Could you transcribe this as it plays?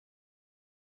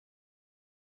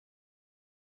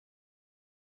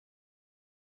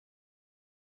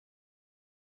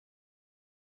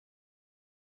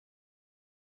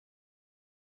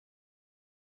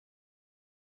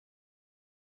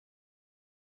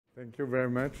Thank you very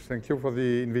much. Thank you for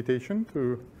the invitation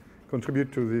to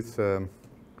contribute to these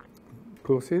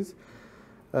courses.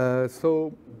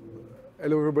 So,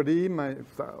 hello everybody.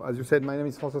 As you said, my name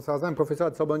is François Sarrazin. I'm professor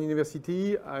at Sorbonne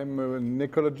University. I'm an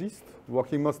ecologist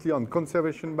working mostly on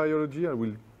conservation biology. I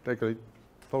will talk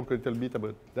a little bit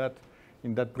about that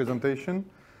in that presentation.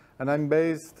 And I'm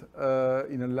based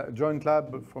in a joint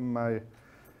lab from my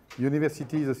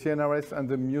university, the CNRS, and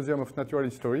the Museum of Natural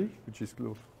History, which is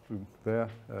close to there,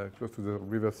 close to the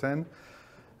River Seine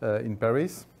in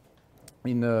Paris,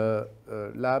 in a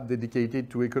lab dedicated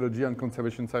to ecology and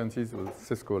conservation sciences, the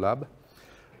CESCO lab,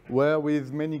 where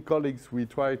with many colleagues we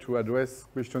try to address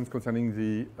questions concerning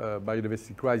the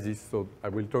biodiversity crisis. So I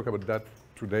will talk about that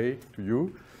today to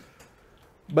you.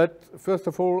 But first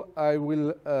of all, I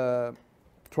will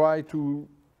try to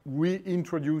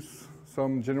reintroduce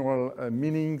some general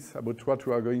meanings about what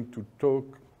we are going to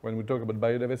talk when we talk about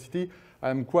biodiversity.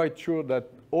 I'm quite sure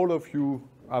that all of you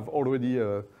have already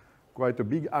quite a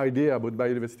big idea about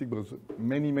biodiversity, because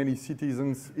many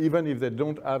citizens, even if they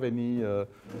don't have any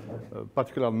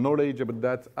particular knowledge about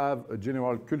that, have a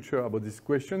general culture about this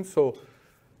question. So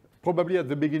probably at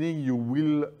the beginning you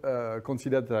will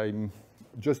consider that I'm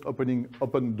just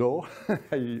open door.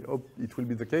 I hope it will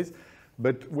be the case.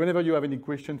 But whenever you have any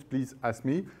questions, please ask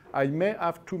me. I may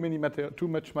have too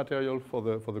much material for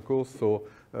the course, so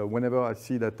whenever I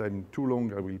see that I'm too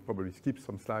long, I will probably skip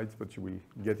some slides, but you will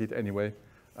get it anyway.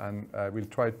 And I will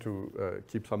try to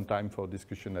keep some time for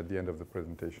discussion at the end of the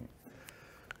presentation.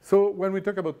 So when we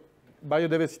talk about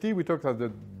biodiversity, we talk about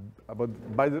the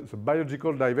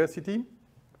biological diversity.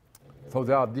 So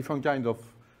there are different kinds of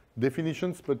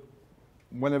definitions, but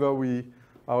whenever we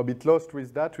are a bit lost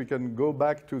with that, we can go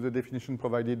back to the definition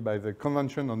provided by the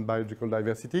Convention on Biological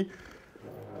Diversity,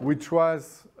 which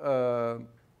was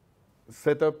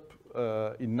set up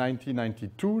in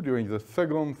 1992 during the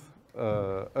second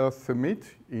Earth Summit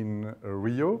in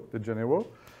Rio de Janeiro,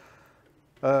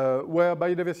 where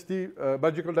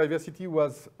biological diversity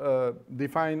was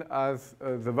defined as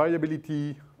the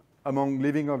variability among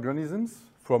living organisms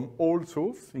from all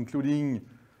sources, including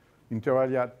inter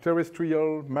alia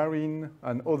terrestrial, marine,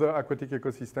 and other aquatic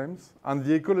ecosystems, and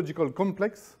the ecological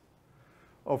complex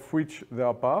of which they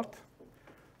are part.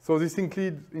 So this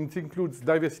includes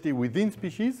diversity within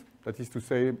species, that is to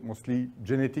say mostly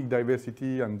genetic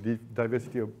diversity and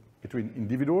diversity between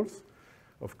individuals,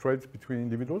 of traits between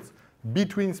individuals,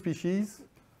 between species,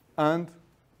 and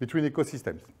between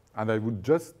ecosystems. And I would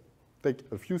just take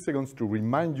a few seconds to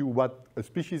remind you what a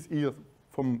species is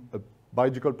from a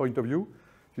biological point of view.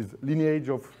 It is lineage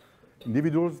of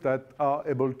individuals that are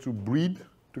able to breed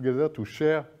together, to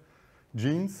share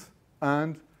genes,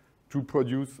 and to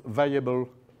produce viable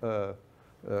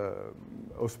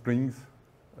offsprings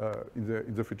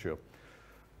in the future.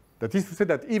 That is to say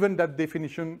that even that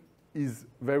definition is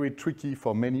very tricky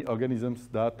for many organisms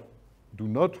that do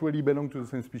not really belong to the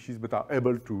same species but are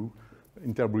able to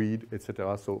interbreed,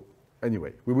 etc. So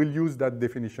anyway, we will use that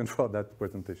definition for that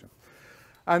presentation.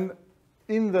 And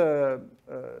in the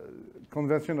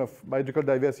Convention of Biological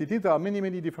Diversity, there are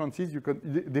many differences.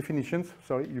 Definitions.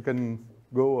 Sorry, you can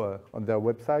go on their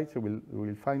website. You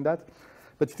will find that.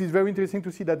 But it is very interesting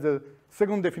to see that the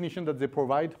second definition that they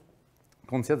provide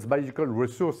concerns biological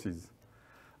resources,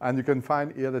 and you can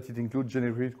find here that it includes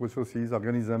genetic resources,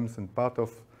 organisms, and part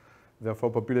of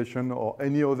therefore population or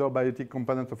any other biotic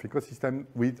component of ecosystem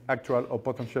with actual or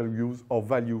potential use or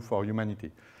value for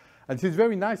humanity. And it is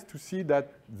very nice to see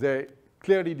that they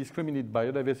clearly discriminate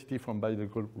biodiversity from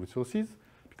biological resources,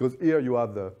 because here you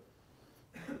have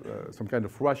some kind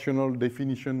of rational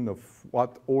definition of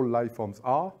what all life forms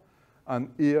are,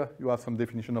 and here you have some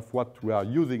definition of what we are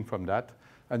using from that.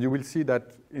 And you will see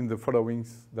that in the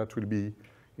followings that will be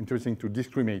interesting to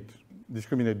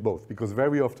discriminate both, because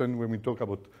very often when we talk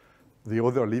about the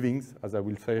other livings, as I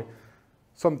will say,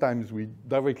 sometimes we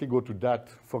directly go to that,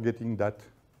 forgetting that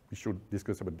we should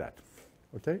discuss about that.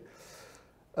 Okay?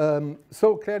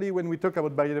 So clearly, when we talk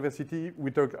about biodiversity,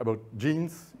 we talk about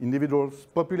genes, individuals,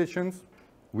 populations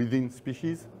within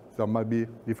species. There might be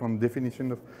different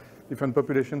definitions of different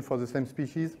populations for the same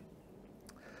species.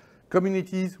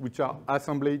 Communities, which are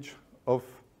assemblage of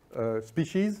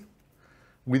species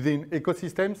within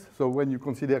ecosystems. So when you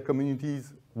consider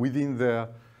communities within their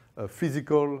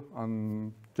physical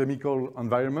and chemical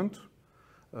environment,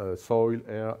 soil,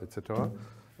 air, etc.,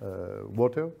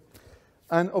 water.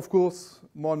 And of course,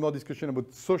 more and more discussion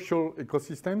about social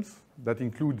ecosystems that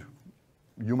include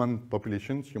human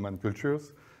populations, human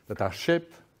cultures that are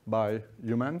shaped by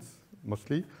humans,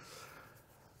 mostly.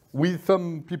 With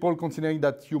some people considering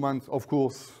that humans, of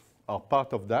course, are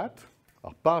part of that,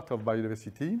 are part of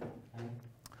biodiversity.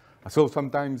 So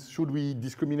sometimes, should we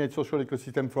discriminate social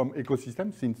ecosystem from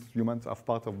ecosystem? Since humans are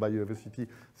part of biodiversity,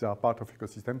 they are part of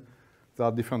ecosystem. There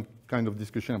are different kind of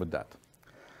discussion about that.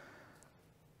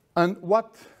 And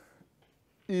what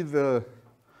is the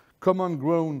common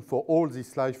ground for all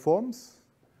these life forms?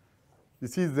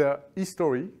 This is their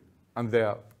history and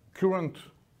their current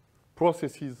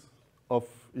processes of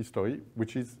history,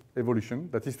 which is evolution.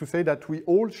 That is to say that we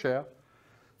all share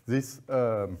this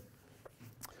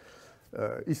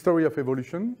history of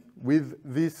evolution with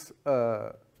this,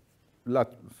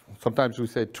 sometimes we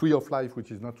say tree of life,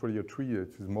 which is not really a tree,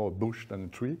 it is more a bush than a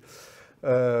tree,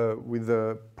 with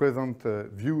a present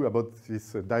view about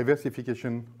this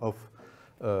diversification of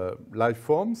life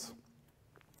forms.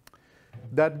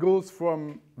 That goes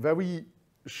from very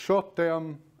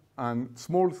short-term and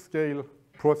small-scale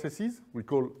processes we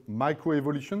call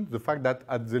microevolution, the fact that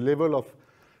at the level of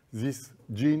this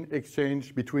gene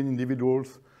exchange between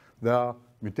individuals, there are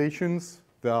mutations,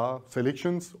 there are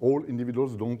selections. All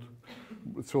individuals don't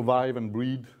survive and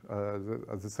breed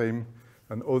as the same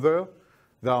and other.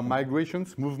 There are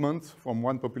migrations, movements from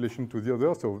one population to the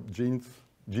other, so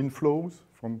gene flows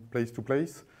from place to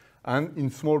place. And in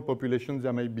small populations,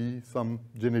 there may be some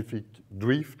genetic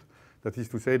drift. That is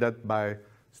to say that by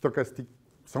stochastic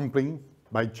sampling,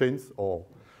 by chance or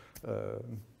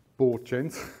poor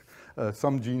chance,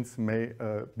 some genes may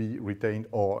be retained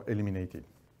or eliminated.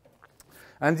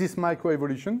 And this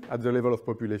microevolution at the level of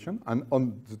population and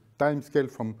on the time scale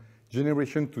from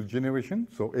generation to generation,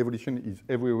 so evolution is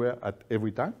everywhere at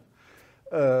every time,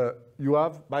 you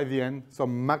have, by the end,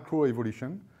 some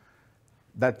macroevolution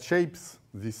that shapes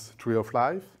this tree of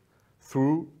life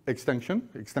through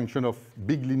extinction of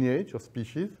big lineage of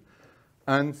species,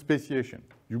 and speciation.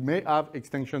 You may have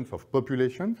extinctions of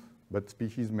populations, but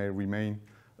species may remain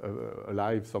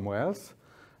alive somewhere else.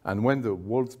 And when the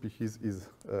world species is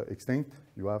extinct,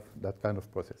 you have that kind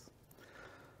of process.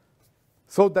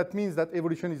 So that means that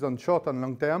evolution is on short and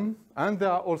long term, and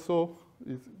there are also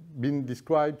been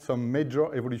described some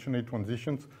major evolutionary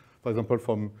transitions, for example,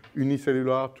 from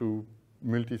unicellular to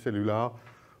multicellular,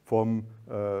 from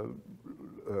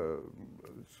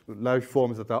life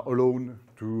forms that are alone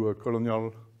to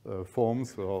colonial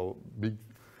forms or big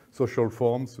social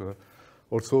forms.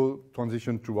 Also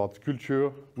transition towards culture,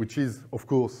 which is, of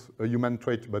course, a human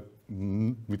trait, but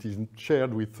which is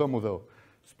shared with some other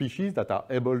species that are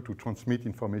able to transmit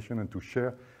information and to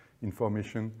share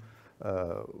information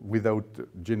without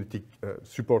genetic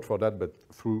support for that, but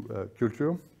through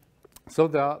culture. So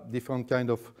there are different kind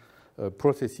of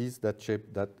processes that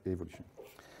shape that evolution.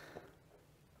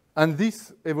 And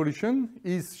this evolution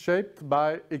is shaped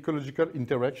by ecological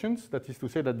interactions. That is to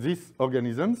say that these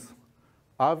organisms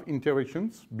have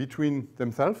interactions between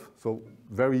themselves, so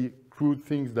very crude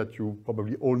things that you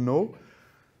probably all know.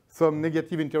 Some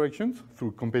negative interactions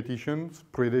through competitions,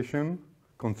 predation,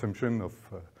 consumption of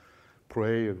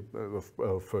prey,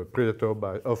 prey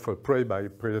by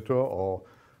predator, or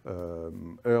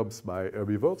herbs by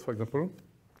herbivores, for example.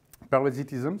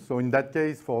 Parasitism, so in that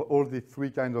case, for all the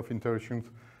three kinds of interactions,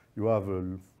 you have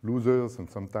losers and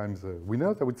sometimes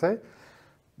winners, I would say.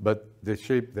 But they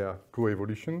shape their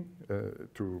coevolution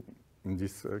in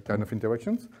this kind of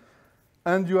interactions.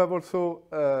 And you have also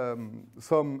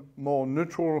some more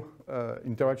neutral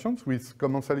interactions with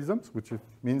commensalisms, which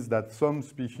means that some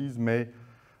species may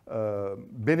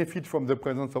benefit from the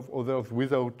presence of others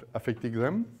without affecting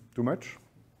them too much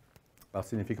or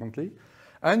significantly.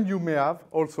 And you may have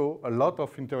also a lot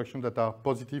of interactions that are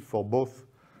positive for both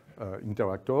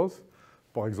interactors.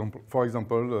 For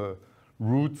example,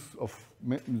 roots of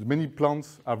many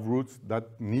plants have roots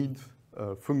that need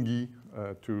fungi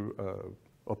to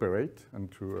operate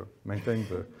and to maintain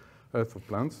the health of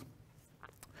plants.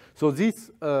 So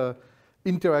this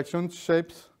interaction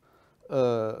shapes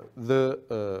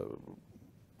the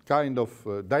kind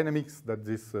of dynamics that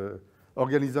these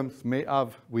organisms may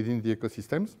have within the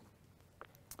ecosystems,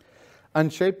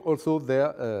 and shape also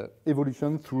their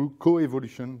evolution through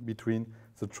co-evolution between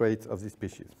the traits of the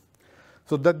species.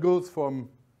 So that goes from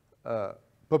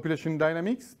population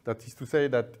dynamics, that is to say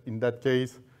that in that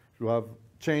case, you have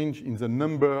change in the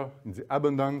number, in the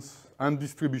abundance and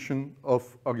distribution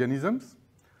of organisms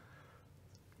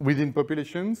within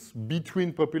populations,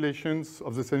 between populations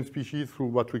of the same species through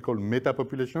what we call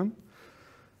metapopulation,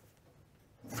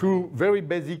 through very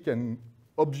basic and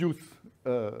obvious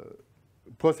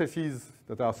processes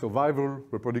that are survival,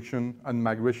 reproduction, and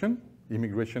migration,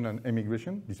 immigration and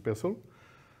emigration, dispersal.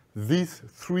 These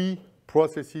three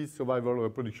processes, survival,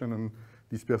 reproduction, and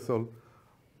dispersal,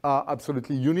 are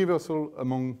absolutely universal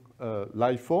among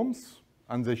life forms,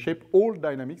 and they shape all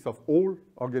dynamics of all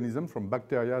organisms, from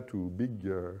bacteria to big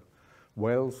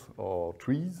wells or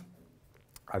trees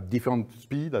at different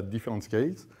speed, at different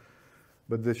scales,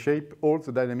 but they shape all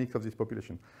the dynamics of this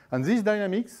population. And these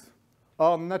dynamics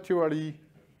are naturally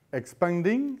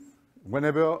expanding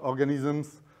whenever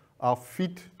organisms are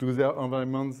fit to their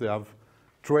environment. They have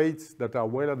traits that are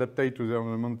well adapted to their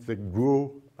environment. They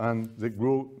grow, and they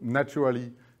grow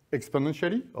naturally,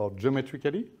 exponentially or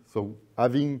geometrically. So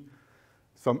having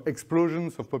some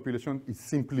explosions of population is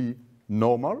simply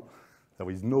normal. There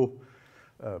is no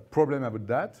problem about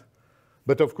that.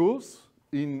 But of course,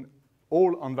 in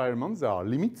all environments, there are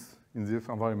limits in these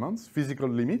environments, physical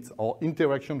limits or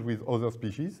interactions with other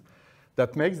species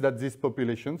that makes that these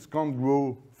populations can't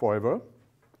grow forever.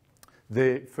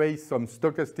 They face some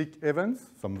stochastic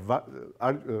events, some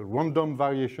random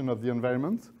variation of the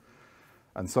environment,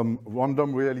 and some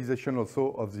random realization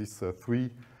also of these three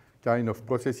kind of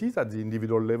processes at the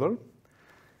individual level.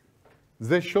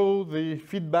 They show the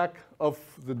feedback of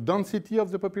the density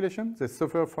of the population. They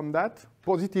suffer from that,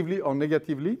 positively or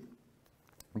negatively.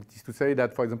 It is to say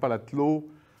that, for example, at low,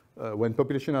 when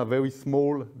populations are very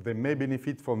small, they may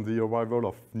benefit from the arrival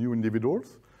of new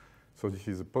individuals. So this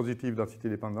is a positive density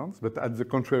dependence. But at the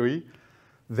contrary,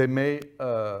 they may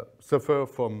suffer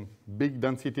from big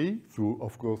density through,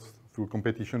 of course, through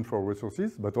competition for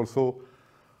resources, but also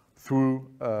through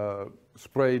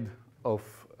spread of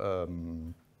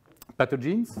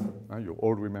pathogens. You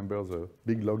all remember the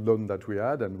big lockdown that we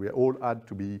had, and we all had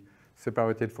to be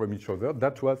separated from each other.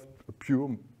 That was a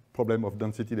pure problem of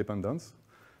density dependence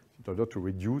in order to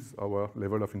reduce our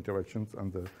level of interactions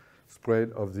and the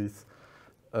spread of these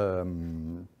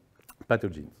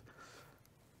pathogens.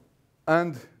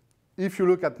 And if you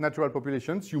look at natural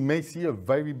populations, you may see a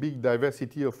very big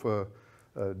diversity of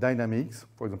dynamics.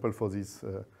 For example, for these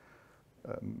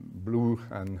blue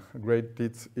and gray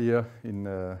pits here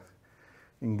in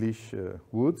English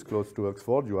woods close to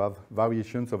Oxford, you have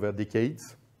variations over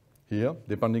decades here,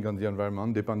 depending on the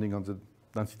environment, depending on the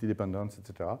density dependence,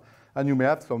 etc. And you may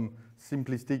have some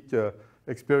simplistic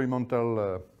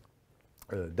experimental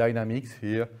dynamics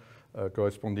here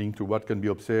corresponding to what can be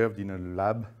observed in a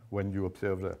lab when you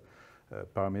observe the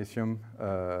paramecium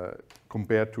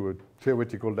compared to a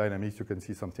theoretical dynamics. You can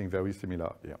see something very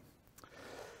similar here.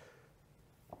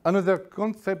 Another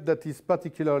concept that is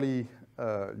particularly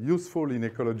useful in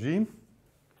ecology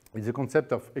is the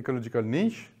concept of ecological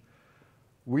niche,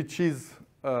 which is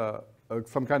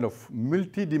some kind of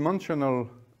multidimensional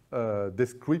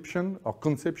description or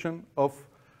conception of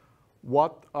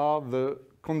what are the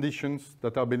conditions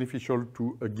that are beneficial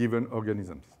to a given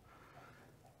organism.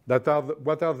 What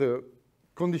are the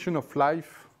conditions of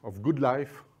life, of good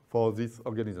life for this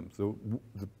organism? So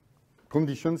the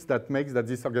conditions that makes that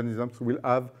these organisms will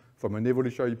have, from an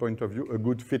evolutionary point of view, a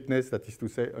good fitness, that is to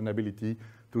say, an ability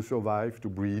to survive, to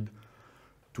breed,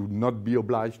 to not be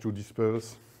obliged to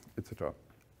disperse, etc.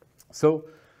 So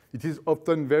it is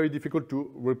often very difficult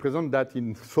to represent that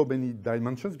in so many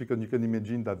dimensions, because you can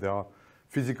imagine that there are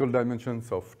physical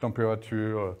dimensions of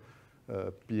temperature,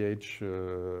 pH,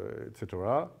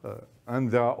 etc.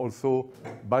 And there are also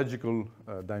biological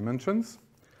dimensions.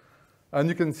 And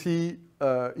you can see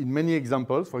in many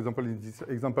examples, for example, in this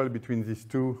example between these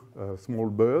two small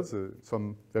birds,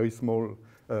 some very small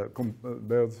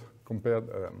birds compared,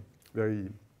 very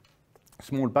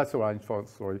small passerines,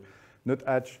 sorry, not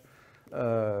hatch,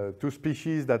 two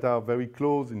species that are very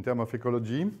close in terms of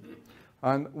ecology.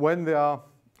 And when they are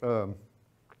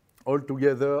all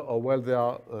together, or while they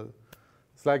are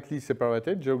slightly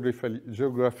separated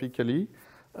geographically,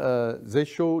 they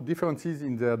show differences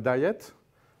in their diet,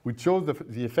 which shows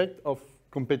the effect of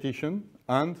competition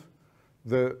and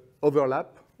the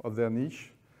overlap of their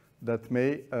niche that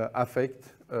may affect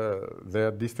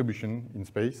their distribution in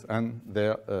space and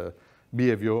their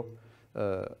behavior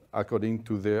according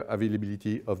to the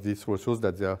availability of these resources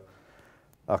that they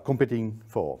are competing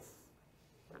for.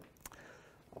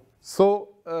 So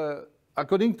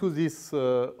according to this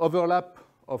overlap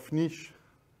of niche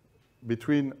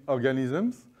between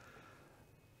organisms,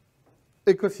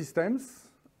 ecosystems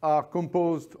are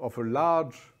composed of a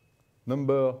large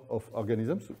number of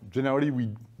organisms. Generally, we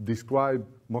describe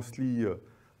mostly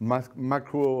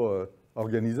macro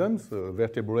organisms,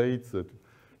 vertebrates,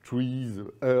 trees,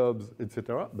 herbs,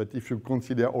 etc. But if you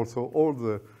consider also all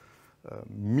the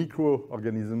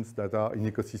microorganisms that are in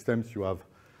ecosystems, you have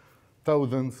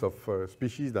thousands of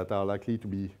species that are likely to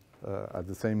be at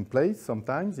the same place,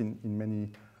 sometimes in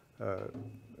many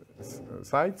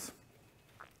sites.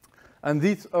 And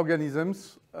these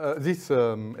organisms, these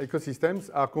ecosystems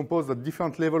are composed of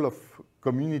different levels of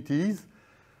communities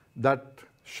that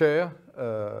share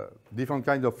different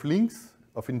kinds of links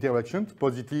of interactions,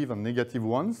 positive and negative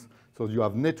ones. So you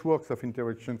have networks of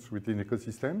interactions within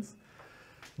ecosystems.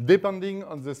 Depending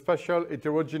on the spatial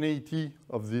heterogeneity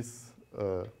of this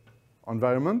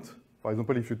environment, for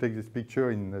example, if you take this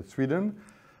picture in Sweden,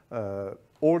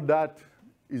 all that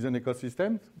is an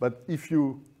ecosystem, but if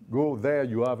you go there,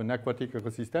 you have an aquatic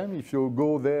ecosystem. If you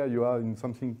go there, you are in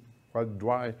something quite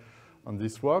dry on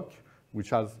this rock, which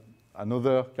has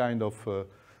another kind of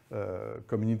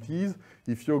communities.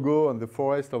 If you go on the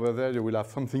forest over there, you will have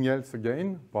something else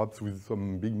again, perhaps with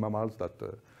some big mammals that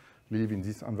live in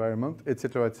this environment,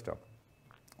 etc., etc.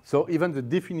 So even the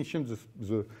definition,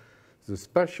 the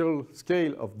spatial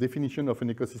scale of definition of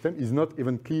an ecosystem is not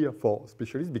even clear for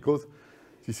specialists, because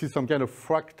this is some kind of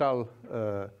fractal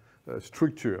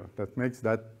structure that makes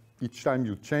that each time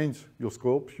you change your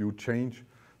scope, you change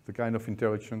the kind of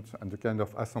interactions and the kind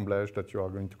of assemblage that you are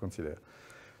going to consider.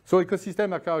 So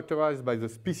ecosystems are characterized by the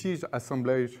species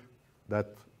assemblage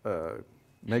that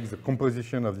makes the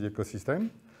composition of the ecosystem.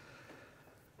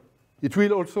 It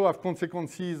will also have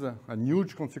consequences, and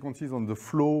huge consequences, on the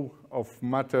flow of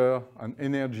matter and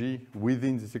energy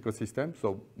within this ecosystem.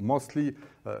 So mostly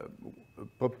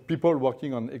people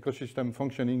working on ecosystem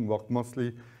functioning work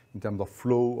mostly in terms of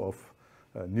flow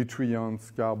of nutrients,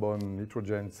 carbon,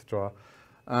 nitrogen, etc.,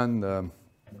 and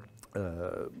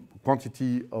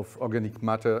quantity of organic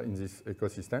matter in these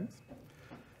ecosystems.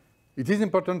 It is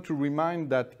important to remind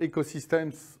that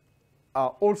ecosystems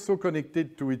are also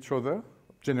connected to each other.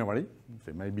 Generally,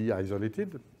 they may be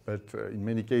isolated, but in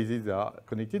many cases they are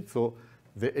connected. So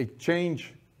they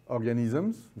exchange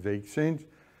organisms, they exchange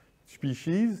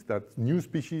species, new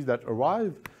species that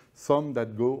arrive, some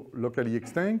that go locally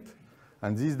extinct.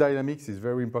 And this dynamics is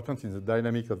very important in the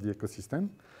dynamic of the ecosystem.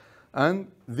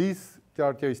 And this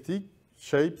characteristic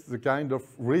shapes the kind of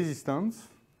resistance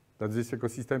that this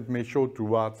ecosystem may show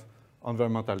towards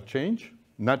environmental change,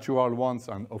 natural ones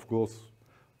and, of course,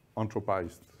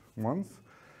 anthropized ones.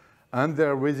 And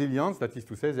their resilience, that is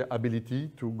to say, their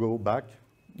ability to go back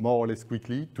more or less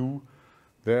quickly to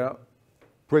their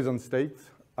present state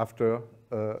after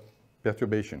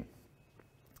perturbation.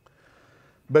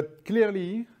 But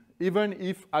clearly, even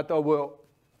if at our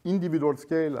individual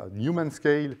scale, at human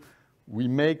scale, we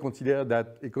may consider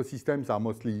that ecosystems are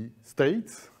mostly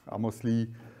states, are mostly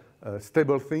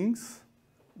stable things,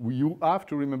 you have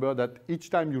to remember that each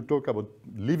time you talk about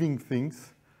living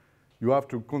things, you have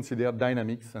to consider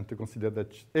dynamics and to consider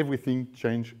that everything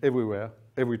changes everywhere,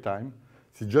 every time.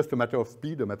 It's just a matter of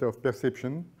speed, a matter of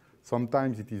perception.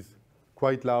 Sometimes it is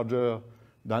quite larger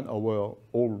than our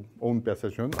own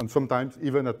perception, and sometimes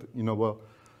even in our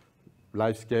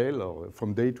life scale or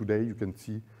from day to day, you can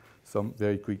see some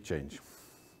very quick change.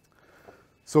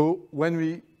 So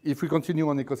if we continue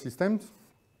on ecosystems,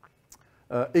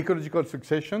 ecological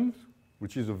succession,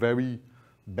 which is a very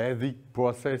basic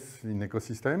process in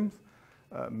ecosystems,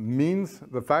 means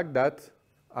the fact that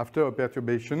after a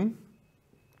perturbation,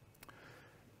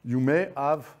 you may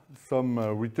have some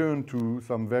return to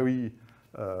some very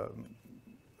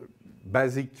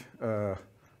basic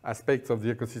aspects of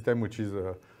the ecosystem, which is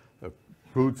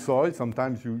good soil.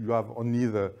 Sometimes you have only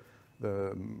the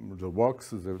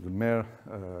rocks, the mere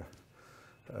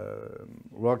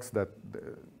rocks that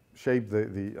shape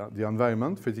the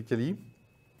environment physically.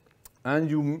 And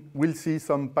you will see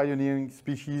some pioneering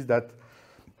species that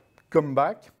come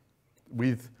back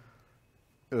with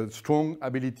a strong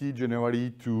ability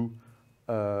generally to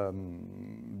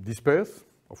disperse,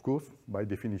 of course, by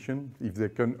definition. If they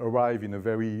can arrive in a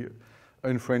very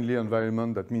unfriendly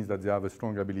environment, that means that they have a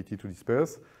strong ability to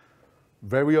disperse.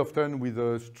 Very often with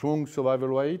a strong survival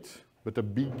rate, but a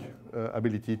big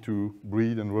ability to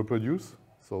breed and reproduce.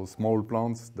 So small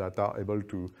plants that are able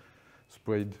to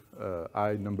spread a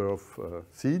high number of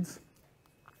seeds.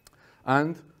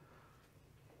 And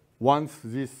once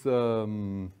these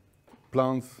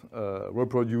plants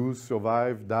reproduce,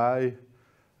 survive, die,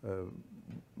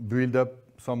 build up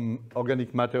some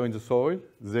organic matter in the soil,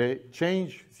 they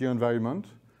change the environment,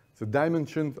 the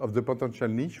dimensions of the potential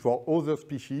niche for other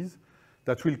species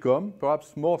that will come,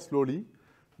 perhaps more slowly,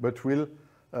 but will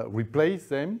replace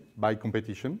them by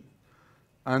competition,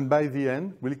 and by the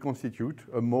end will constitute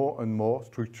a more and more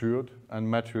structured and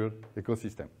matured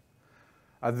ecosystem.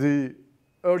 At the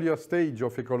earlier stage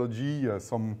of ecology,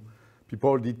 some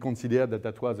people did consider that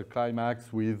that was a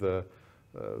climax with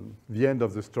the end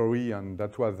of the story, and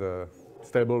that was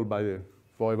stable by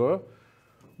forever.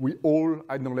 We all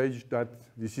acknowledge that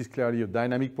this is clearly a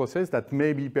dynamic process that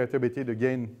may be perturbed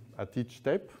again at each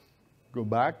step, go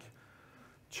back,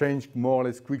 change more or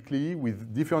less quickly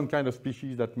with different kind of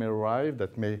species that may arrive,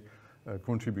 that may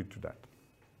contribute to that.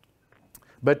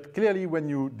 But clearly, when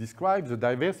you describe the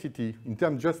diversity in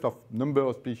terms just of number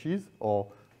of species or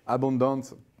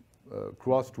abundance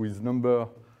crossed with number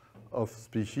of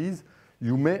species,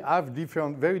 you may have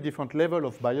very different level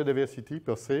of biodiversity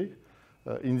per se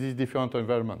in these different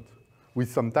environments,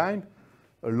 with sometimes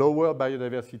a lower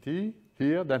biodiversity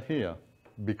here than here,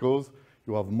 because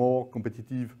you have more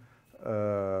competitive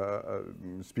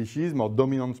species, more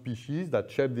dominant species that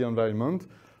shape the environment,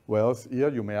 whereas here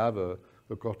you may have a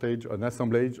cortege, an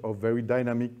assemblage of very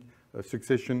dynamic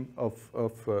succession of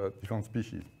different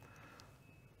species.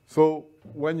 So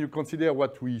when you consider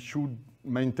what we should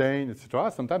maintain,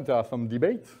 etc., sometimes there are some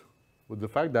debates with the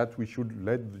fact that we should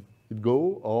let it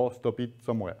go or stop it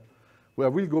somewhere.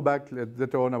 Well, we'll go back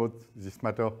later on about this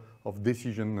matter of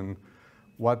decision and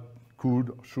what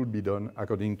could or should be done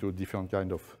according to different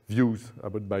kind of views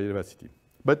about biodiversity.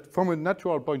 But from a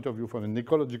natural point of view, from an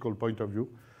ecological point of view,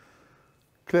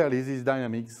 clearly these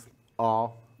dynamics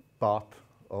are part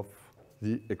of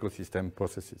the ecosystem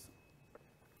processes.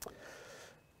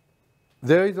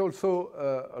 There is also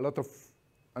a lot of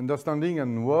understanding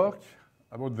and work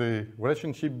about the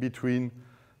relationship between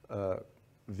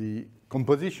the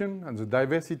composition and the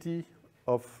diversity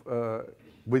of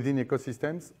within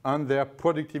ecosystems and their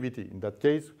productivity. In that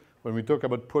case, when we talk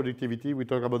about productivity, we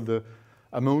talk about the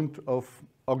amount of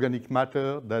organic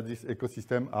matter that this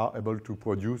ecosystem are able to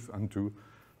produce and to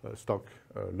stock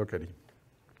locally.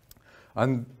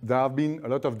 And there have been a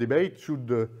lot of debate, should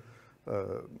the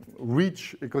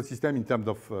rich ecosystem in terms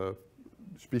of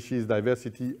species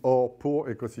diversity or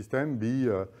poor ecosystem be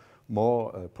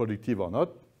more productive or not,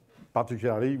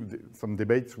 particularly some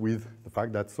debates with the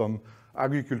fact that some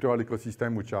agricultural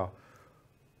ecosystems, which are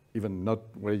even not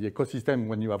really ecosystem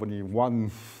when you have only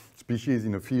one species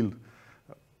in a field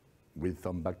with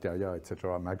some bacteria,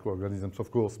 etc., microorganisms, of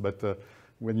course, but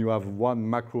when you have one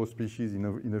macro species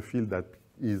in a field that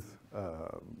is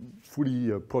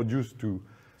fully produced to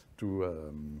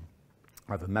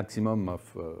have a maximum of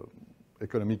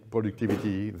economic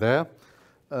productivity there,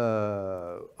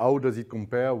 how does it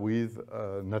compare with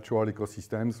natural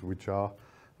ecosystems which are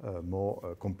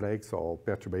more complex or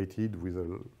perturbated with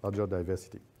a larger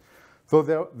diversity? So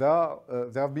there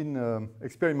have been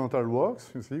experimental works,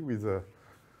 you see, with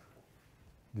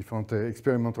different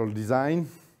experimental design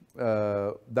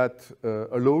that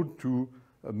allowed to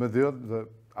measure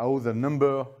how the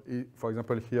number, for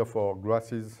example, here for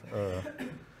grasses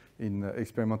in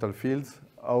experimental fields,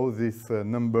 how this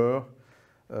number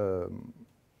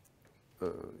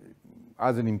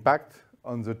has an impact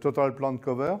on the total plant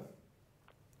cover,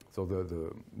 so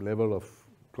the level of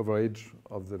coverage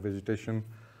of the vegetation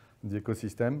in the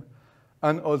ecosystem,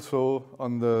 and also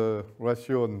on the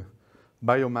ratio on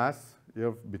biomass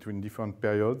here between different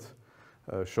periods,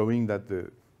 showing that the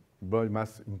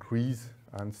biomass increase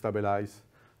and stabilize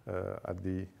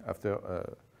after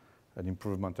an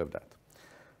improvement of that.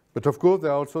 But of course,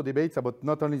 there are also debates about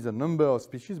not only the number of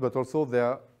species, but also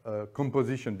their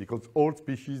composition, because all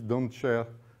species don't share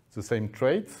the same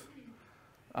traits.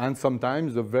 And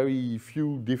sometimes the very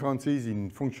few differences in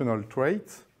functional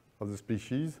traits of the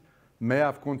species may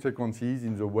have consequences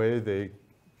in the way they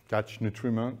catch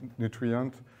nutrient,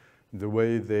 in the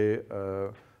way they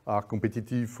are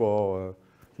competitive for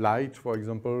light, for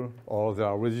example, or they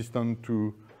are resistant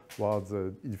towards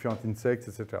different insects,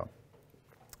 etc.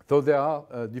 So there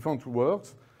are different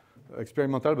works,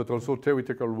 experimental but also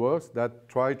theoretical works, that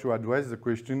try to address the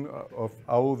question of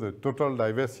how the total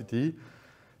diversity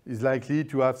is likely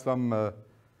to have some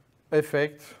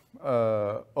effect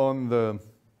on the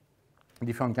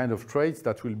different kind of traits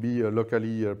that will be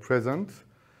locally present,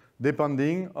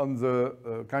 depending on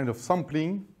the kind of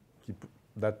sampling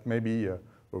that may be a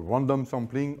random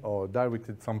sampling or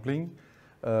directed sampling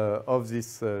of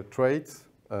these traits,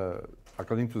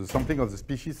 according to the sampling of the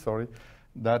species, sorry,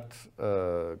 that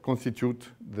constitute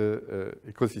the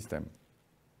ecosystem.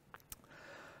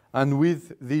 And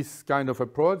with this kind of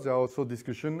approach, there are also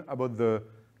discussion about the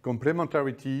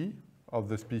complementarity of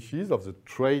the species, of the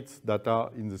traits that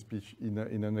are in the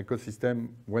in an ecosystem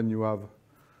when you have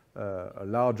a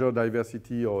larger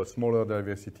diversity or a smaller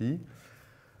diversity,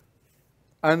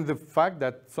 and the fact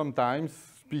that sometimes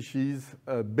species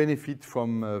benefit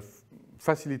from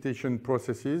facilitation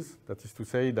processes. That is to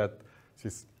say that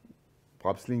this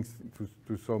perhaps links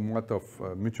to somewhat of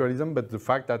mutualism, but the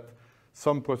fact that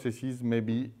some processes may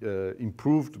be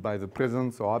improved by the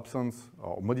presence or absence,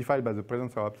 or modified by the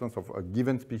presence or absence of a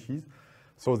given species.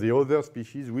 So the other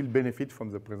species will benefit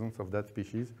from the presence of that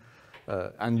species.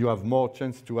 And you have more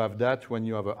chance to have that when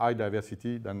you have a high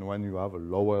diversity than when you have a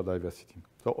lower diversity.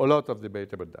 So a lot of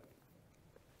debate about that.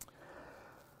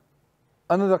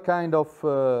 Another kind of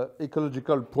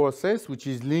ecological process which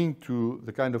is linked to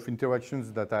the kind of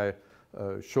interactions that I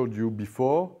showed you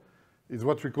before is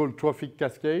what we call trophic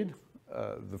cascade.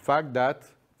 The fact that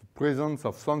the presence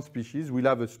of some species will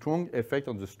have a strong effect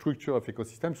on the structure of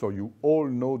ecosystems. So you all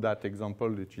know that example,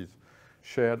 which is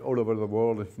shared all over the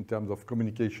world in terms of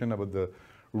communication about the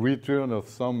return of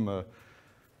some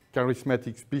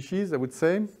charismatic species, I would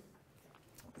say.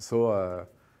 So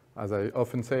as I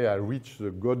often say, I reached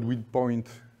the Godwin point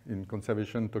in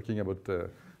conservation talking about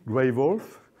gray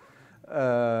wolf.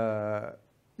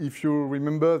 If you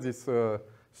remember this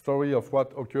story of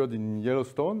what occurred in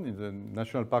Yellowstone, in the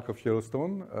National Park of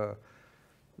Yellowstone,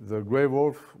 the gray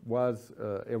wolf was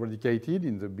eradicated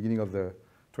in the beginning of the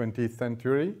 20th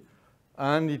century,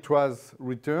 and it was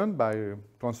returned by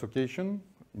translocation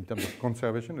in terms of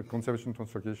conservation, a conservation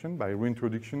translocation by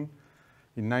reintroduction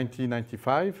in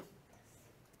 1995.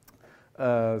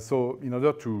 So in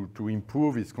order to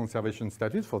improve its conservation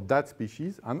status for that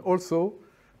species, and also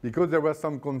because there were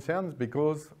some concerns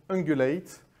because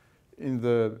ungulates in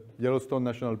the Yellowstone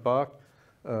National Park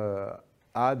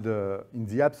had, in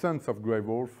the absence of gray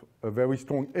wolf, a very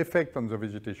strong effect on the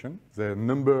vegetation. Their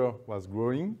number was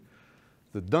growing.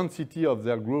 The density of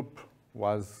their group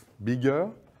was bigger,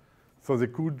 so they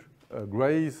could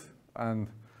graze and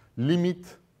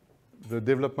limit the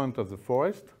development of the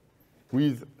forest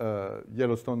with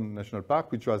Yellowstone National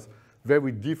Park, which was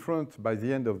very different by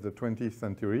the end of the 20th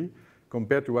century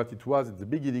compared to what it was at the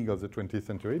beginning of the 20th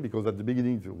century, because at the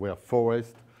beginning there were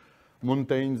forests,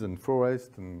 mountains and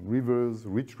forests and rivers,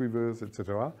 rich rivers,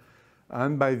 etc.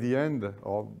 And by the end,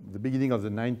 or the beginning of the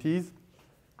 90s,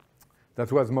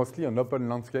 that was mostly an open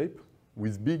landscape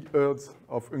with big herds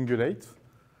of ungulates,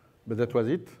 but that was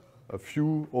it. A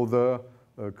few other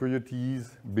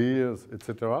coyotes, bears,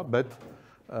 etc., but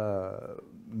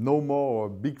no more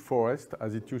big forest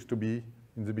as it used to be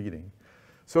in the beginning.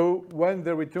 So when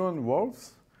they returned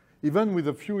wolves, even with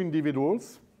a few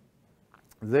individuals,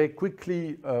 they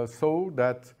quickly saw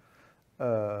that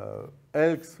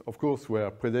elks, of course,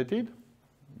 were predated.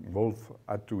 Wolves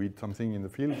had to eat something in the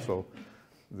field, so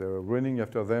they were running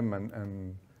after them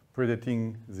and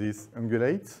predating these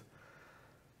ungulates.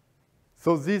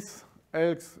 So these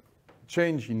elks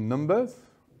change in numbers,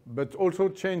 but also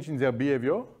change in their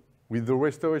behavior with the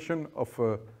restoration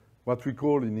of what we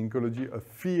call in ecology a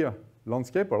fear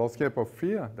landscape, or landscape of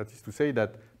fear. That is to say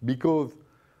that because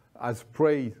as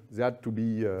prey they had to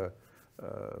be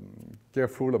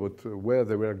careful about where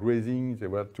they were grazing, they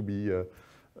were to be,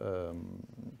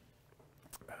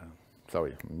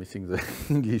 sorry, I'm missing the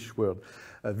English word,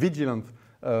 vigilant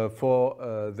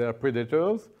for their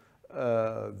predators.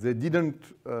 They didn't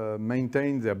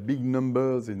maintain their big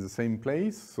numbers in the same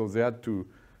place, so they had to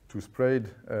spread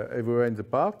everywhere in the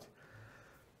park.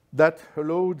 That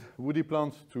allowed woody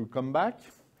plants to come back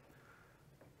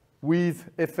with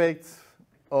effects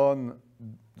on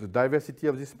the diversity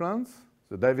of these plants,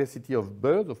 the diversity of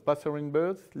birds, of passerine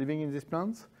birds living in these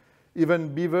plants.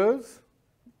 Even beavers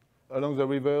along the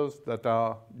rivers that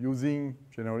are using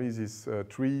generally these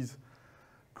trees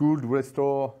could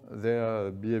restore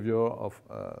their behavior of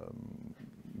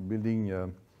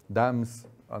building dams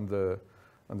on the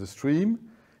stream.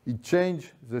 It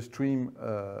changed the stream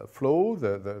flow,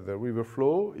 the river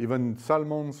flow. Even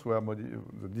salmons were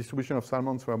the distribution of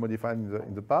salmons were modified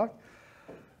in the park.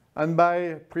 And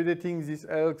by predating these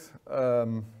elks,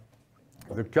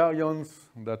 the carrions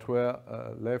that were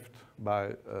left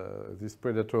by these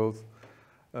predators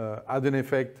had an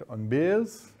effect on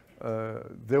bears.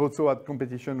 They also had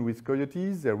competition with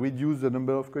coyotes. They reduced the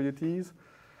number of coyotes,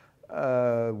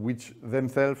 which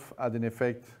themselves had an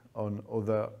effect on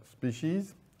other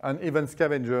species. And even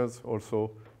scavengers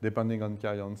also, depending on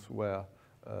carrions,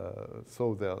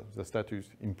 saw their status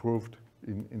improved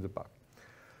in the park.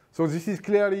 So this is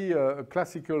clearly a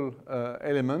classical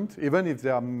element, even if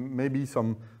there are maybe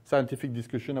some scientific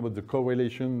discussion about the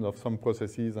correlation of some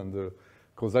processes and the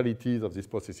causalities of these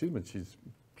processes, which is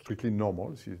strictly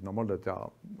normal. It is normal that there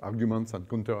are arguments and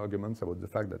counter-arguments about the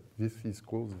fact that this is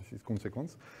cause, this is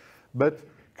consequence. But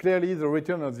clearly the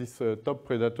return of this top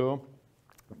predator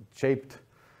shaped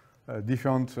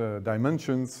different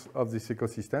dimensions of this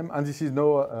ecosystem. And this is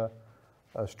now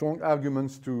a strong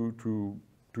arguments to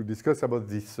discuss about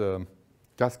this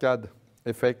cascade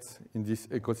effects in this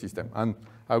ecosystem. And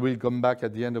I will come back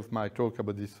at the end of my talk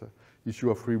about this issue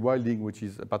of rewilding, which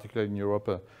is particularly in Europe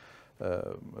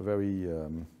a very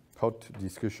hot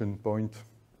discussion point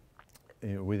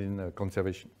within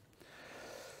conservation.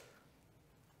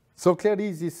 So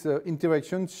clearly this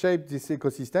interaction shaped this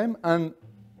ecosystem, and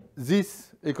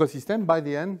this ecosystem by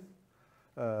the end,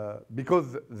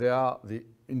 because they are the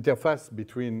interface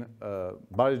between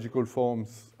biological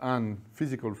forms and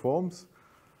physical forms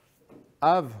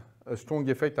have a strong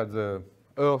effect at the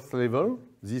Earth level.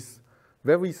 This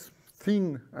very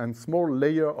thin and small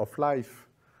layer of life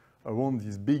around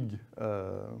this big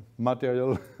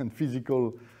material and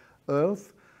physical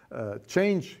Earth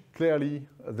change clearly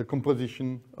the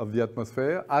composition of the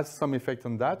atmosphere, has some effect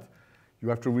on that. You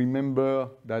have to remember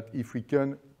that if we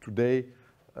can today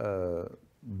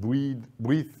breathe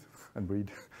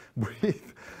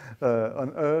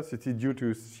on Earth, it is due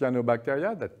to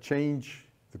cyanobacteria that change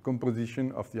the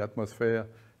composition of the atmosphere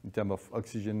in terms of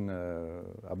oxygen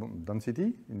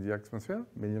density in the atmosphere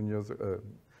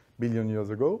billion years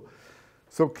ago.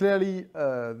 So clearly,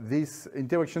 this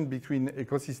interaction between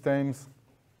ecosystems,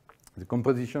 the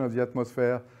composition of the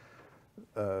atmosphere,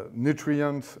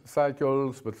 nutrient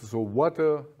cycles, but also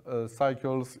water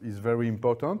cycles is very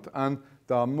important. And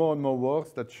there are more and more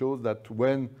works that show that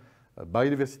when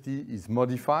biodiversity is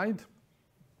modified,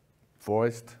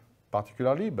 forest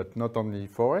particularly, but not only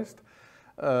forest,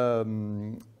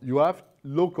 you have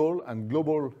local and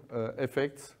global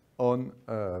effects on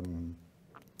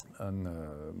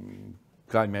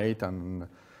climate and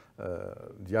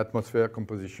the atmosphere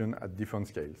composition at different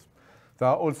scales. There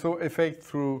are also effects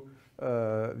through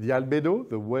the albedo,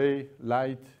 the way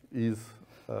light is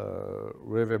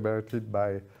reverberated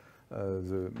by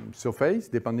the surface,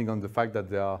 depending on the fact that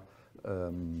they are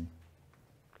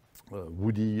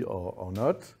woody or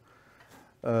not.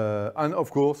 And of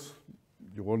course,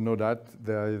 you all know that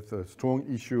there is a strong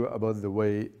issue about the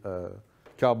way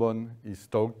carbon is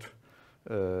stored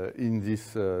in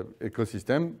this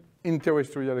ecosystem, in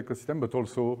terrestrial ecosystem, but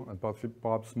also, and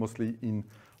perhaps mostly in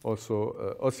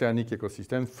also oceanic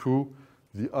ecosystem through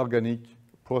the organic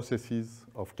processes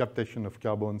of captation of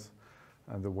carbons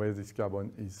and the way this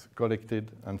carbon is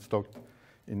collected and stored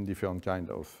in different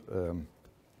kind of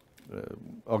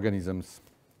organisms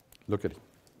locally.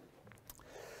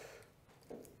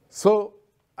 So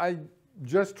I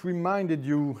just reminded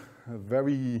you a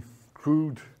very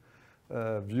crude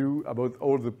view about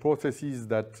all the processes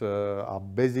that are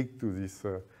basic to this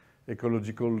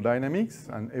ecological dynamics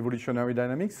and evolutionary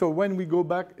dynamics. So when we go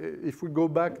back, if we go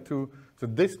back to the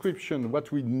description,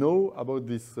 what we know about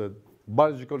this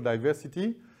biological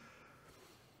diversity,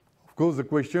 of course, the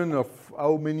question of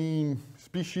how many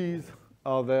species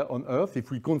are there on Earth,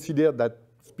 if we consider that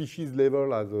species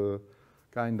level as a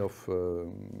kind of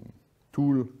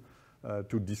tool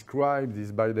to describe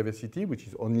this biodiversity, which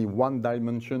is only one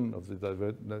dimension of the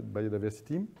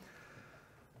biodiversity.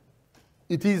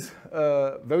 It is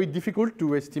very difficult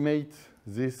to estimate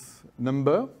this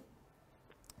number.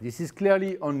 This is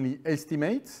clearly only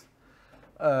estimates.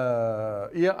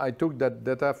 Here I took that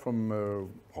data from a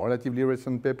relatively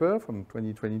recent paper from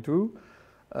 2022.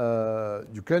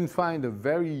 You can find a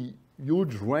very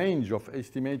huge range of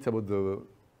estimates about the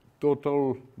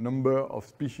total number of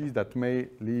species that may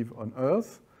live on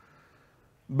Earth.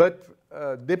 But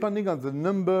depending on the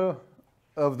number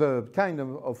of the kind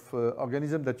of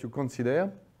organism that you consider,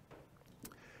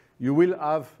 you will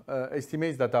have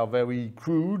estimates that are very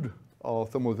crude or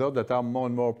some others that are more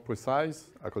and more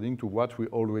precise according to what we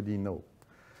already know.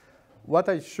 What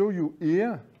I show you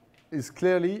here is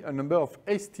clearly a number of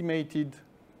estimated,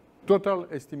 total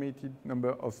estimated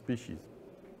number of species.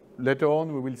 Later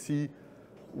on, we will see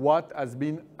what has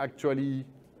been actually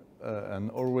and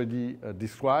already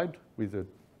described with a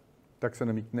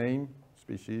taxonomic name,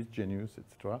 species, genus,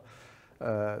 etc.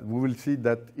 We will see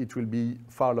that it will be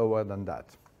far lower than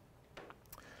that.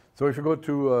 So if you go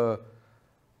to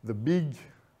the big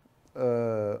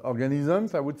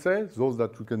organisms, I would say, those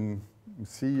that we can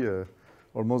see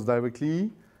almost directly.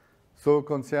 So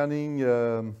concerning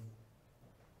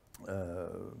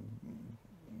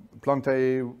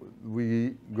plantae,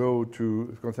 we go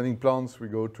to, concerning plants, we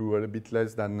go to a bit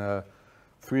less than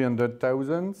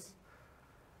 300,000.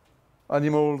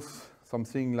 Animals,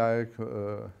 something like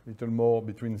a little more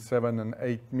between 7 and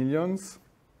 8 millions.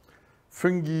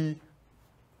 Fungi,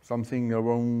 something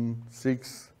around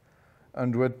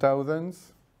 600,000.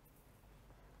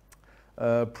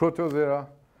 Protozoa,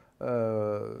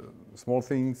 small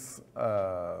things,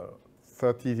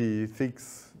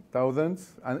 36,000.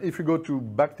 And if you go to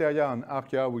bacteria and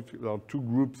archaea, which are two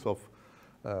groups of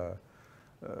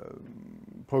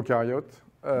prokaryotes,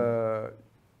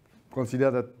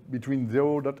 consider that between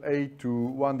 0.8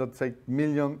 to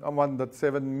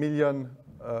 1.7 million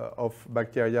of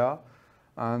bacteria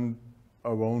and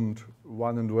around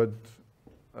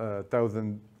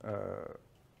 100,000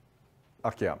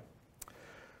 archaea.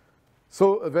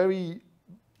 So a very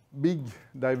big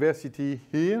diversity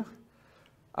here,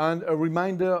 and a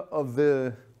reminder of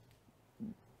the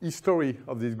history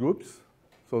of these groups,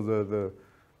 so the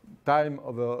time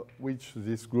over which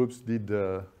these groups did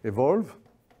evolve.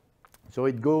 So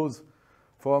it goes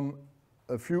from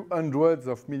a few hundreds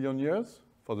of million years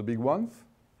for the big ones,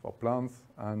 for plants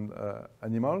and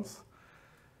animals,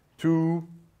 to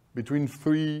between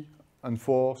 3 and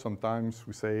 4, sometimes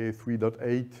we say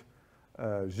 3.8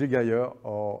 gigayear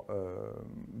or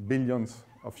billions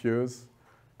of years,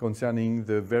 concerning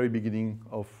the very beginning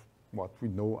of what we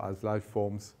know as life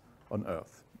forms on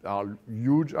Earth. There are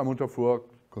huge amount of work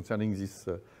concerning this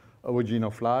origin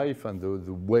of life and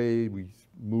the way we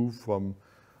move from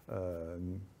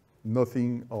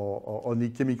nothing or only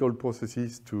chemical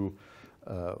processes to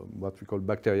what we call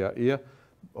bacteria here,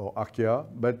 or archaea,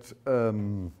 but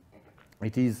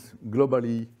it is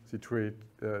globally situated,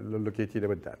 located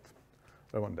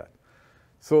around that.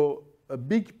 So a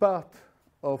big part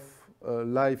of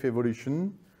life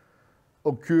evolution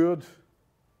occurred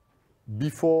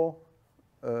before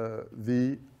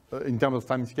in terms of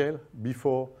time scale,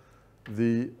 before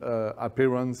the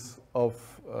appearance of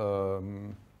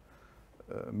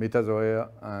metazoa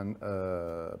and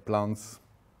plants,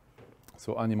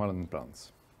 so animal and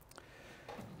plants.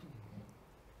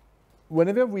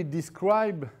 Whenever we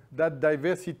describe that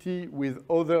diversity with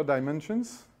other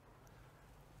dimensions,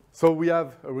 so we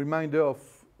have a reminder of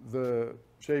the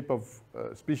shape of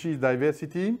species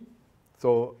diversity.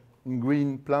 So in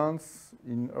green, plants,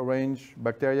 in orange,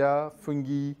 bacteria,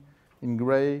 fungi, in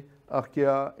gray,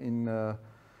 archaea, in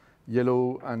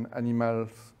yellow, and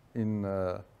animals in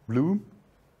blue.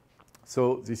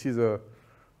 So this is a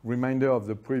reminder of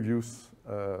the previous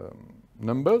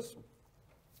numbers.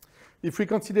 If we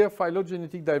consider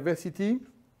phylogenetic diversity,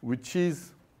 which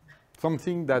is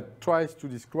something that tries to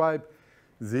describe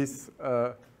this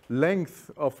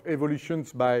length of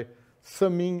evolutions by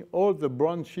summing all the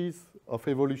branches of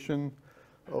evolution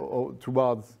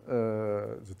towards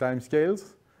the time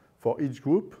scales for each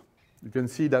group, you can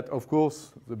see that, of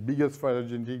course, the biggest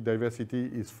phylogenetic diversity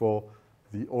is for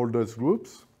the oldest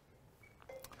groups.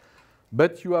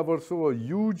 But you have also a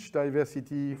huge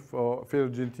diversity for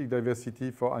phylogenetic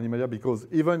diversity for Animalia, because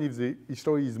even if the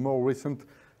history is more recent,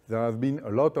 there has been a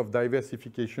lot of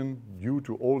diversification due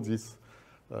to all these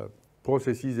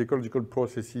processes, ecological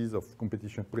processes of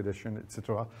competition, predation,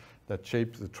 etc., that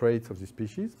shape the traits of the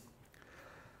species.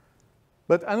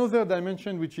 But another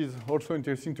dimension which is also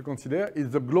interesting to consider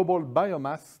is the global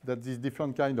biomass that these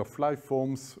different kinds of life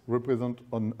forms represent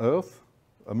on Earth,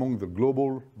 among the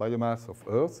global biomass of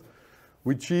Earth,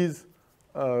 which is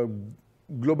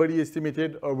globally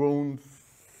estimated around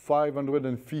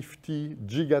 550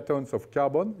 gigatons of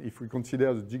carbon, if we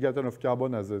consider the gigaton of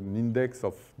carbon as an index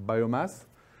of biomass.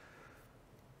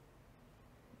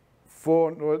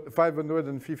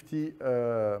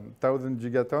 550,000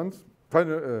 gigatons,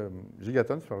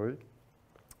 gigatons, sorry.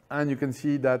 And you can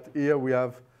see that here we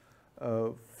have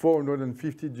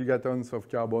 450 gigatons of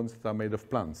carbons that are made of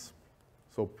plants.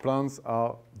 So plants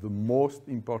are the most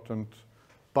important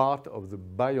part of the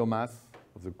biomass,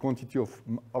 of the quantity of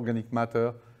organic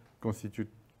matter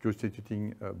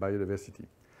constituting biodiversity.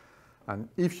 And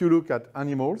if you look at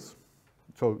animals,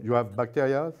 so you have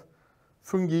bacteria,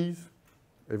 fungi,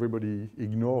 everybody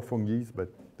ignore fungi, but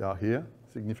they are here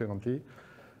significantly,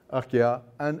 archaea,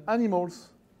 and animals.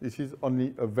 This is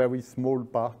only a very small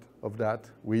part of that,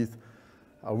 with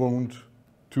around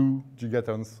 2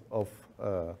 gigatons of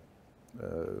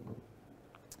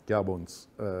carbons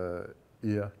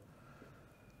here.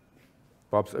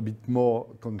 Perhaps a bit more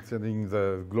concerning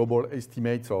the global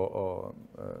estimates or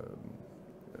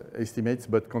estimates,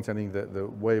 but concerning the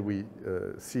way we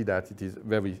see that, it is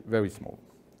very, very small.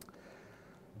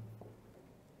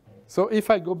 So if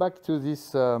I go back to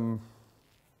this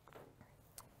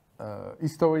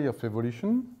history of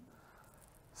evolution,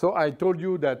 so I told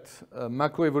you that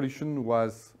macroevolution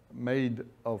was made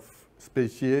of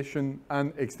speciation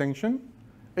and extinction.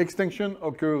 Extinction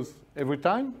occurs every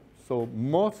time, so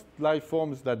most life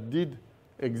forms that did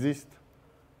exist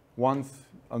once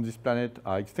on this planet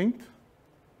are extinct.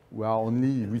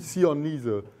 We see only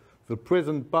the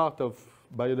present part of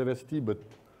biodiversity, but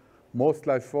most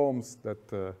life forms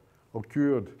that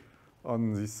occurred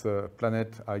on this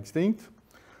planet are extinct.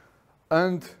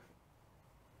 And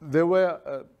there were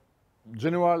a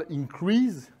general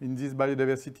increase in this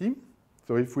biodiversity.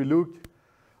 So if we look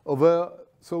over,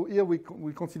 so here we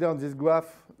consider on this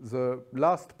graph the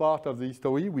last part of the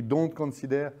history. We don't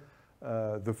consider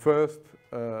the first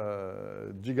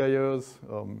gigayears,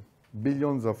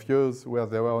 billions of years where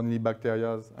there were only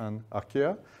bacteria and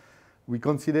archaea. We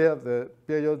consider the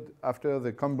period after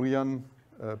the Cambrian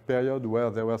period, where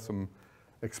there were some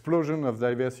explosion of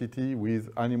diversity with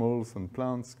animals and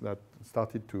plants that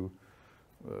started to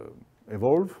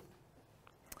evolve.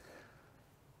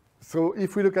 So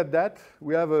if we look at that,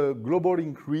 we have a global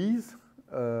increase,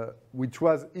 which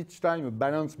was each time a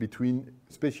balance between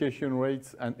speciation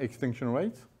rates and extinction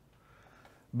rates.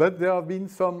 But there have been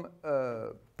some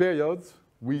periods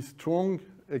with strong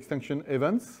extinction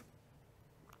events,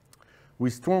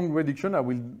 with strong reduction. I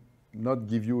will not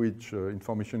give you each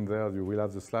information there. You will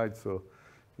have the slides, so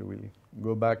you will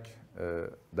go back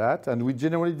that. And we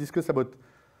generally discuss about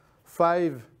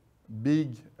 5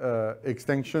 big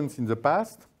extinctions in the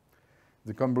past: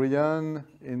 the Cambrian,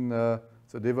 in the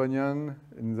Devonian,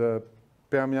 in the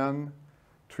Permian,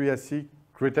 Triassic,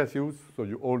 Cretaceous. So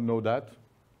you all know that.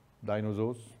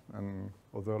 Dinosaurs and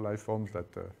other life forms that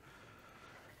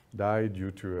died due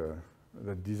to,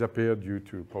 that disappeared due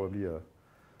to probably a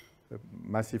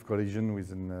massive collision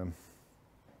with an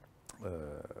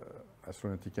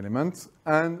astronautic element.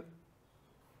 And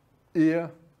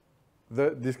here,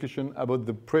 the discussion about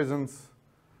the present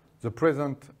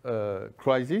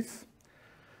crisis,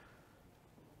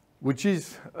 which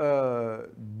is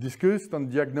discussed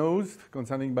and diagnosed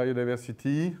concerning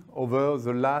biodiversity over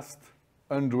the last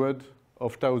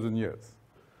 100,000 years.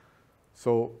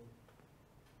 So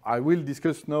I will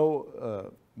discuss now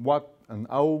what and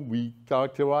how we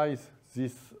characterize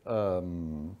this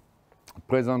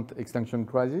present extinction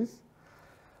crisis.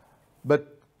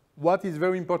 But what is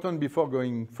very important before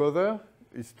going further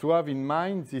is to have in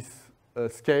mind these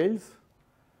scales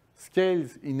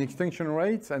in extinction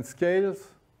rates and scales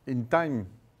in time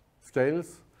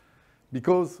scales,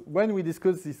 because when we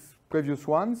discuss these previous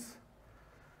ones,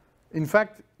 in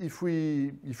fact, if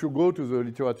you go to the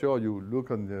literature, you look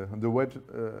on the web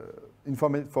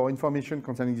for information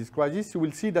concerning this crisis, you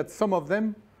will see that some of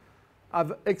them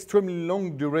have extremely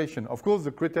long duration. Of course,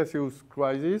 the Cretaceous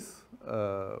crisis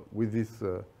with this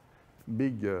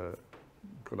big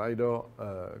collider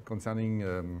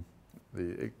concerning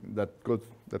that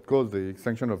caused the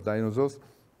extinction of dinosaurs.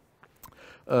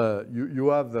 You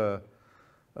have a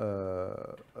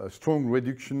strong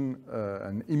reduction,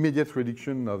 an immediate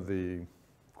reduction of the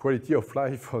quality of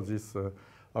life for these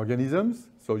organisms.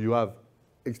 So you have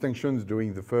extinctions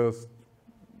during the first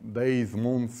days,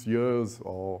 months, years,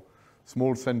 or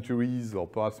small centuries, or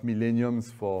perhaps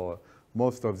millenniums for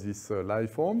most of these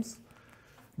life forms.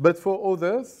 But for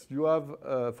others, you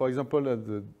have, for example, at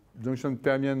the junction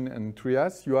Permian and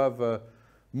Trias, you have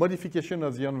modification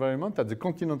of the environment at the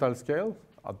continental scale,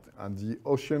 at the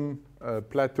ocean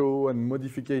plateau, and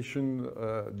modification,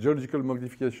 geological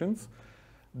modifications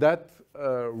that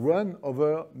run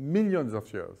over millions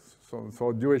of years. So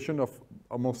for a duration of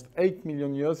almost 8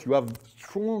 million years, you have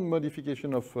strong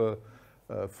modification of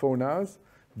faunas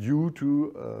due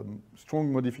to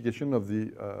strong modification of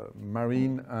the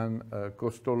marine and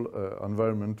coastal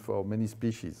environment for many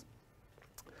species.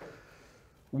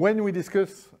 When we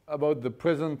discuss about the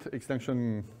present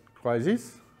extinction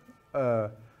crisis,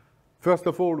 first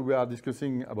of all, we are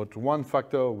discussing about one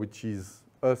factor, which is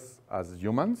us as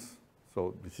humans.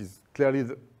 So this is clearly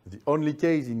the only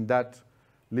case in that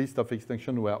list of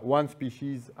extinction where one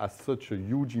species has such a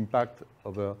huge impact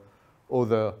over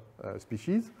other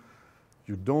species.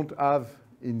 You don't have,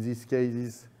 in these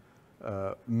cases,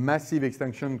 massive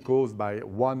extinction caused by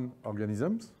one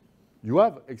organism. You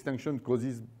have extinction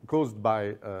caused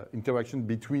by interaction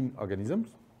between organisms.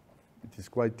 It is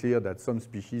quite clear that some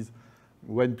species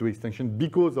went to extinction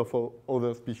because of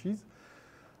other species,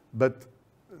 but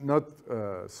not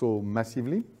so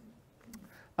massively.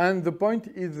 And the point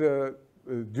is the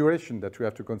duration that we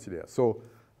have to consider. So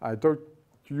I talked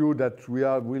to you that we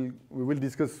will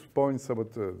discuss points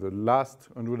about the last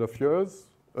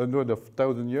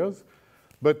 100,000 years,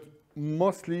 but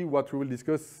mostly what we will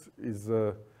discuss is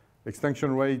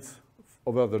extinction rates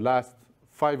over the last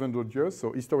 500 years,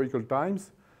 so historical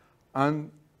times,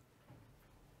 and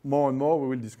more we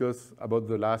will discuss about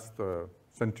the last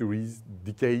centuries,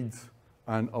 decades,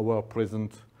 and our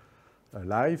present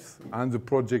lives, and the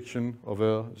projection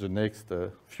over the next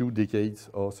few decades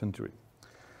or century.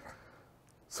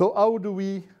 So how do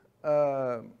we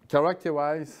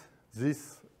characterize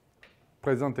this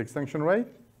present extinction rate?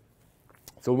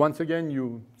 So once again,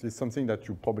 this is something that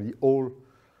you probably all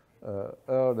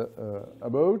heard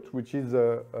about, which is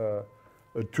a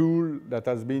tool that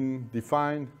has been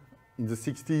defined in the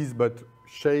 60s, but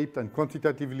shaped and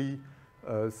quantitatively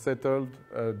settled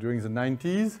during the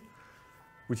 90s,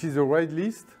 which is a red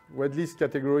list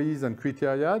categories and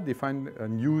criteria defined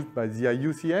and used by the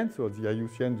IUCN. So the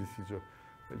IUCN, this is a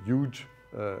huge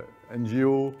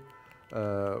NGO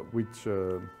which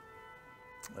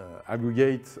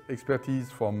aggregates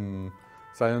expertise from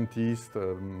scientists,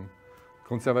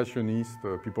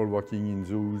 conservationists, people working in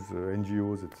zoos,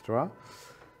 NGOs, etc.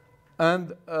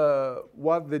 And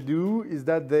what they do is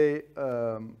that they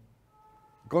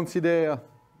consider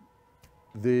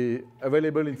the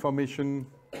available information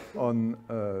on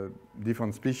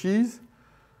different species.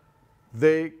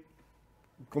 They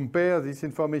compare this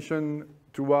information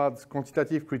towards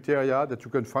quantitative criteria that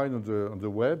you can find on the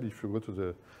web. If you go to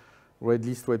the Red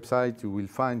List website, you will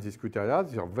find these criteria.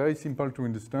 They are very simple to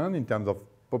understand in terms of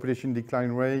population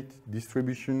decline rate,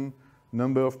 distribution,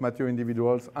 number of mature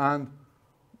individuals, and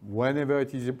whenever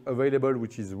it is available,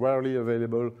 which is rarely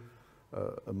available,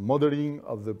 a modeling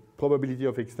of the probability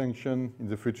of extinction in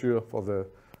the future for the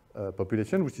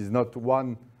population, which is not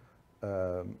one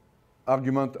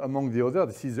argument among the others.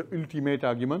 This is the ultimate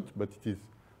argument, but it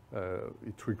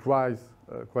requires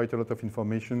quite a lot of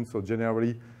information. So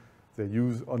generally, they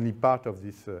use only part of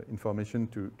this information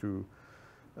to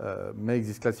make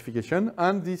this classification.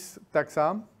 And these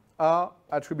taxa are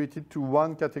attributed to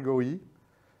one category.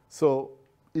 So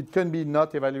it can be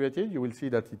not evaluated. You will see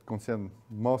that it concerns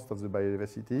most of the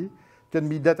biodiversity. It can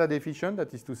be data deficient.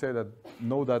 That is to say that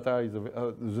no data is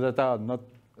the data are not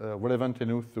relevant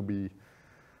enough to be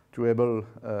able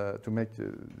to make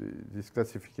this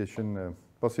classification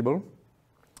possible.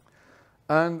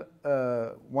 And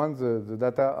once the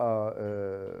data are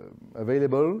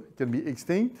available, it can be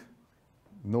extinct,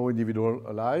 no individual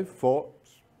alive, for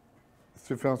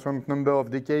sufficient number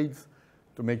of decades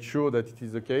to make sure that it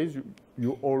is the case.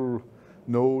 You all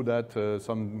know that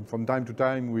from time to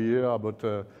time we hear about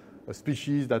a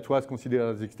species that was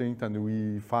considered as extinct, and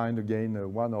we find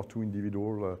again one or two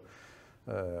individuals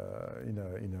in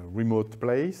a remote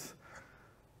place.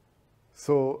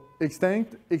 So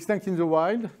extinct in the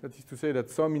wild, that is to say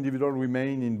that some individuals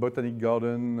remain in botanic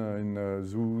garden, in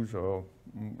zoos or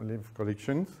live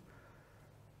collections.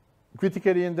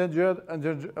 Critically endangered,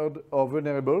 or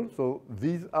vulnerable. So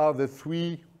these are the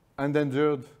three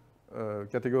endangered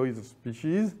categories of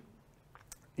species.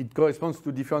 It corresponds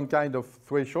to different kind of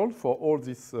threshold for all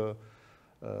these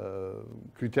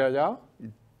criteria.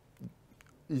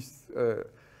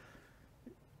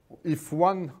 If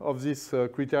one of these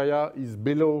criteria is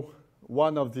below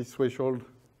one of these threshold,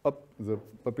 up the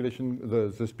population,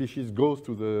 the species goes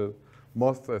to the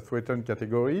most threatened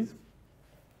categories.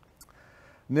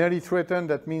 Nearly threatened,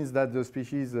 that means that the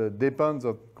species depends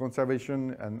on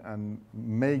conservation and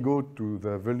may go to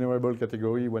the vulnerable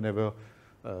category whenever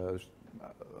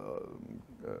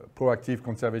proactive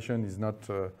conservation is not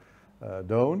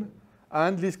done.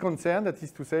 And this concern, that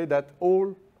is to say that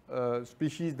all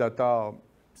species that are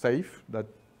safe, that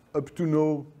up to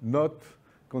now not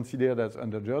considered as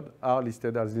endangered, are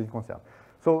listed as least concern.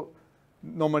 So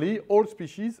normally all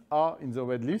species are in the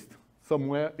red list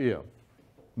somewhere here.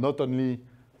 Not only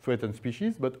threatened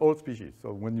species, but all species.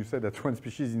 So when you say that one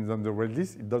species is on the red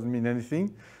list, it doesn't mean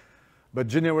anything. But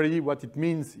generally what it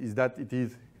means is that it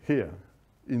is here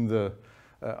in the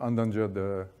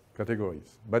endangered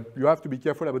categories. But you have to be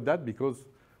careful about that because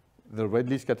the red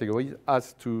list category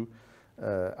has to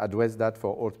address that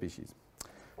for all species.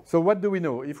 So what do we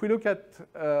know? If we look at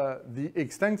the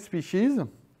extinct species,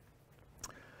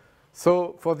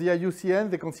 so for the IUCN,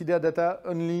 they consider data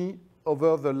only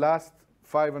over the last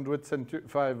 5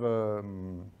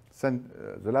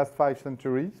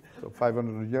 centuries, so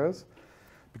 500 years,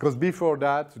 because before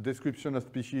that, the description of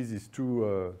species is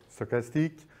too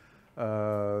sarcastic.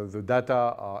 The data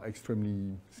are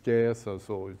extremely scarce,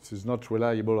 so it is not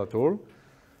reliable at all.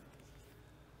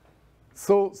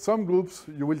 So some groups,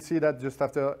 you will see that just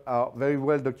after, are very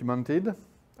well documented.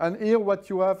 And here, what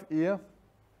you have here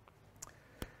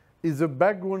is the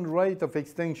background rate of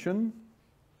extinction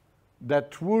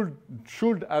that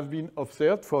should have been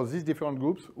observed for these different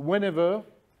groups whenever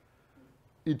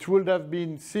it would have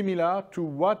been similar to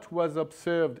what was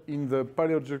observed in the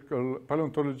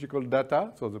paleontological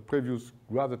data, so the previous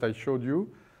graph that I showed you,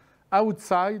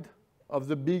 outside of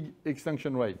the big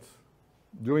extinction rates.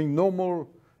 During normal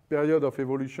period of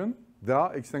evolution, there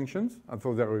are extinctions, and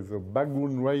so there is a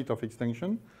background rate of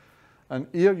extinction. And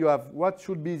here you have what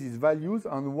should be these values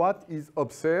and what is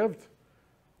observed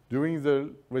during the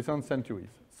recent centuries.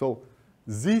 So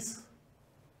this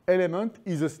element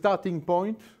is a starting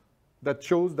point that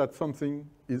shows that something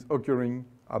is occurring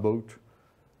about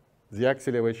the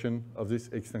acceleration of these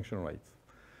extinction rates.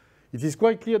 It is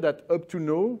quite clear that up to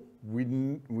now,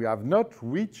 we have not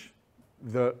reached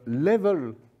the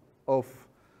level of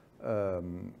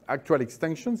actual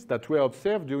extinctions that were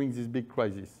observed during this big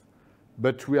crisis.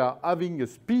 But we are having a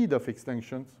speed of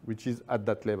extinctions which is at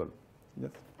that level.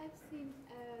 Yes? I've seen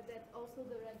that also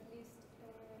the red list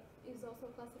is also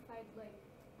classified like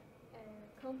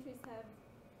countries have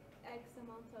X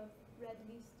amount of red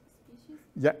list species?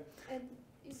 Yeah. And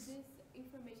is this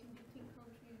information between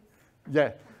countries?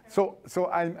 Yeah. So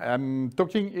I'm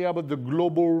talking here about the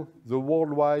global, the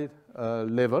worldwide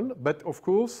level, but of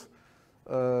course,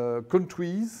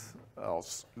 countries,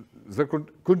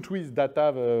 countries that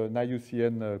have an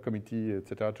IUCN committee,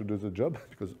 etc., to do the job,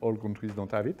 because all countries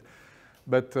don't have it.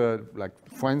 But like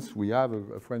France, we have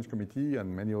a French committee,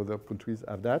 and many other countries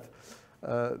have that.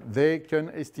 They can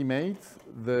estimate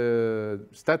the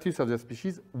status of the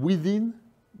species within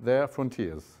their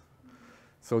frontiers.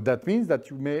 So that means that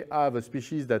you may have a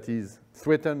species that is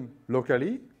threatened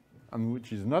locally and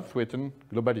which is not threatened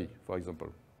globally, for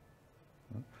example.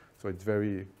 So it's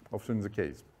very often the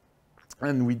case.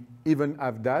 And we even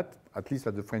have that, at least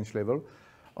at the French level,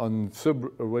 on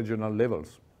sub-regional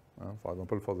levels. For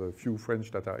example, for the few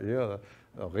French that are here,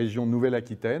 Région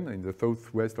Nouvelle-Aquitaine in the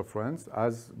southwest of France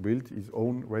has built its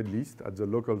own red list at the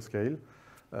local scale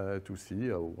to see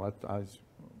what are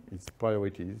its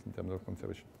priorities in terms of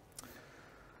conservation.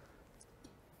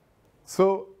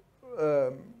 So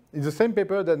in the same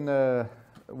paper then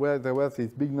where there were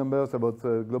these big numbers about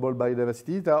global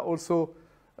biodiversity, there are also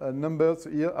numbers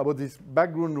here about this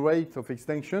background rate of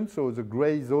extinction, so the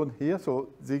gray zone here. So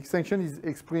the extinction is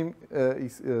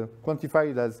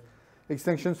quantified as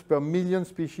extinctions per million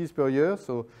species per year.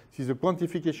 So this is a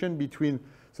quantification between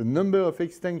the number of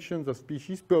extinctions of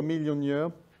species per million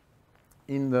year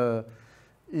in the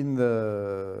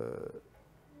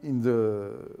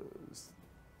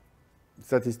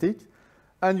statistic.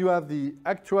 And you have the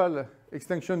actual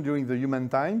extinction during the human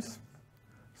times.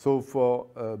 So for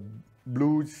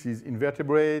blue, this is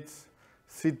invertebrates,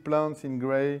 seed plants in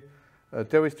gray,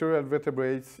 terrestrial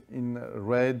vertebrates in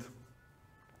red,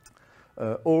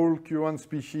 all current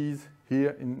species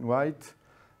here in white,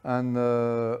 and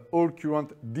all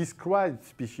current described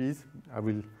species. I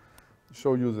will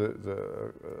show you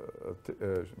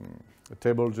the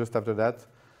table just after that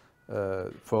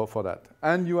for that.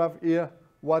 And you have here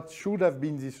what should have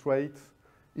been this rate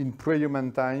in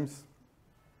pre-human times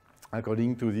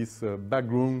according to this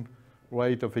background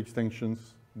rate of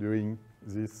extinctions during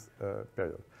this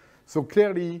period. So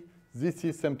clearly, this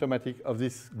is symptomatic of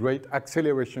this great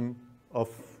acceleration of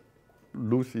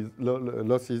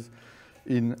losses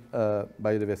in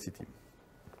biodiversity.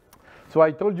 So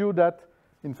I told you that,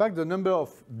 in fact, the number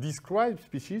of described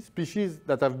species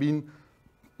that have been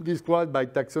described by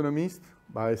taxonomists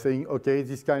by saying, okay,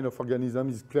 this kind of organism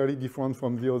is clearly different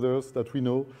from the others that we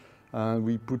know.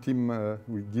 We put him,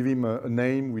 we give him a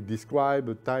name, we describe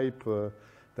a type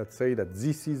that say that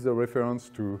this is a reference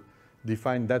to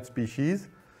define that species.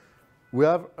 We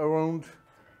have around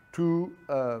 2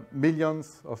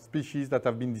 millions of species that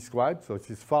have been described, so it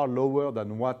is far lower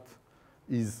than what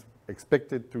is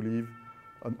expected to live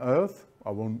on Earth,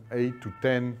 around 8 to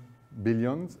 10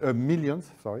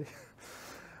 millions, sorry.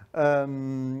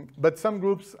 But some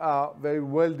groups are very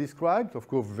well described, of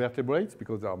course, vertebrates,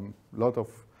 because there are a lot of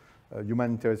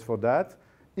human interest for that.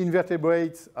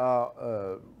 Invertebrates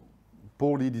are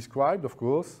poorly described, of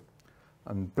course,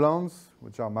 and plants,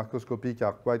 which are macroscopic,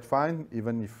 are quite fine,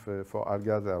 even if for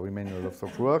algae there remain a lot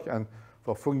of work, and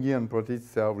for fungi and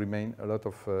protists there remain a lot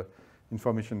of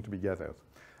information to be gathered.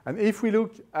 And if we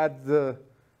look at the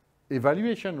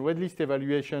evaluation, red list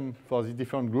evaluation for the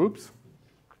different groups,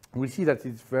 we see that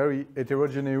it's very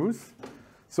heterogeneous.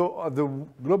 So at the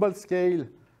global scale,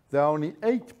 there are only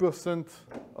 8%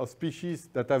 of species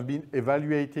that have been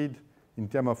evaluated in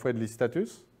terms of red list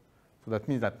status. So that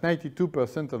means that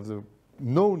 92% of the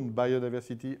known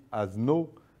biodiversity has no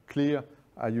clear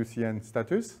IUCN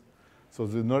status. So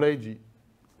the knowledge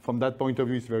from that point of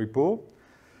view is very poor.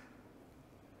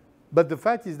 But the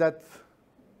fact is that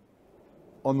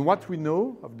on what we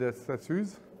know of the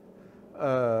status,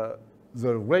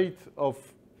 the rate of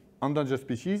endangered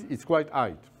species is quite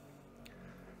high.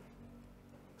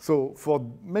 So for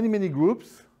many, many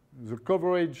groups, the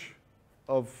coverage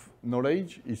of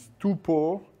knowledge is too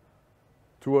poor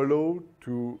to allow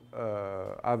to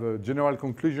have a general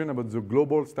conclusion about the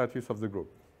global status of the group.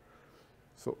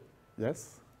 So,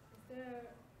 yes? Is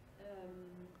there,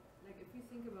 like if you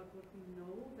think about what we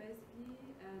know, basically,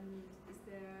 and is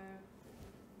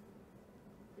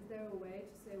there a way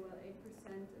to say, well, 8%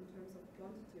 in terms of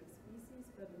quantity of species,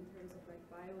 but in terms of like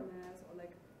biomass, or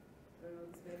like, I don't know,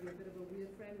 this may be a bit of a weird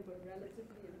frame, but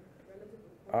relatively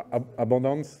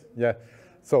abundance, yeah.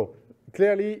 So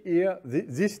clearly here,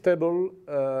 this table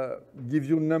gives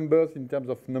you numbers in terms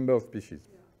of number of species.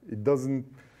 Yeah. It doesn't,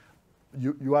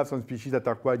 you have some species that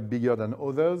are quite bigger than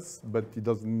others, but it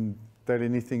doesn't tell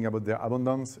anything about their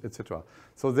abundance, etc.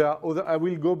 So there are other, I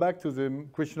will go back to the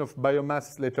question of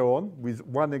biomass later on with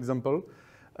one example.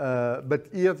 But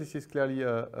here, this is clearly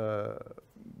a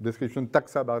description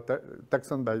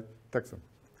taxon by taxon.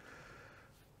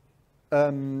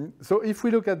 So if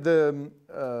we look at the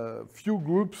few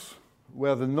groups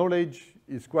where the knowledge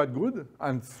is quite good,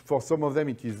 and for some of them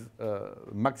it is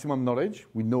maximum knowledge,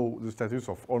 we know the status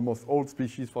of almost all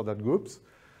species for that groups.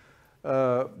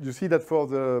 You see that for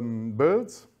the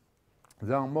birds,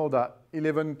 there are more than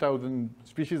 11,000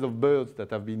 species of birds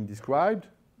that have been described,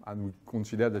 and we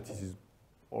consider that this is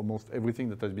almost everything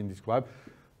that has been described.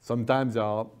 Sometimes there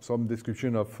are some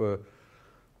description of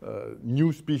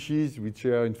new species, which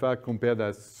are in fact compared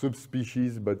as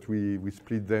subspecies, but we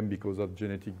split them because of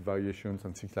genetic variations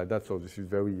and things like that, so this is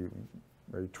very,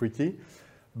 very tricky.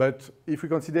 But if we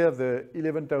consider the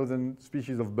 11,000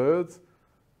 species of birds,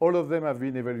 all of them have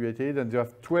been evaluated, and you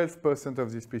have 12%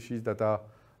 of the species that are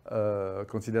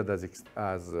considered as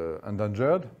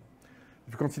endangered.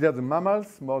 If you consider the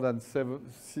mammals, more than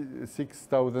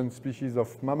 6,000 species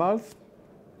of mammals,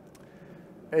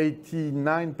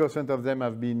 89% of them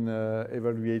have been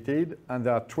evaluated, and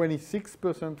there are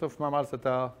 26% of mammals that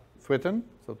are threatened,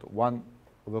 so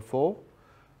 1/4,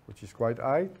 which is quite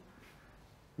high.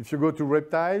 If you go to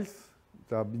reptiles,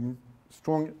 there have been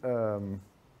strong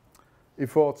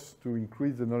efforts to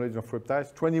increase the knowledge of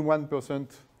reptiles.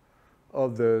 21%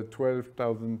 of the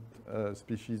 12,000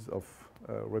 species of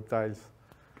reptiles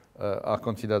are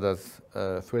considered as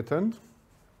threatened,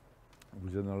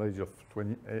 with a knowledge of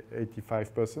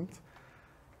 85%.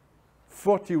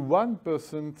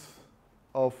 41%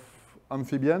 of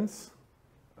amphibians,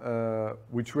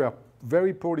 which were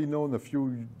very poorly known a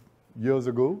few years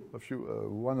ago,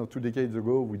 1 or 2 decades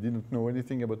ago, we didn't know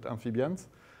anything about amphibians.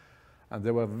 And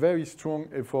there were very strong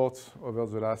efforts over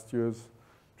the last years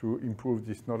to improve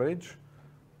this knowledge.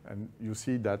 And you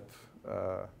see that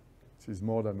this is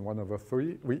more than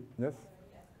 1/3. Oui, yes?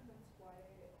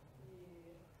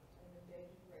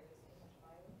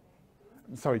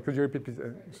 Sorry, could you repeat, please? Is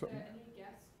there any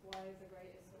guess why the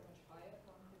rate is so much higher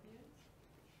for amphibians?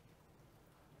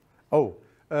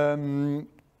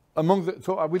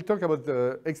 So I will talk about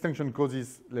the extinction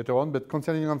causes later on, but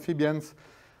concerning amphibians,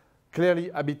 clearly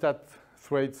habitat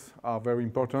threats are very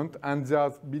important, and there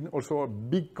has been also a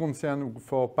big concern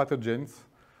for pathogens,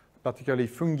 particularly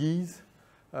fungi.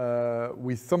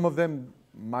 With some of them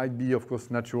might be, of course,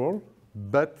 natural,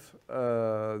 but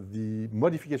the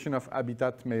modification of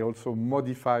habitat may also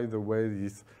modify the way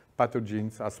these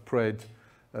pathogens are spread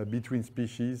between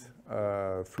species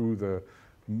through the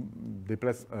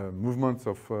movements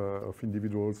of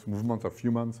individuals, movement of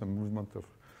humans, and movement of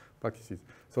practices.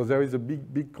 So there is a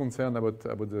big concern about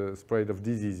the spread of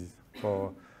diseases,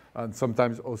 and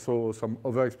sometimes also some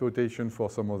overexploitation for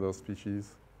some other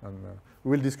species. And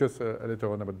we'll discuss later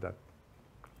on about that.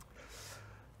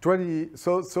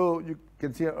 So you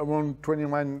can see around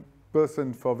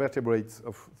 21% for vertebrates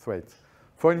of threats.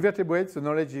 For invertebrates, the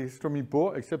knowledge is extremely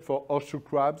poor, except for horseshoe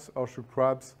crabs. Horseshoe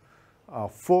crabs are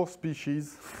 4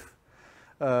 species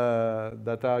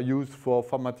that are used for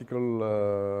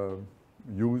pharmaceutical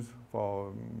use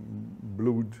for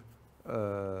blood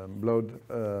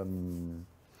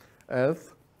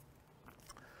health.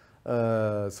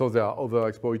 So they are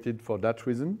overexploited for that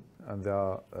reason, and they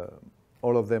are,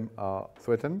 all of them are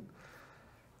threatened.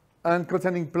 And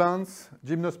concerning plants,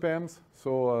 gymnosperms,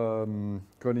 so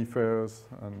conifers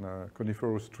and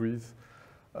coniferous trees,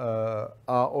 are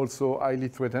also highly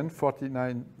threatened,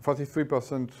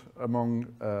 43% among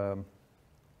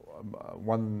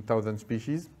 1,000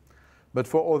 species. But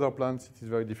for other plants, it is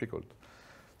very difficult.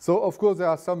 So, of course, there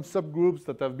are some subgroups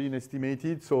that have been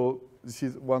estimated. So this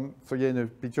is one, so again, a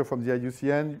picture from the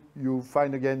IUCN. You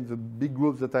find, again, the big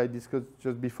groups that I discussed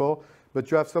just before. But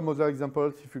you have some other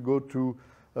examples. If you go to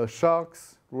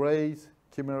sharks, rays,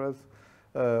 chimeras,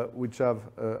 which have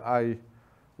a high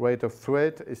rate of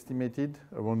threat, estimated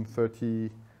around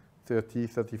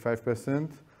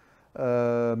 35%.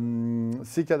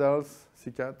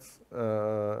 Cicads,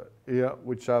 here,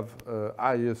 which have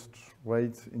highest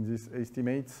rates in these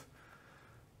estimates.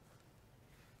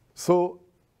 So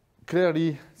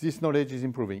clearly, this knowledge is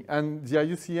improving. And the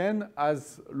IUCN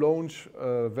has launched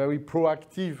a very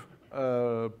proactive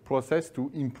process to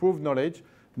improve knowledge,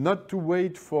 not to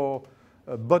wait for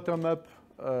bottom-up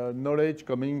knowledge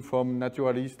coming from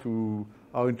naturalists who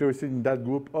are interested in that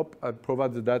group. I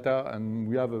provide the data, and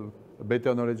we have a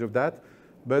better knowledge of that.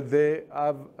 But they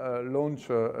have launched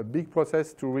a big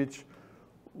process to reach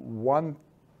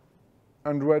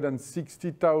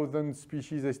 160,000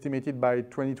 species estimated by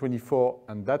 2024,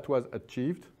 and that was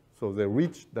achieved. So they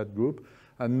reached that group.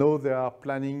 and now they are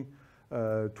planning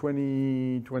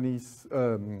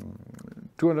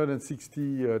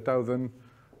 260,000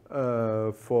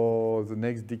 for the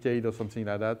next decade or something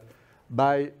like that,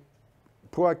 by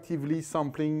proactively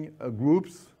sampling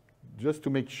groups just to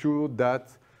make sure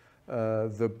that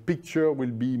the picture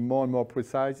will be more and more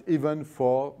precise, even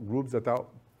for groups that are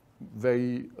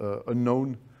very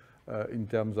unknown in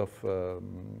terms of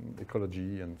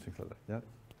ecology and things like that. Yeah.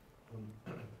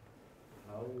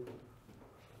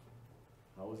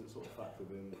 How is it sort of factored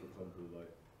in, for example,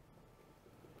 like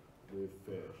with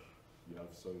fish, you have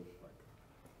so like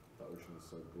the ocean is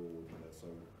so broad and there's so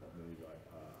many like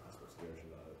aspects of the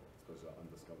ocean that are supposed to be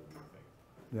undiscovered and things.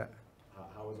 Yeah.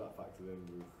 How is that factored in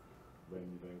with when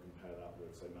you then compare that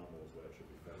with say mammals where it should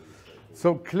be fairly straightforward?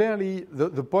 So clearly,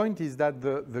 the point is that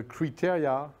the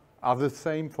criteria are the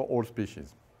same for all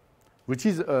species, which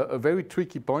is a very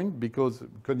tricky point, because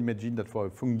you can imagine that for a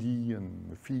fungi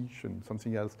and a fish and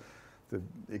something else, the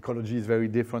ecology is very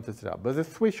different, etc. But the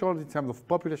thresholds in terms of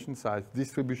population size,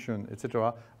 distribution,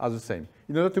 etc., are the same.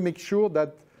 In order to make sure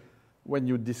that when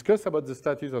you discuss about the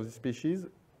status of the species,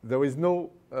 there is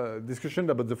no discussion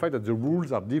about the fact that the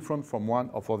rules are different from one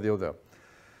or for the other.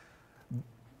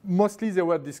 Mostly they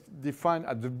were defined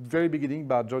at the very beginning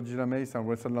by Georgina Mace and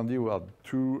Russell Lundy, who are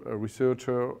two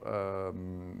researchers,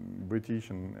 British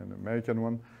and American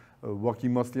one,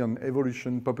 working mostly on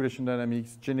evolution, population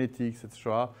dynamics, genetics,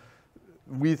 etc.,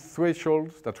 with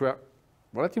thresholds that were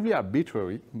relatively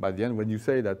arbitrary by the end. When you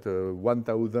say that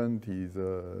 1,000 is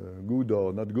good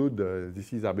or not good,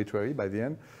 this is arbitrary by the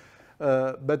end.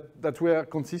 But that were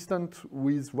consistent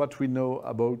with what we know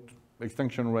about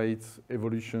extinction rates,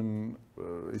 evolution,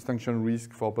 extinction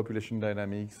risk for population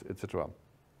dynamics, etc.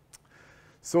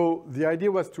 So the idea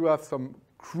was to have some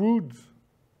crude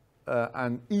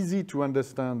and easy to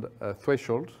understand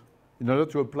thresholds in order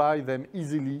to apply them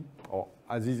easily, or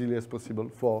as easily as possible,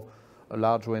 for a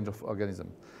large range of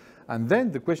organisms. And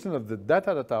then the question of the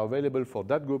data that are available for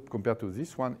that group compared to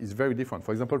this one is very different.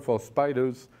 For example, for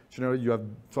spiders, generally you have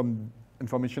some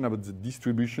information about the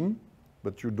distribution,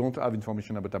 but you don't have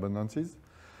information about abundances.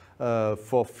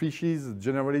 For fishes,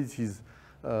 generally it is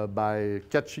by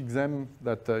catching them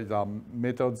that there are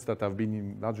methods that have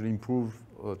been largely improved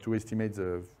to estimate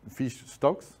the fish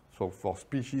stocks. So for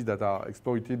species that are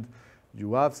exploited,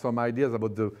 you have some ideas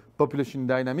about the population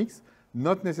dynamics,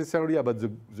 not necessarily about the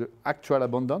actual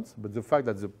abundance, but the fact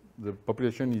that the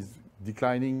population is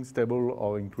declining, stable,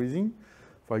 or increasing,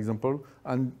 for example.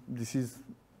 And this is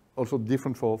also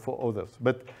different for others.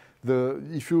 But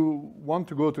if you want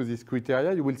to go to this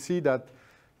criteria, you will see that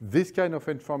this kind of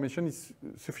information is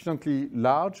sufficiently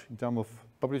large in terms of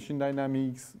population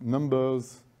dynamics,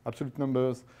 numbers, absolute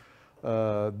numbers,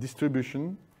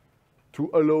 distribution, to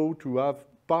allow to have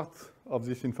part of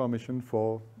this information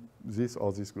for this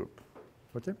or this group.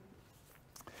 Okay?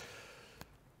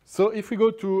 So if we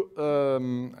go to,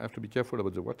 I have to be careful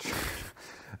about the watch.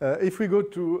 If we go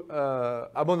to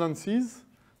abundances,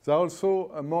 there are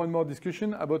also more and more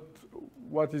discussion about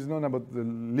what is known about the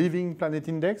Living Planet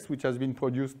Index, which has been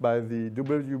produced by the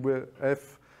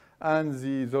WWF and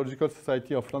the Zoological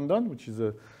Society of London, which is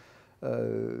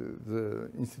the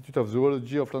Institute of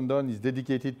Zoology of London is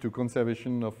dedicated to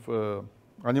conservation of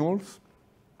animals.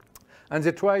 And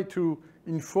they try to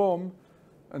inform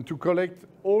and to collect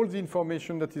all the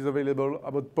information that is available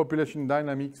about population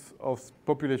dynamics of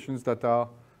populations that are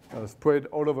spread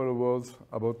all over the world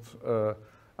about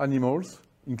animals,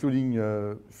 including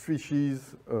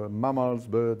fishes, mammals,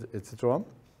 birds, etc.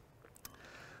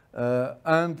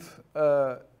 And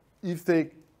if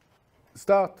they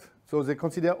start, so they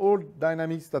consider all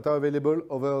dynamics that are available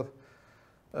over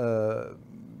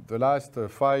the last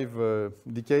 5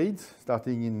 decades,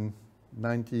 starting in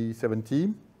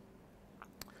 1970.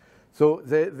 So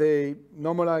they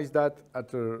normalize that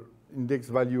at an index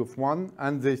value of 1,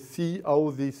 and they see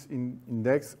how this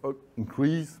index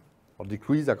increase or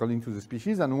decrease according to the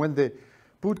species. And when they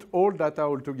put all data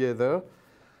all together,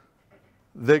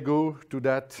 they go to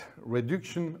that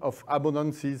reduction of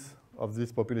abundances of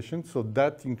this population. So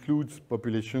that includes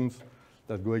populations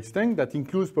that go extinct. That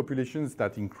includes populations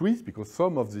that increase, because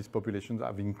some of these populations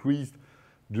have increased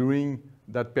during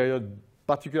that period,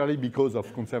 particularly because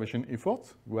of conservation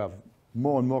efforts. We have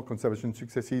more and more conservation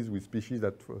successes with species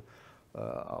that,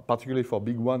 particularly for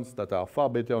big ones, that are far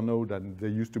better now than they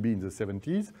used to be in the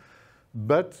 70s.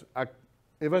 But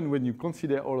even when you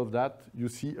consider all of that, you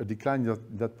see a decline in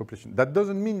that population. That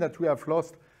doesn't mean that we have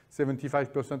lost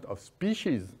 75% of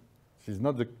species. This is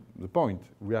not the point.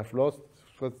 We have lost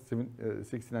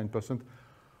 69%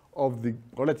 of the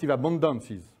relative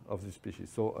abundances of the species.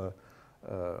 So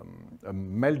a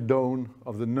meltdown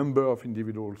of the number of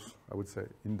individuals, I would say,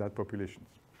 in that population.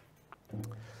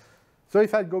 So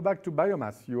if I go back to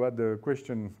biomass, you had a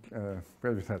question,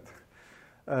 where is that?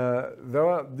 There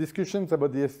are discussions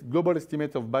about the global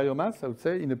estimate of biomass, I would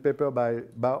say, in a paper by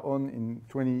Baron in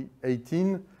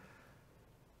 2018.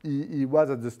 He was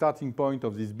at the starting point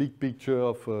of this big picture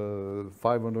of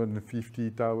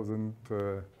 550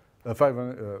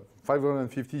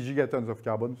 gigatons of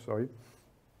carbon, sorry,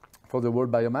 for the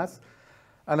world biomass.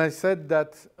 And I said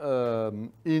that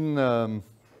in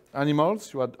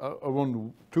animals, you had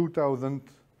around 2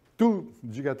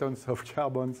 gigatons of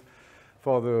carbons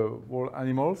for the world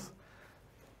animals.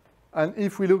 And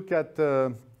if we look at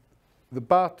the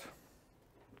part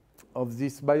of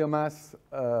this biomass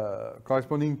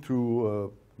corresponding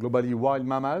to globally wild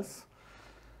mammals,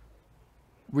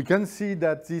 we can see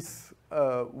that these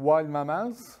wild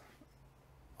mammals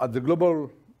at the global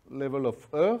level of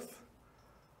Earth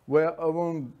were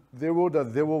around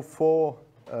 0.04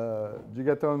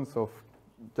 gigatons of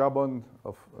carbon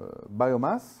of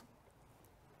biomass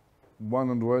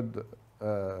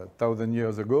 100,000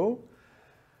 years ago.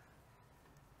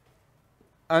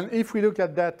 And if we look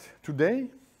at that today,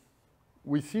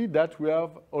 we see that we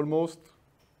have almost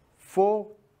 4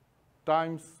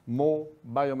 times more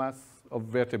biomass of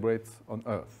vertebrates on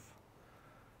Earth.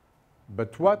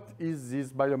 But what is this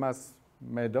biomass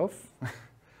made of?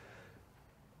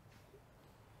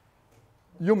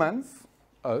 Humans,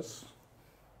 us,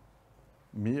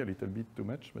 me a little bit too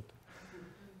much, but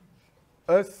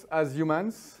us as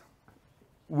humans,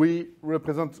 we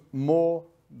represent more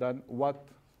than what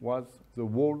was the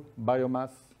whole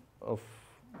biomass of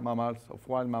mammals, of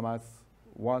wild mammals,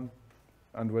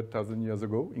 100,000 years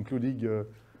ago, including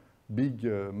big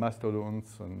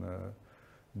mastodons and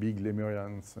big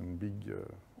lemurians and big,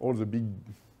 all the big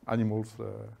animals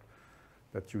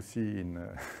that you see in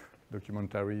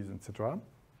documentaries, etc.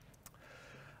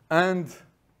 And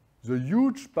the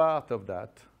huge part of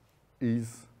that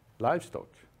is livestock.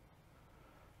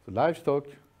 The livestock,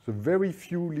 the very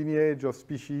few lineage of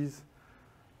species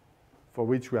for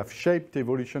which we have shaped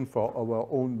evolution for our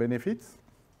own benefits.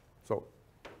 So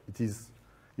it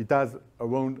has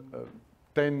around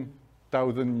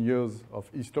 10,000 years of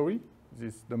history,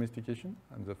 this domestication,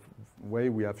 and the way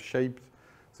we have shaped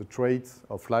the traits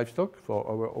of livestock for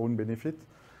our own benefit.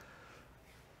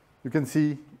 You can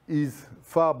see is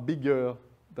far bigger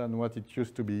than what it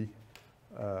used to be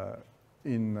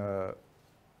in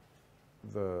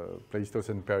the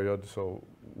Pleistocene period, so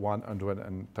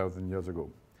 100,000 years ago.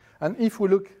 And if we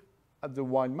look at the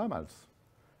wild mammals,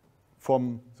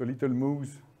 from the little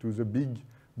moose to the big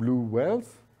blue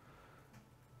whales,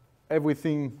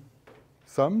 everything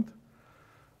summed,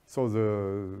 so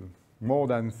the more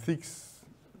than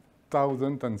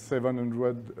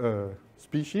 6,700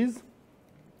 species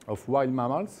of wild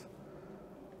mammals,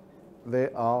 they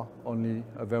are only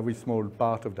a very small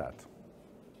part of that.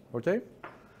 Okay?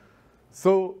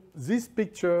 So this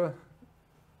picture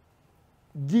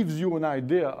gives you an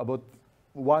idea about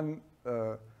one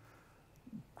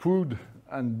crude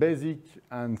and basic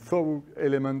and thorough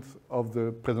element of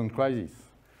the present crisis.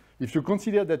 If you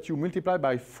consider that you multiply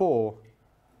by 4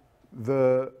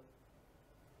 the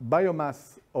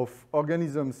biomass of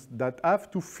organisms that have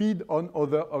to feed on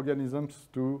other organisms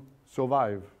to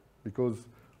survive, because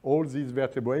all these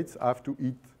vertebrates have to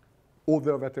eat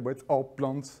other vertebrates or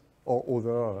plants or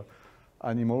other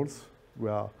animals. We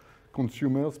are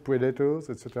consumers, predators,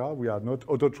 etc. We are not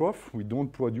autotroph. We don't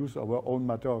produce our own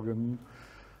matter organism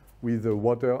with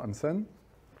water and sun,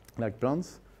 like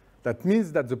plants. That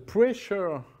means that the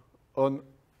pressure on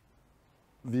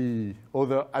the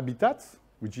other habitats,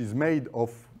 which is made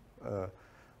of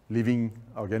living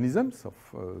organisms, of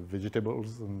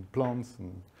vegetables and plants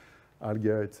and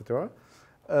algae, etc.,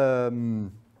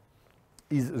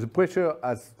 the pressure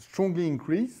has strongly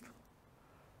increased,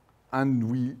 and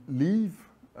we leave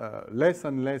less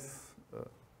and less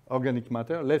organic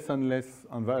matter, less and less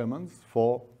environments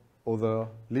for other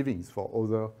livings, for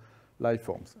other life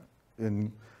forms.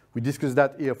 And we discussed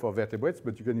that here for vertebrates,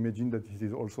 but you can imagine that it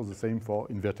is also the same for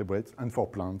invertebrates and for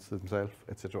plants themselves,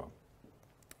 etc.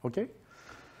 Okay?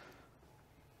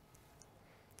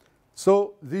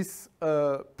 So this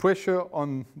pressure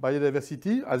on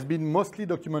biodiversity has been mostly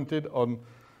documented on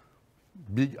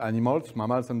big animals,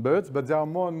 mammals and birds, but there are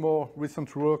more and more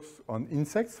recent works on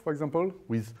insects, for example,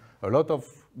 with a lot of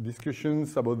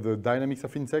discussions about the dynamics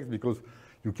of insects, because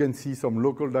you can see some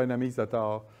local dynamics that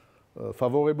are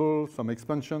favorable, some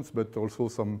expansions, but also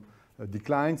some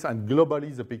declines, and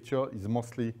globally the picture is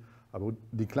mostly about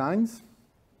declines,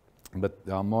 but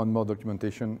there are more and more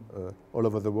documentation all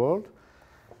over the world.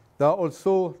 There are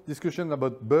also discussions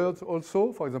about birds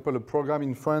also. For example, a program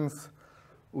in France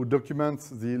who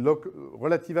documents the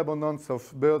relative abundance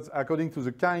of birds according to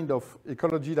the kind of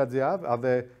ecology that they have. Are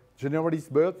they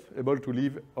generalist birds able to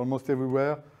live almost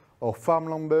everywhere, or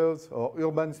farmland birds, or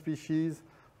urban species,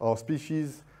 or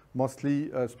species mostly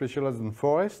specialized in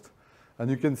forest? And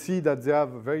you can see that they have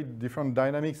very different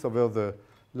dynamics over the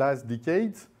last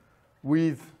decades,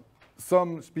 with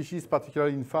some species,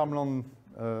 particularly in farmland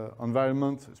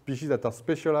environment, species that are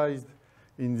specialized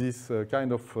in this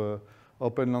kind of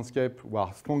open landscape, who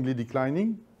are strongly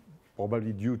declining,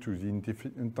 probably due to the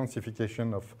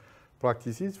intensification of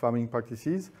practices, farming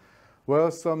practices,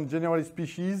 whereas some generalist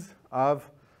species have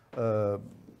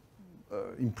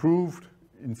improved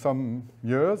in some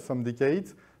years, some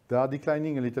decades. They are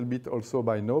declining a little bit also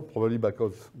by now, probably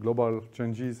because global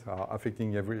changes are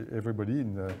affecting everybody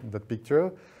in that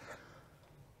picture.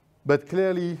 But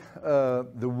clearly,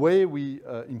 the way we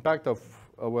impact of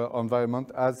our environment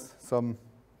has some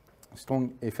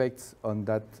strong effects on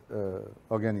that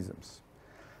organisms.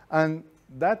 And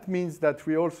that means that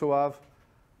we also have,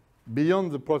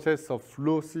 beyond the process of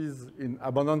losses in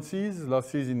abundances,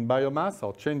 losses in biomass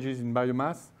or changes in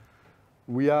biomass,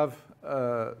 we have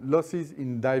losses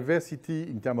in diversity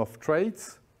in terms of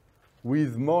traits,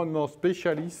 with more and more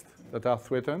specialists that are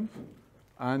threatened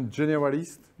and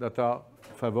generalists that are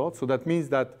favored. So that means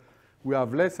that we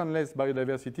have less and less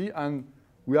biodiversity, and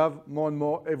we have more and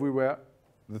more everywhere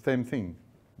the same thing.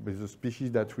 With the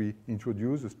species that we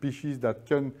introduce, the species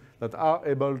that are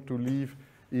able to live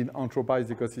in anthropized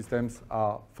ecosystems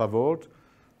are favored.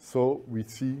 So we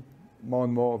see more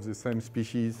and more of the same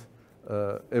species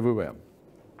everywhere.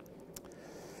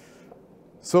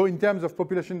 So in terms of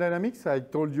population dynamics, I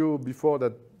told you before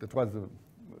that that was the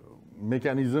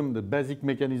mechanism, the basic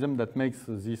mechanism that makes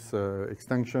this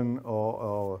extinction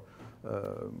or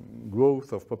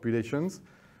growth of populations.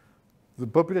 The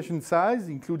population size,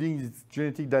 including its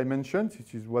genetic dimensions,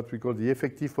 which is what we call the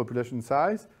effective population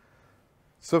size,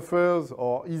 suffers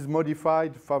or is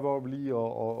modified favorably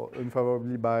or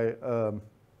unfavorably by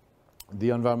the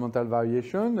environmental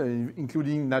variation,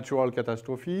 including natural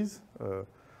catastrophes,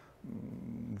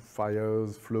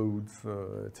 fires, floods,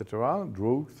 etc.,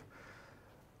 droughts.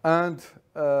 And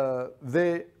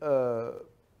they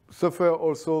suffer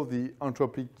also the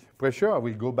anthropic pressure. I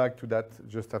will go back to that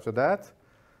just after that.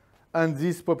 And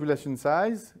this population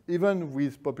size, even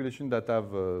with populations that have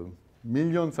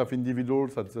millions of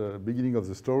individuals at the beginning of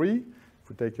the story, if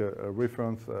we take a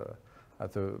reference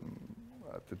at a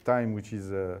time which is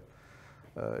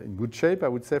in good shape, I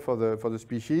would say, for the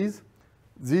species,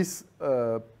 these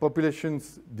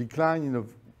populations decline in an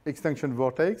extinction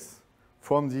vortex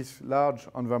from these large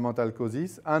environmental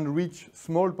causes and reach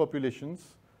small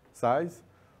populations size,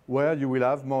 where you will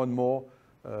have more and more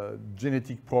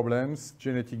genetic problems,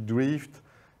 genetic drift,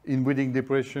 inbreeding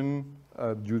depression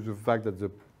due to the fact that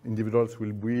the individuals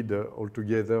will breed all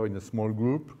together in a small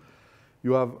group.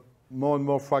 You have more and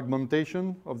more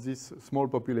fragmentation of these small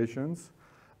populations,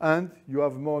 and you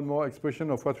have more and more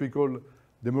expression of what we call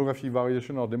demographic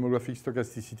variation or demographic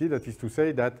stochasticity. That is to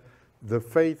say that the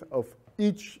fate of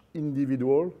each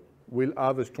individual will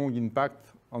have a strong impact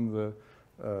on the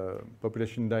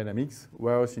population dynamics,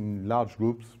 whereas in large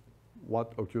groups,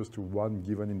 what occurs to one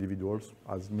given individual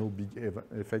has no big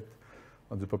effect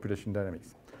on the population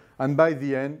dynamics. And by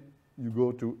the end, you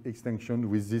go to extinction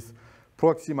with these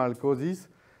proximal causes.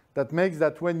 That makes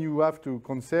that when you have to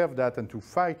conserve that and to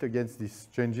fight against these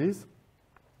changes,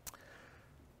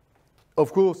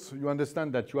 of course, you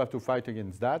understand that you have to fight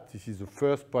against that. This is the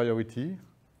first priority,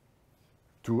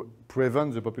 to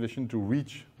prevent the population to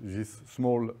reach these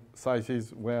small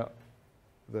sizes where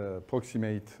the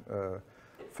proximate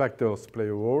factors play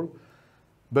a role.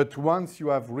 But once you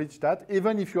have reached that,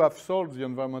 even if you have solved the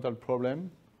environmental problem,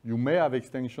 you may have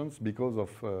extinctions because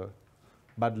of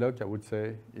bad luck, I would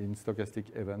say, in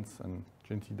stochastic events and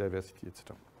genetic diversity,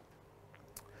 etc.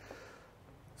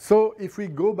 So if we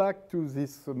go back to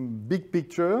this big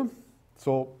picture,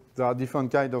 so there are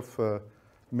different kind of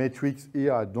metrics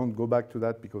here. I don't go back to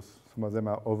that because some of them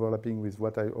are overlapping with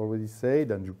what I already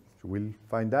said, and you will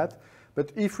find that.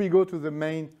 But if we go to the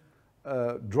main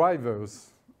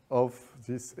drivers of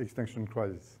this extinction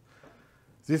crisis,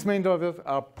 these main drivers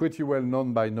are pretty well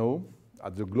known by now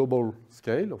at the global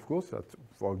scale, of course.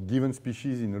 For a given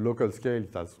species in a local scale,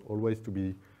 it has always to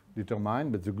be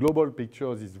determined, but the global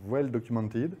picture is well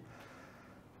documented.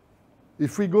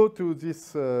 If we go to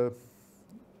this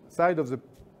side of the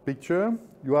picture,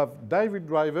 you have direct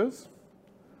drivers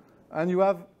and you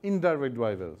have indirect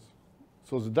drivers.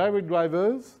 So the direct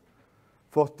drivers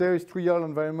for terrestrial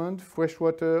environment,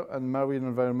 freshwater and marine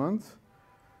environment,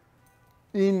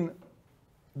 In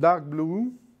dark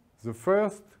blue, the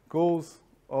first cause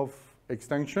of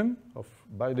extinction, of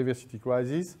biodiversity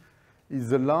crisis, is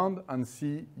the land and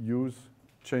sea use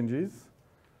changes.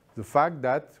 The fact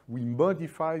that we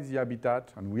modify the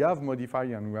habitat, and we have modified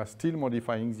and we are still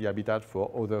modifying the habitat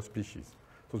for other species.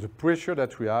 So the pressure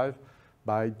that we have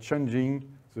by changing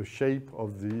the shape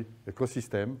of the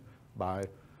ecosystem by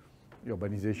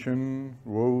urbanization,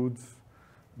 roads,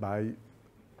 by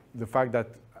the fact that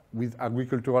with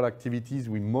agricultural activities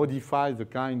we modify the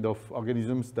kind of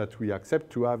organisms that we accept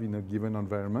to have in a given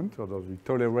environment, or that we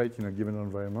tolerate in a given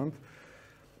environment.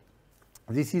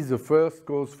 This is the first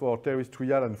cause for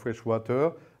terrestrial and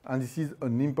freshwater, and this is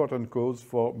an important cause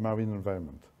for marine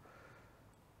environment.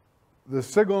 The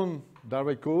second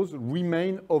direct cause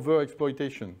remains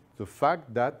overexploitation. The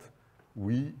fact that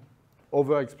we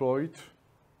overexploit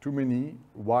too many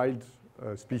wild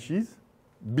species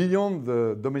beyond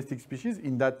the domestic species.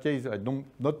 In that case, I'm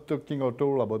not talking at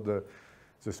all about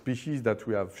the species that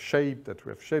we have shaped,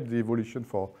 the evolution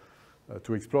for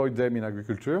to exploit them in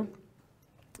agriculture.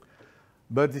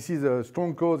 But this is a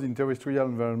strong cause in terrestrial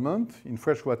environment, in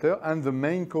freshwater, and the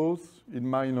main cause in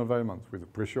marine environment, with the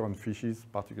pressure on fishes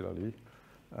particularly,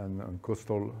 and on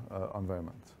coastal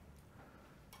environments.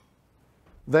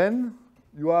 Then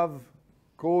you have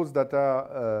causes that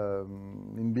are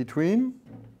in between: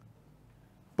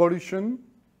 pollution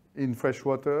in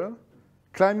freshwater,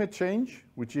 climate change,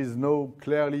 which is now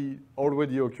clearly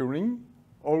already occurring,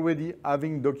 already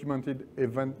having documented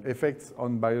effects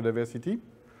on biodiversity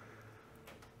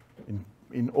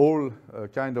in all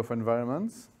kind of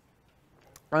environments,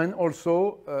 and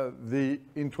also the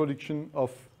introduction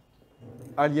of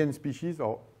alien species,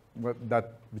 or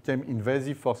that became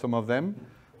invasive for some of them.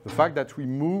 The fact that we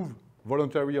move,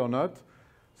 voluntary or not,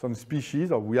 some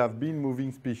species, or we have been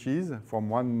moving species from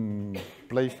one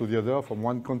place to the other, from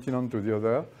one continent to the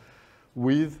other,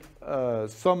 with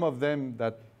some of them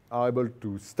that are able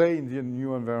to stay in the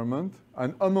new environment,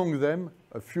 and among them,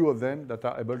 a few of them that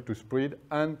are able to spread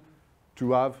and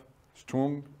to have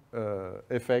strong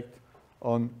effect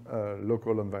on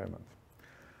local environment.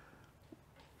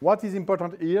 What is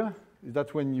important here is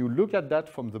that when you look at that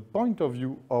from the point of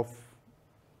view of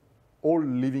all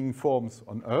living forms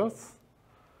on Earth,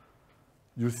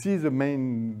 you see the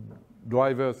main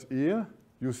drivers here.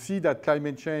 You see that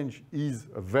climate change is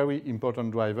a very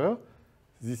important driver.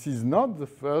 This is not the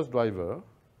first driver,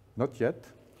 not yet.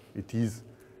 It is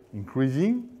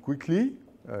increasing quickly.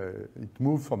 It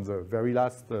moved from the very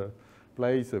last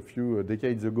place a few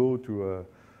decades ago to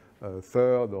a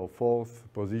third or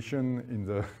fourth position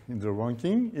in the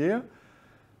ranking here.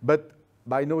 But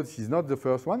by now, this is not the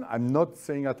first one. I'm not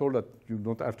saying at all that you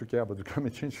don't have to care about the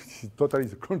climate change. This is totally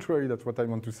the contrary. That's what I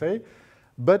want to say.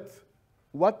 But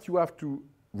what you have to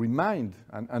remind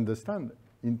and understand,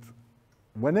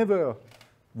 whenever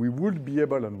we would be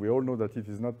able, and we all know that it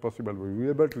is not possible, we will be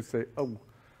able to say, oh,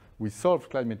 we solved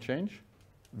climate change,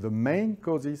 the main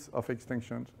causes of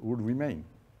extinction would remain.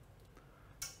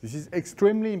 This is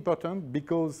extremely important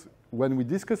because when we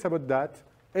discuss about that,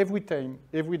 every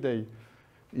day,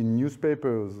 in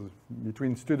newspapers,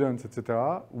 between students,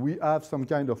 etc., we have some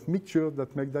kind of mixture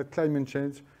that make that climate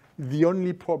change the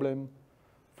only problem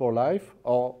for life,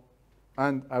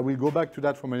 and I will go back to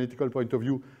that from an ethical point of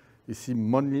view, it's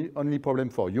the only problem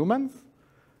for humans,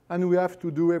 and we have to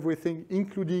do everything,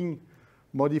 including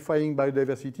modifying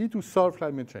biodiversity, to solve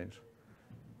climate change.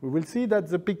 We will see that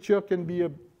the picture can be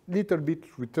a little bit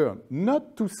returned.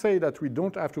 Not to say that we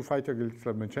don't have to fight against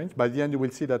climate change. By the end, you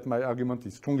will see that my argument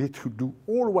is strongly to do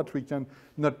all what we can,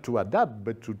 not to adapt,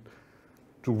 but to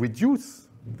reduce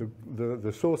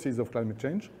the sources of climate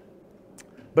change.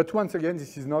 But once again,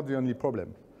 this is not the only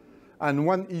problem. And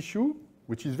one issue,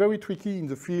 which is very tricky in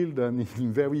the field and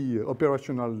in very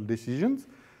operational decisions,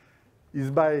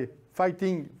 is by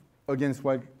fighting against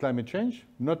climate change,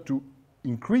 not to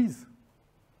increase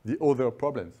the other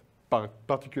problems,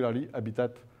 particularly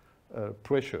habitat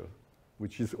pressure,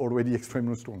 which is already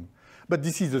extremely strong. But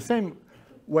this is the same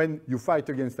when you fight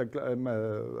against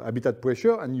habitat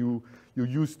pressure and you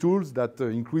use tools that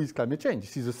increase climate change.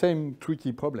 This is the same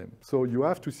tricky problem. So you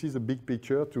have to see the big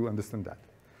picture to understand that.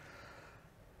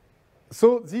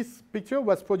 So this picture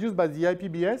was produced by the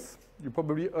IPBS. You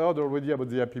probably heard already about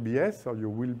the IPBS, or you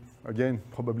will again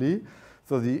probably.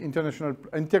 So the International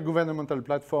Intergovernmental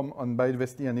Platform on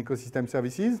Biodiversity and Ecosystem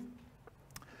Services,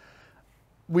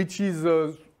 which is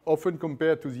often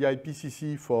compared to the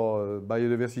IPCC for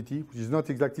biodiversity, which is not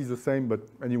exactly the same, but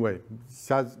anyway,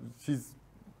 she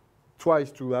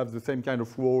tries to have the same kind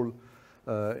of role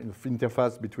in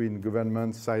interface between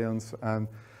government, science, and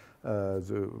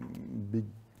the big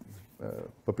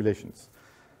populations.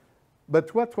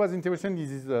 But what was interesting is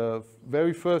his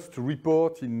very first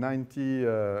report in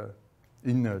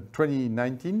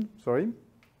 2019,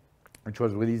 which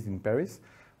was released in Paris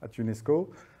at UNESCO,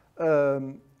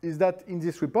 is that in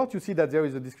this report you see that there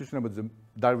is a discussion about the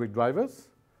direct drivers,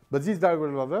 but these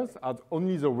direct drivers are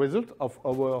only the result of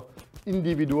our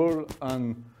individual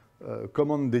and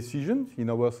common decisions in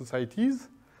our societies.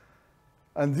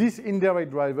 And these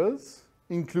indirect drivers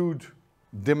include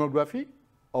demography,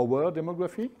 our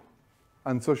demography,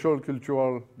 and social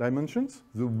cultural dimensions,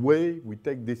 the way we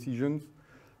take decisions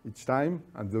each time,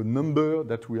 and the number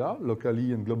that we are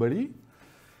locally and globally.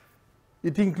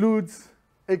 It includes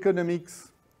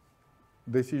economics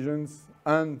decisions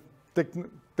and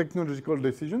technological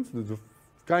decisions. The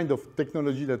kind of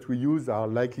technology that we use are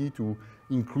likely to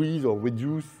increase or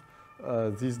reduce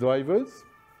these drivers.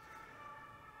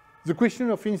 The question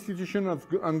of institution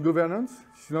and governance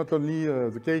is not only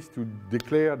the case to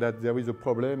declare that there is a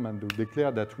problem and to declare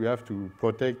that we have to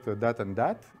protect that and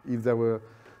that. If the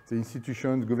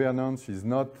institution's governance is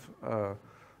not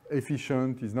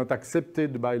efficient, is not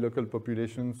accepted by local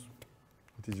populations,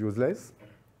 it is useless.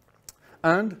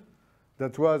 And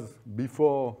that was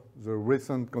before the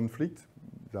recent conflict.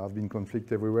 There have been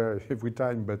conflict everywhere, every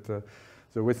time, but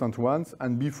the recent ones,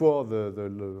 and before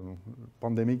the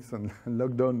pandemics and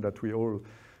lockdown that we all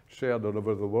shared all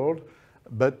over the world.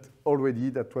 But already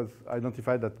that was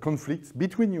identified that conflicts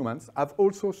between humans have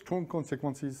also strong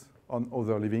consequences on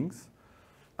other livings,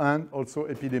 and also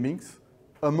epidemics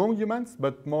among humans,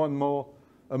 but more and more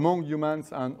among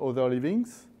humans and other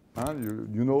livings.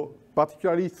 You know,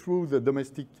 particularly through the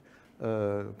domestic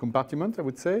compartment, I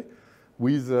would say,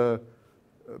 with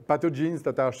pathogens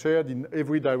that are shared in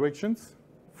every direction,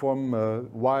 from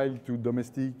wild to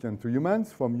domestic and to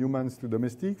humans, from humans to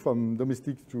domestic, from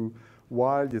domestic to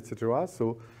wild, etc.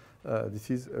 So this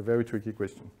is a very tricky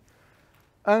question.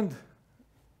 And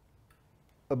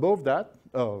above that,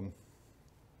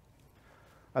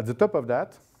 at the top of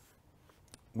that,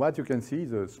 what you can see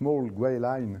is a small gray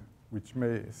line, which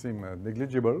may seem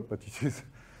negligible, but it is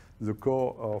the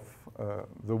core of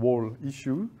the whole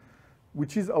issue,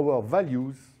 which is our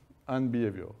values and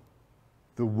behavior.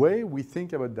 The way we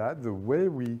think about that, the way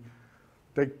we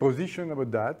take position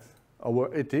about that, our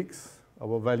ethics,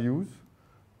 our values,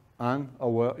 and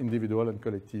our individual and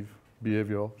collective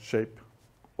behavior shape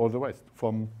all the rest,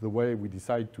 from the way we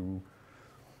decide to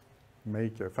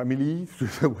make a family, to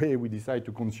the way we decide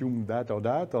to consume that, or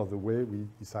the way we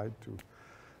decide to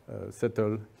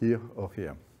settle here or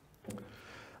here.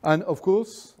 And of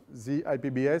course, the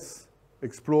IPBS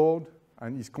explored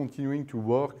and is continuing to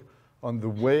work on the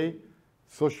way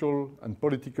social and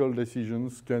political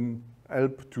decisions can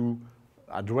help to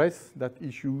address that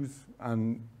issues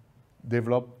and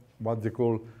develop what they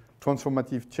call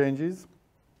transformative changes.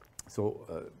 So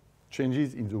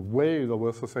changes in the way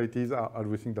our societies are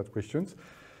addressing that questions.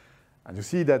 And you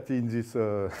see that in this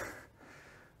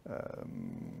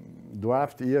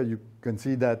draft here, you can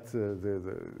see that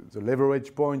the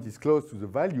leverage point is close to the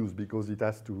values because it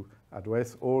has to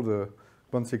address all the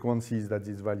consequences that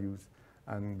these values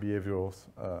and behaviors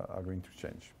are going to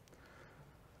change.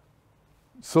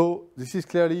 So this is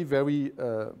clearly very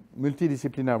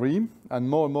multidisciplinary, and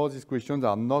more these questions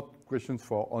are not questions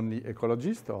for only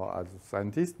ecologists or as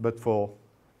scientists, but for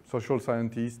social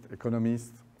scientists,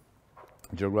 economists,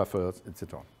 geographers,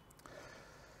 etc.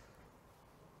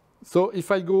 So if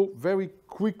I go very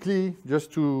quickly,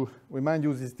 just to remind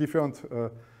you this different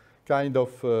kind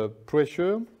of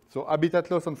pressure. So habitat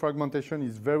loss and fragmentation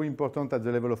is very important at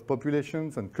the level of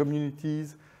populations and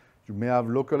communities. You may have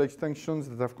local extinctions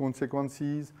that have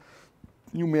consequences.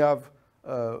 You may have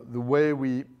the way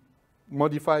we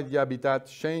modify the habitat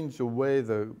change the way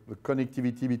the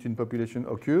connectivity between population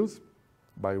occurs,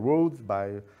 by roads,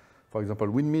 by, for example,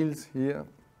 windmills here.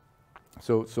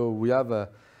 So we have a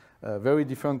very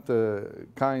different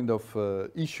kind of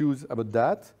issues about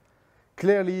that.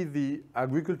 Clearly, the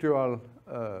agricultural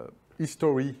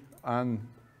history and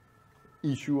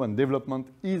issue and development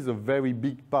is a very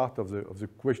big part of the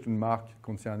question mark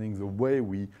concerning the way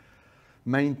we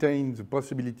maintain the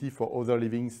possibility for other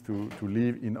livings to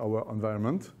live in our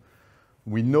environment.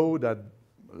 We know that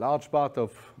a large part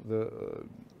of the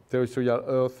terrestrial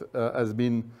Earth has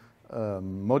been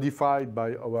modified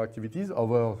by our activities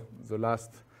over the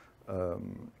last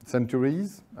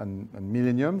centuries and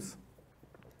millenniums.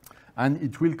 And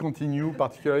it will continue,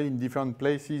 particularly in different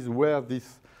places where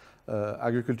this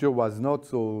agriculture was not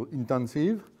so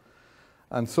intensive.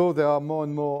 And so there are more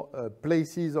and more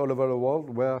places all over the world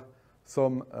where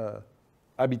some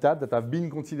habitat that have been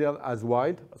considered as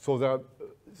wild. So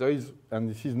there is, and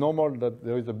this is normal, that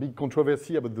there is a big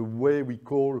controversy about the way we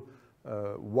call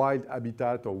wild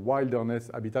habitat or wilderness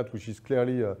habitat, which is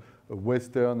clearly a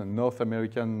Western and North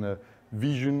American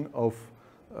vision of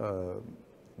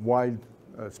wild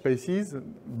species,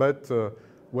 but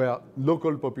where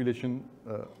local population,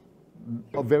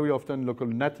 very often local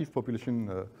native population,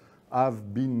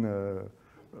 have been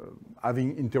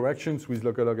having interactions with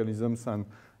local organisms and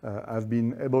have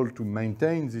been able to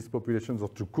maintain these populations or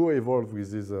to co-evolve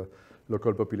with these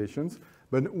local populations.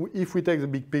 But if we take the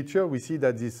big picture, we see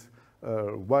that these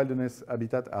wilderness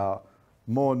habitats are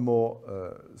more and more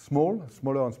smaller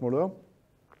and smaller.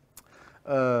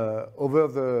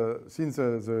 Since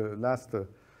the last the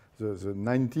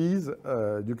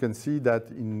 90s, you can see that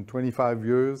in 25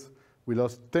 years, we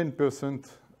lost 10%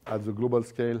 at the global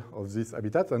scale of this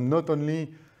habitat, and not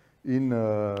only in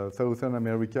Southern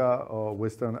America or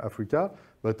Western Africa,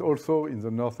 but also in the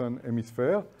Northern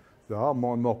Hemisphere. There are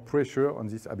more and more pressure on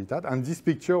this habitat. And this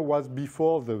picture was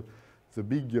before the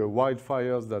big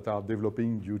wildfires that are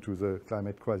developing due to the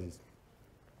climate crisis.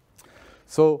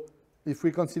 So if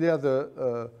we consider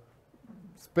the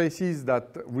species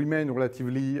that remain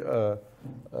relatively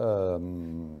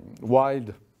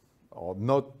wild or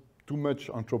not too much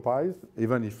anthropized,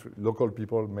 even if local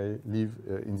people may live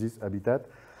in this habitat,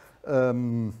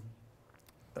 the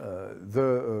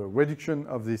reduction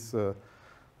of these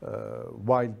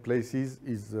wild places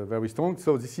is very strong.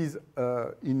 So this is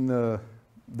in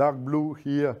dark blue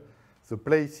here, the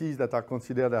places that are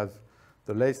considered as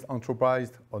the least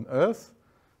anthropized on Earth.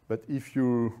 But if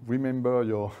you remember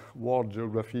your world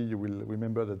geography, you will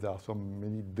remember that there are so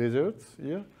many deserts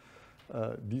here.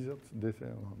 Deserts, bref,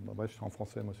 en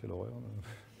français, moi c'est l'horreur.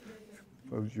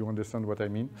 You understand what I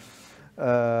mean.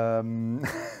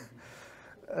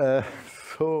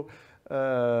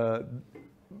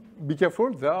 Be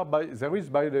careful, there is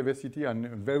biodiversity and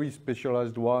very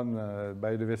specialized one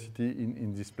biodiversity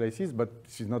in these places, but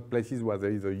this is not places where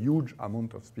there is a huge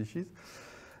amount of species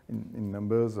in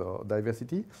numbers or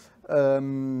diversity.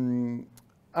 And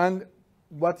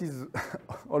what is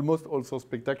almost also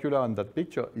spectacular on that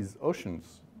picture is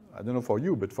oceans. I don't know for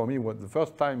you, but for me, the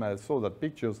first time I saw that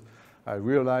pictures, I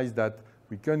realized that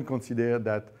we can consider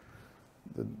that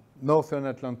the Northern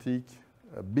Atlantic,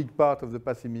 a big part of the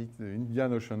Pacific, the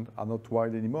Indian Ocean, are not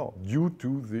wild anymore due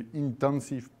to the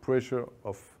intensive pressure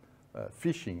of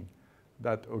fishing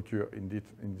that occur in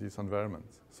this environment.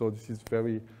 So this is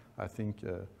very, I think,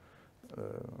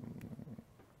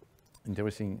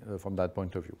 interesting from that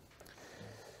point of view.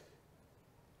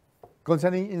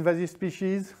 Concerning invasive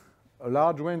species, a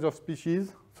large range of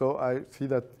species. So I see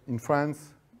that in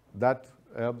France, that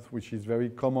herb, which is very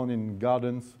common in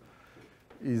gardens,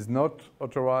 is not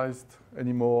authorized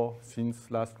anymore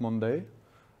since last Monday.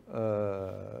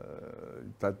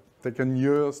 It had taken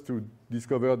years to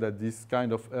discover that this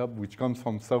kind of herb, which comes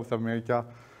from South America,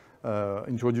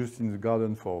 introduced in the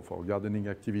garden for gardening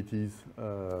activities,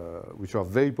 which are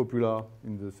very popular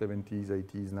in the 70s,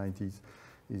 80s, 90s,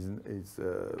 is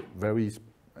very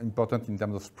important in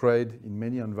terms of spread in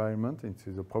many environments. It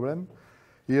is a problem.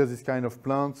 Here, this kind of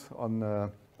plants on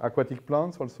aquatic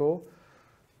plants also.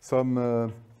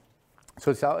 So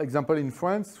it's an example in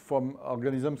France from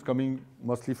organisms coming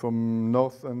mostly from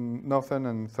Northern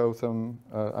and Southern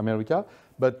America.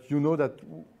 But you know that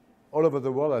all over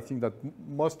the world, I think that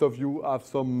most of you have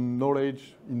some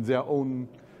knowledge in their own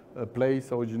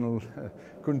place, original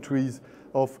countries,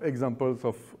 of examples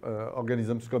of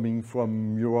organisms coming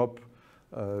from Europe,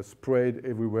 spread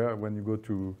everywhere. When you go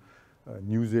to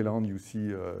New Zealand, you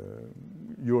see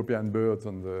European birds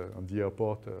on the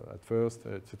airport at first,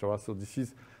 etc. So this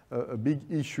is a big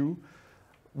issue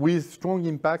with strong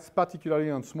impacts, particularly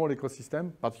on small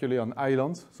ecosystems, particularly on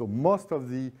islands. So most of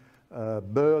the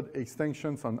bird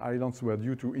extinctions on islands were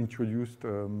due to introduced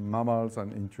mammals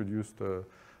and introduced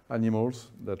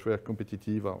animals that were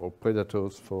competitive or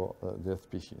predators for their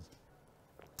species.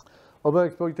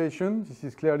 Overexploitation, this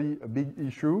is clearly a big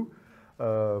issue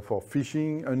for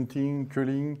fishing, hunting,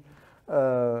 culling,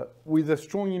 with a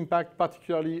strong impact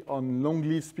particularly on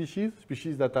long-lived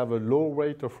species that have a low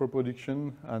rate of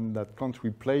reproduction and that can't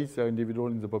replace their individual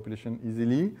in the population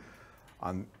easily.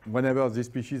 And whenever these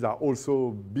species are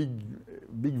also big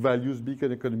values, big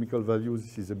economical values,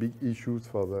 this is a big issue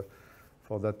for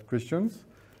that questions.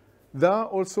 There are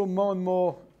also more and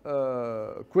more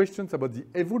questions about the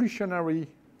evolutionary,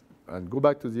 and go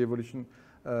back to the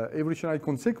evolutionary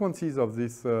consequences of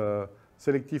this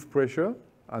selective pressure.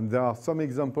 And there are some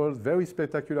examples, very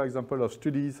spectacular examples of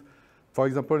studies, for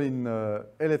example, in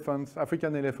elephants,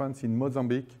 African elephants in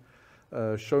Mozambique,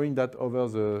 showing that over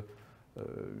the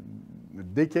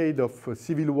decade of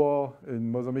civil war in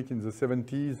Mozambique in the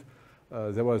 70s,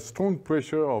 there was strong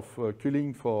pressure of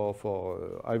killing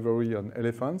for ivory and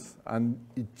elephants, and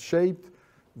it shaped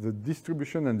the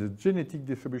distribution and the genetic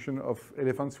distribution of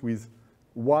elephants with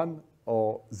 1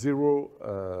 or 0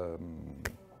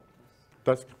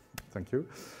 tusk. Thank you.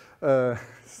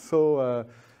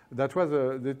 That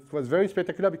was very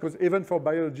spectacular, because even for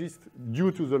biologists,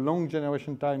 due to the long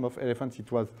generation time of elephants,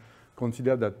 it was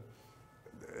considered that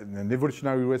an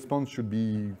evolutionary response should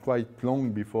be quite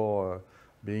long before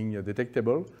being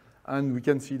detectable. And we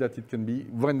can see that it can be,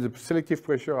 when the selective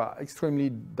pressure are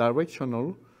extremely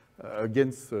directional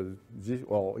against this,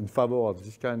 or in favor of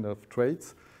this kind of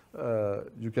traits,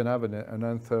 you can have an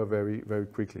answer very, very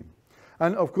quickly.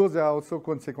 And of course, there are also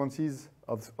consequences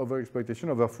of overexploitation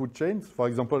of our food chains. For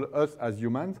example, us as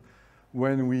humans,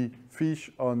 when we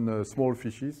fish on small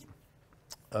fishes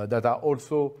that are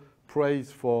also prey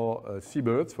for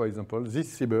seabirds, for example,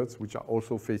 these seabirds, which are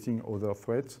also facing other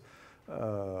threats,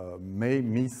 may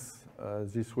miss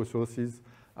these resources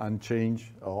and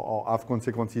change or have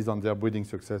consequences on their breeding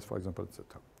success, for example,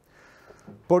 etc.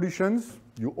 Pollutions,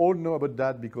 you all know about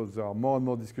that because there are more and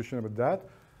more discussion about that.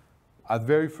 At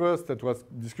very first, that was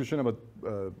discussion about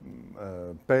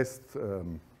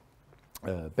pesticides,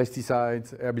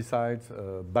 herbicides,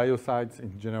 biocides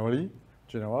in general.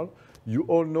 You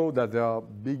all know that there are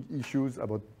big issues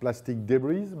about plastic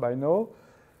debris by now.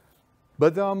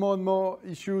 But there are more and more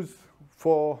issues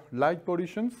for light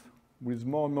pollutions, with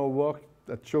more and more work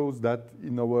that shows that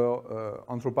in our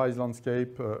anthropized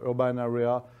landscape, urban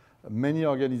area, many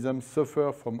organisms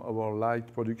suffer from our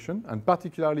light production, and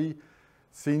particularly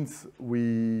since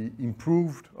we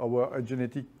improved our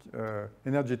energetic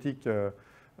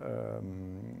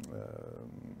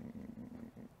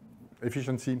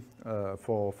efficiency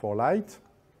for light.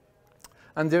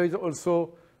 And there is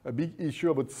also a big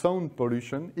issue about sound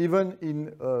pollution. Even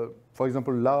in, for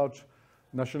example, large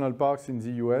national parks in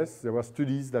the US, there were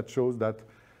studies that shows that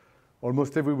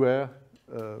almost everywhere,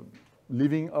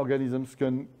 living organisms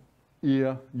can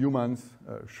hear humans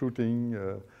shooting,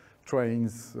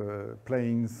 trains,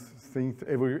 planes, things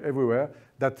everywhere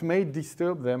that may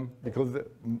disturb them, because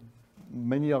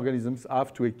many organisms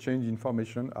have to exchange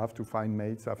information, have to find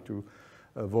mates, have to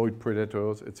avoid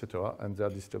predators, etc., and they're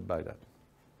disturbed by that.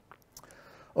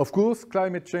 Of course,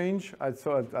 climate change, as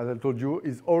I told you,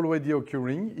 is already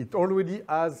occurring. It already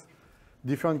has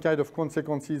different kind of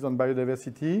consequences on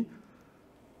biodiversity.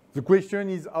 The question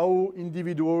is how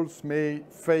individuals may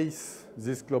face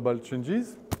these global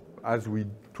changes, as we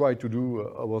try to do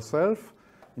ourselves,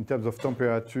 in terms of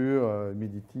temperature,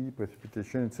 humidity,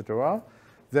 precipitation, etc.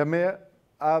 They may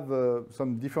have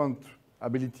some different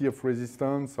ability of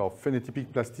resistance or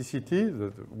phenotypic plasticity,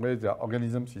 the way the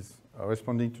organisms is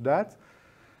responding to that.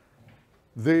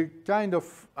 The kind of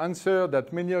answer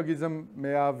that many organisms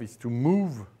may have is to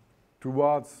move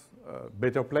towards a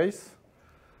better place,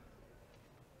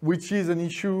 which is an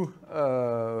issue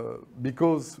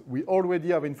because we already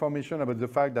have information about the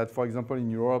fact that, for example,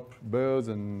 in Europe, birds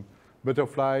and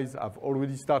butterflies have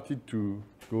already started to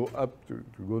go up, to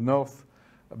go north,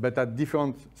 but at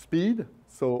different speed.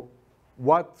 So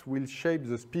what will shape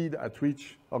the speed at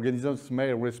which organisms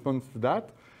may respond to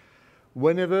that?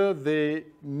 Whenever they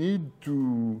need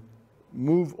to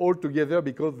move all together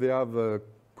because they have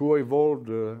co-evolved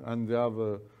and they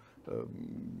have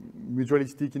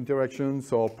mutualistic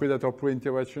interactions or predator-prey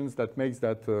interactions that makes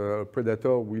that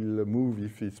predator will move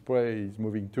if its prey is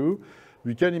moving too,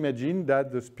 we can imagine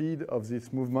that the speed of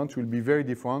this movement will be very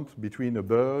different between a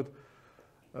bird,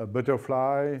 a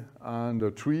butterfly, and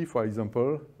a tree, for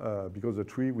example, because the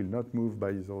tree will not move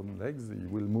by his own legs. He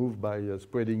will move by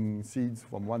spreading seeds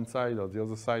from one side or the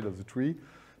other side of the tree.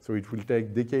 So it will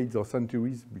take decades or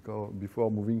centuries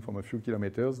before moving from a few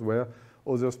kilometers, where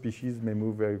other species may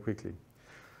move very quickly.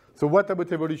 So what about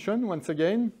evolution? Once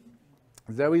again,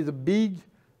 there is a big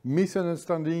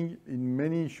misunderstanding in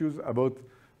many issues about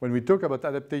when we talk about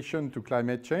adaptation to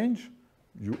climate change.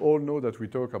 You all know that we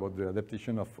talk about the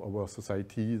adaptation of our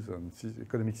societies and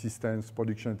economic systems,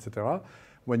 production, etc.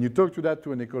 When you talk to that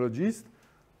to an ecologist,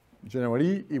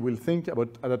 generally he will think about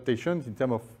adaptations in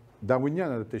terms of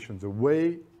Darwinian adaptation, the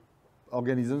way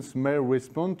organisms may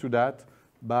respond to that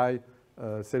by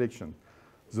selection.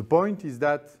 The point is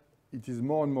that it is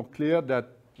more and more clear that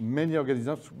many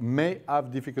organisms may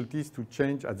have difficulties to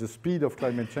change at the speed of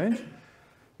climate change.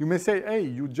 You may say, hey,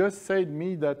 you just said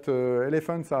me that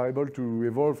elephants are able to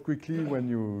evolve quickly when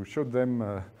you showed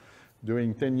them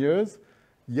during 10 years.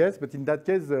 Yes, but in that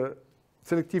case, the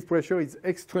selective pressure is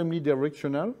extremely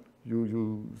directional.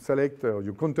 You select,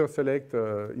 you counter-select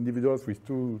individuals with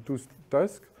two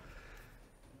tusks.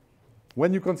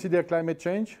 When you consider climate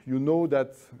change, you know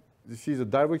that this is a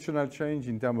directional change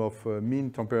in terms of mean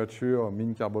temperature or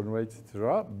mean carbon rates,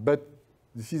 etc. But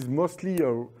this is mostly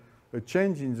a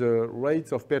change in the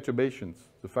rates of perturbations,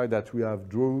 the fact that we have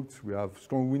droughts, we have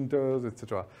strong winters,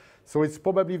 etc. So it's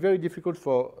probably very difficult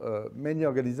for many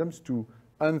organisms to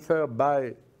answer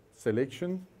by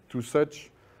selection to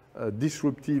such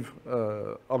disruptive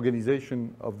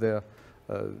organization of their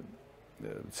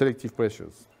selective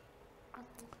pressures.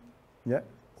 Yeah?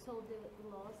 So the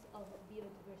loss of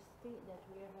biodiversity that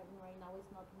we are having right now is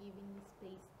not giving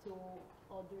space to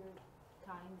other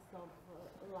kinds of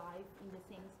life in the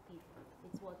same species.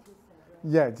 It's what you said,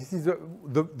 right? Yeah, this is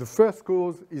the first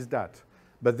cause is that.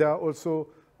 But there are also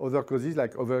other causes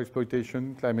like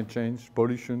overexploitation, climate change,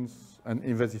 pollutions, and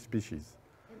invasive species.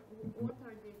 And what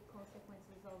are the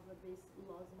consequences of this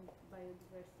loss in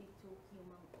biodiversity to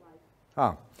human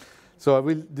life? So I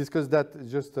will discuss that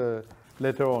just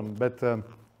later on. But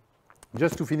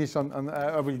just to finish on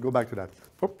I will go back to that.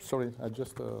 Oops, sorry, I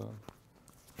just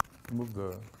moved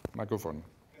the microphone.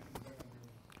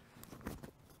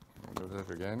 I'll do that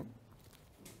again.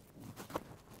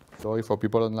 Sorry for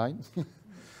people online.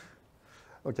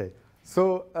 Okay,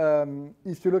 so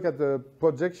if you look at the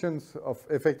projections of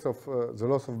effects of the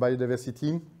loss of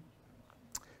biodiversity,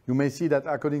 you may see that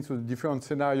according to the different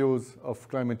scenarios of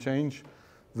climate change,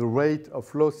 the rate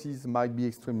of losses might be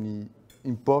extremely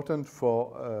important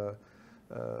for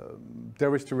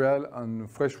terrestrial and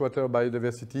freshwater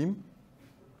biodiversity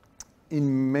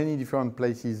in many different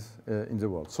places in the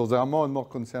world. So there are more and more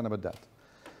concern about that.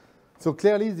 So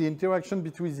clearly the interaction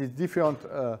between these different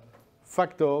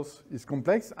factors is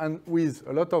complex and with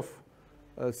a lot of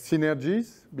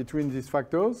synergies between these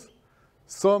factors.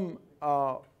 Some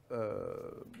are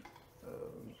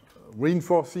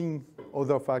reinforcing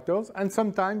other factors, and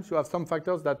sometimes you have some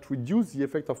factors that reduce the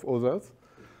effect of others.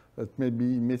 That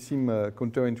may seem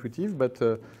counterintuitive, but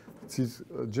it is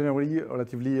generally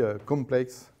relatively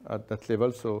complex at that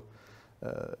level. So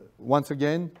once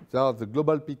again, there are the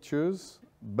global pictures,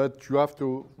 but you have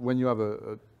to, when you have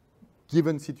a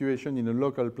given situation in a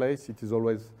local place, it is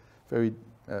always very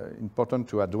important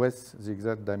to address the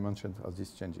exact dimensions of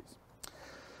these changes.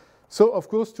 So, of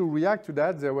course, to react to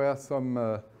that, there were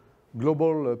some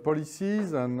global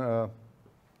policies, and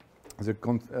the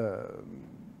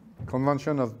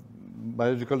Convention of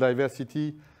Biological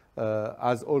Diversity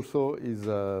as also is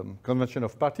a Convention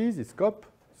of Parties, it's COP.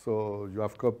 So you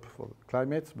have COP for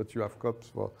climate, but you have COP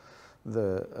for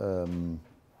the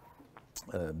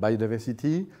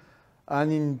biodiversity.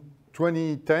 And in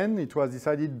 2010, it was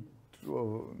decided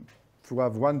to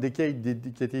have 1 decade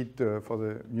dedicated for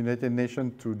the United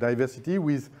Nations to diversity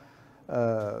with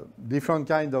different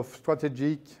kind of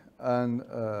strategic and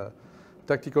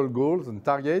tactical goals and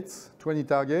targets, 20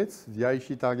 targets, the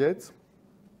Aichi targets.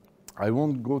 I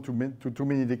won't go to too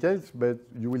many details, but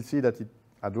you will see that it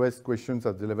addressed questions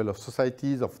at the level of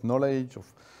societies, of knowledge, of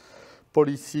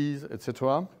policies,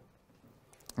 etc.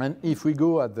 And if we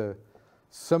go at the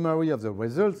summary of the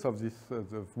results of this,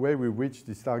 the way we reach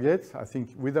these targets, I think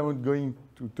without going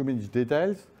to too many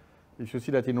details, if you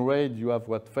see that in red you have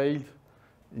what failed,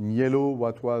 in yellow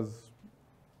what was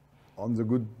on the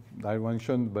good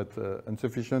direction but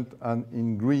insufficient, and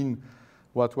in green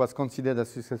what was considered as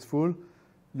successful,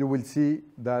 you will see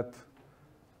that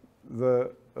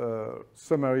the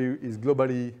summary is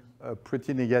globally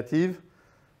pretty negative.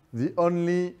 The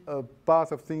only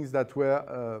part of things that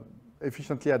were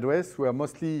efficiently addressed were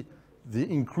mostly the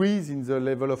increase in the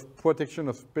level of protection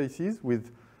of species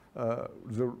with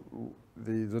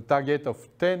the target of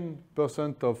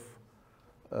 10% of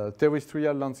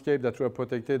terrestrial landscape that were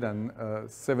protected and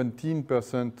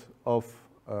 17% of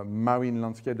marine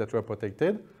landscape that were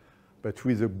protected, but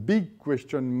with a big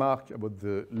question mark about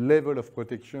the level of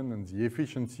protection and the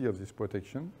efficiency of this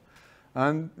protection.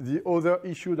 And the other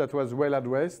issue that was well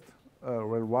addressed,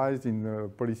 well raised in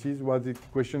policies, was the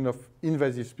question of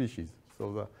invasive species.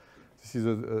 So this is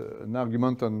an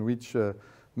argument on which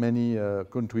many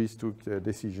countries took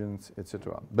decisions,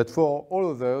 etc. But for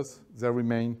all others, there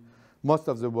remain, most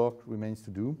of the work remains to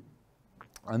do.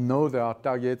 And now there are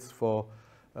targets for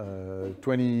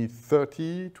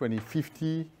 2030,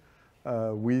 2050,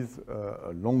 with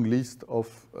a long list of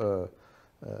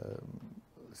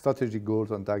strategic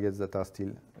goals and targets that are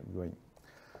still going.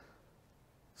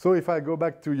 So if I go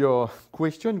back to your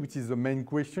question, which is the main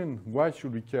question, why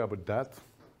should we care about that?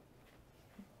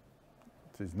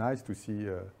 It is nice to see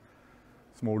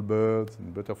small birds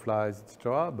and butterflies,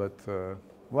 etc., but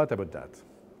what about that?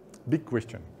 Big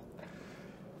question.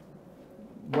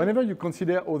 Whenever you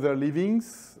consider other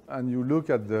livings and you look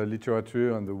at the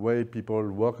literature and the way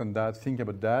people work on that, think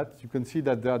about that, you can see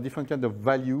that there are different kinds of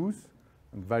values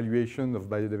and valuation of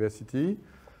biodiversity.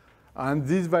 And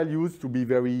these values, to be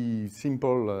very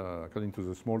simple, according to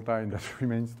the small time that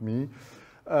remains to me,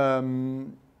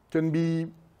 can be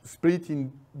split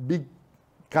in big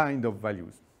kind of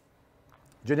values.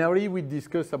 Generally, we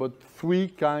discuss about 3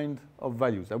 kinds of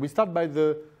values. And we start by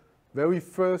the very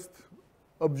first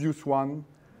obvious one,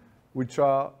 which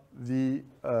are the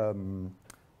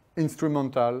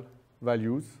instrumental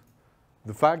values.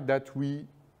 The fact that we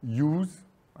use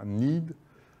and need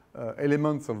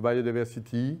elements of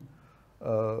biodiversity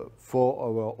for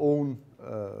our own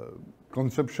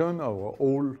consumption, our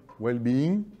own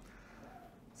well-being.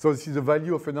 So this is the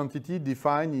value of an entity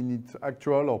defined in its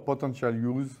actual or potential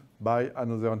use by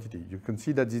another entity. You can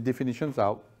see that these definitions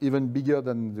are even bigger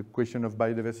than the question of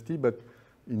biodiversity, but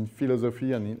in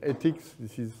philosophy and in ethics,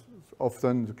 this is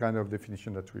often the kind of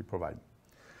definition that we provide.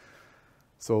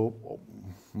 So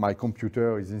my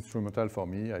computer is instrumental for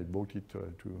me. I bought it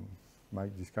to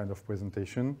make this kind of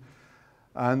presentation.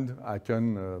 And I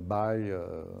can buy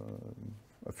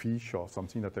a fish or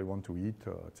something that I want to eat,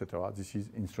 etc. This is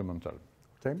instrumental.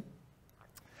 Okay?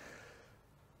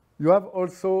 You have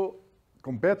also,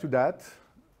 compared to that,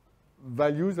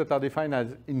 values that are defined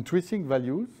as intrinsic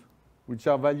values, which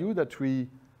are values that we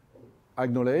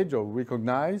acknowledge or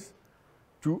recognize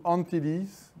to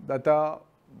entities that are,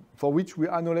 for which we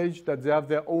acknowledge that they have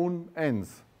their own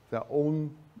ends, their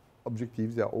own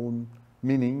objectives, their own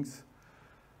meanings.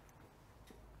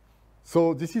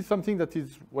 So this is something that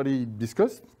is already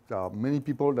discussed. There are many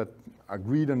people that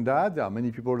agreed on that. There are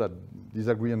many people that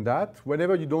disagree on that.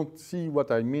 Whenever you don't see what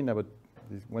I mean about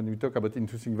this, when we talk about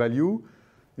intrinsic value,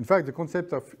 in fact, the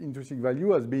concept of intrinsic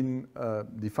value has been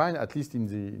defined, at least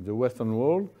in the Western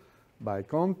world, by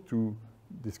Kant to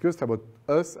discuss about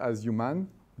us as humans.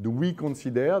 Do we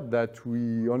consider that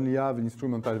we only have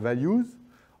instrumental values,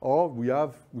 or we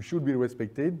should be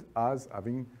respected as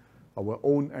having our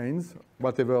own ends,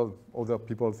 whatever other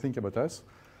people think about us,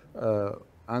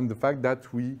 and the fact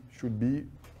that we should be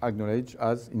acknowledged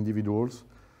as individuals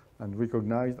and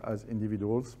recognized as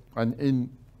individuals. And in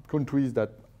countries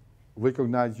that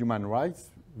recognize human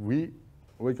rights, we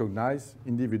recognize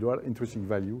individual intrinsic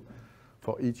value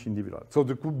for each individual. So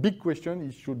the big question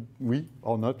is, should we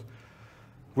or not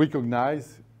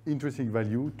recognize intrinsic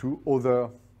value to other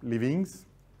livings,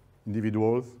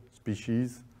 individuals,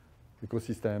 species,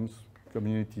 ecosystems,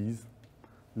 communities,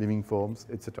 living forms,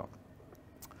 etc.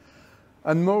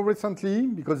 And more recently,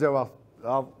 because there have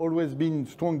always been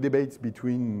strong debates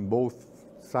between both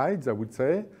sides, I would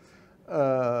say,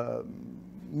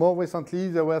 more recently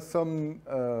there was some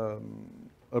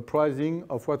uprising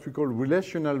of what we call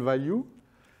relational value,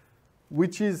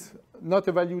 which is not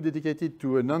a value dedicated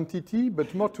to an entity,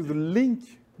 but more to the link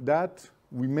that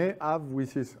we may have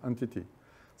with this entity.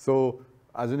 So,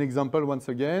 as an example, once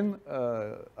again,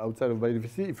 outside of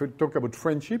biodiversity, if we talk about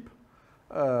friendship,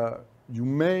 you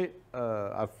may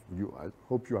I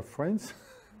hope you have friends,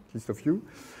 at least a few.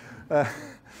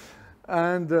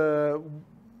 And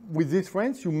with these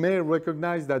friends, you may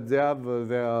recognize that they have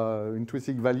their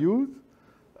intrinsic values.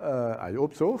 I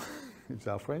hope so, if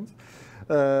they are friends.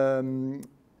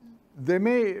 They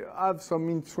may have some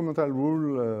instrumental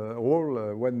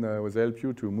role when they help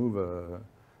you to move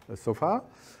a sofa.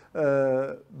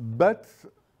 But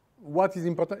what is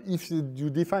important, if you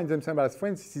define themselves as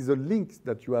friends, this is a link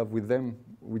that you have with them,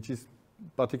 which is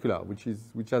particular,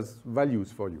 which has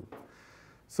values for you.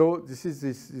 So this is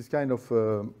this kind of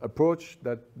approach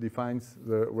that defines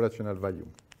the relational value.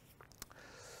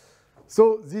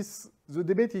 So the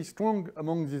debate is strong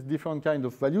among these different kinds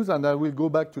of values, and I will go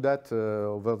back to that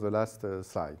over the last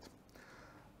slide.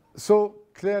 So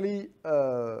clearly,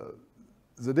 the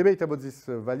debate about these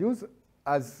values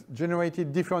has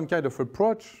generated different kind of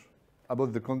approach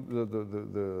about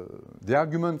the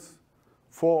arguments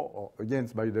for or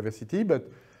against biodiversity. But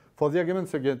for the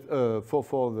arguments against,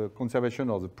 for the conservation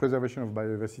or the preservation of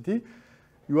biodiversity,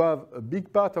 you have a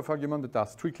big part of arguments that are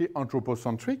strictly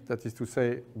anthropocentric. That is to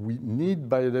say, we need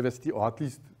biodiversity, or at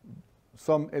least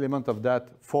some element of that,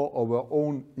 for our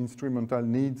own instrumental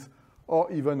needs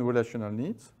or even relational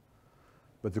needs.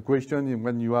 But the question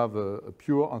when you have a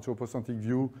pure anthropocentric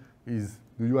view is,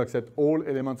 do you accept all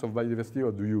elements of biodiversity,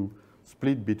 or do you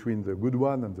split between the good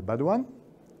one and the bad one?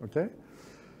 Okay.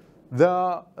 There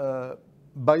are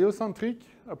biocentric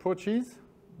approaches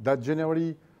that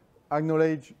generally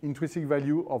acknowledge intrinsic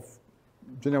value of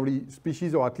generally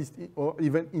species, or at least or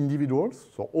even individuals.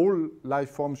 So all life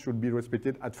forms should be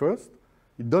respected at first.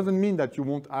 It doesn't mean that you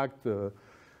won't act,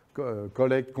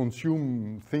 collect,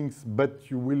 consume things, but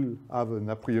you will have an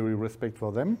a priori respect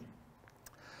for them.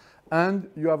 And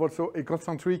you have also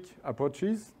ecocentric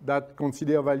approaches that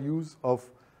consider values of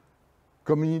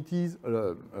communities,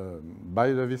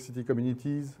 biodiversity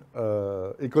communities,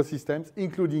 ecosystems,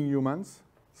 including humans.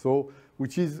 So,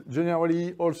 which is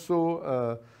generally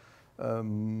also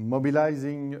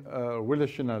mobilizing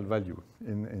relational value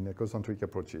in ecocentric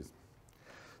approaches.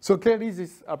 So clearly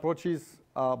these approaches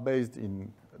are based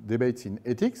in debates in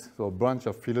ethics, so a branch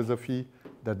of philosophy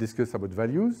that discuss about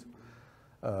values,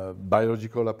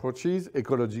 biological approaches,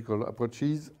 ecological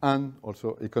approaches, and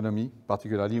also economy,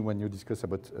 particularly when you discuss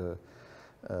about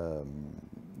the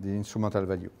instrumental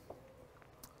value,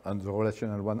 and the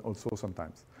relational one also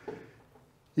sometimes.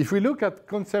 If we look at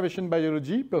conservation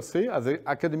biology per se, as an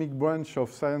academic branch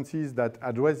of sciences that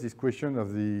address this question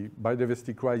of the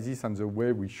biodiversity crisis and the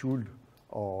way we should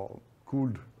or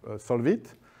could solve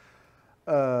it,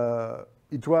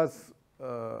 it was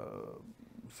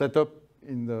set up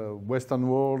in the Western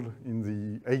world in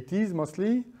the 80s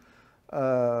mostly.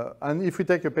 And if we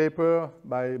take a paper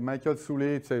by Michael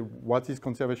Soule, say what is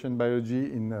conservation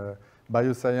biology in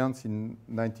bioscience in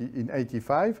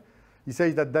 1985, he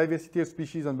says that diversity of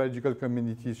species and biological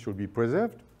communities should be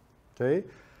preserved. Okay,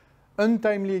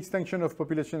 untimely extinction of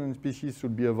population and species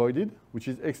should be avoided, which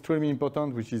is extremely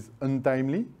important, which is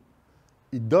untimely.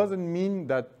 It doesn't mean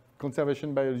that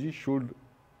conservation biology should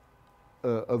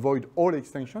avoid all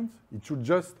extinctions. It should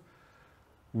just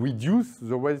reduce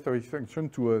the rate of extinction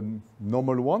to a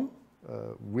normal one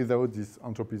without this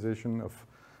anthropization of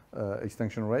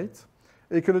extinction rates.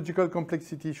 Ecological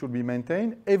complexity should be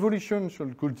maintained. Evolution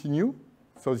should continue.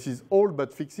 So this is all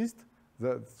but fixist.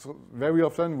 So very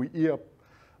often we hear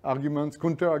arguments,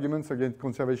 counter-arguments against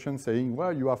conservation saying,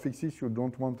 well, you are fixist, you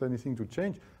don't want anything to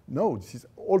change. No, this is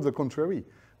all the contrary.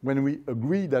 When we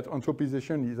agree that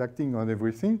anthropization is acting on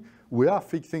everything, we are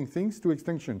fixing things to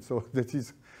extinction. So that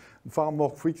is far more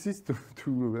fixist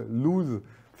to lose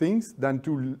things than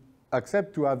to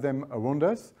accept to have them around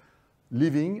us,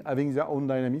 living, having their own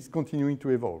dynamics, continuing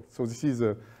to evolve. So this is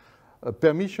a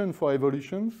permission for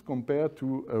evolutions compared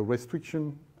to a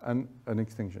restriction and an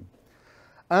extinction.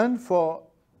 And for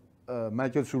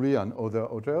Michael Soule and other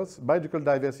authors, biological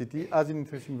diversity has an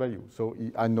interesting value. So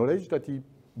he acknowledged that he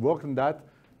worked on that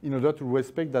in order to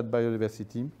respect that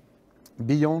biodiversity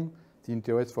beyond the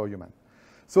interest for humans.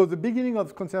 So the beginning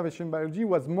of conservation biology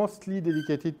was mostly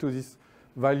dedicated to this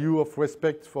value of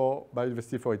respect for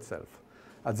biodiversity for itself.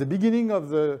 At the beginning of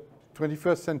the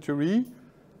 21st century,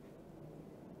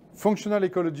 functional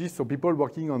ecologists, so people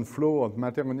working on flow of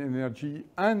matter and energy,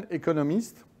 and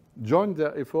economists joined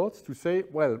their efforts to say,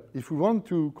 well, if we want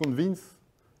to convince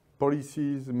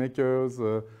policies, makers,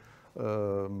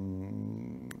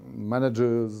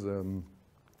 managers,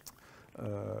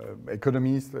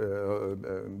 economists,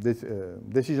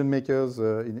 decision makers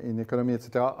in economy,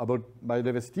 etc., about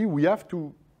biodiversity, we have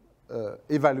to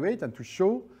evaluate and to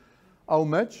show how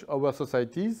much our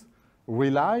societies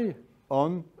rely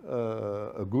on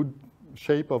a good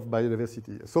shape of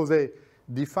biodiversity. So they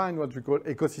define what we call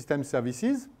ecosystem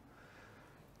services.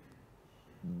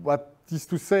 What is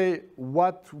to say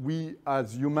what we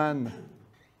as humans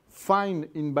find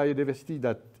in biodiversity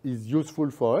that is useful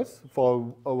for us,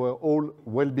 for our whole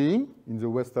well-being. In the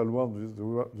Western world,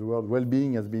 the word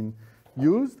well-being has been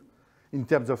used in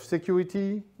terms of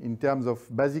security, in terms of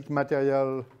basic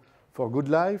material for good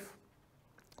life,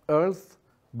 health,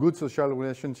 good social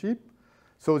relationship.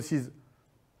 So this is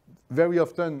very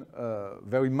often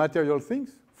very material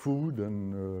things, food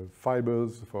and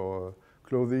fibers for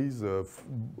clothes,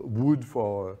 wood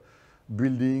for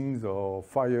buildings or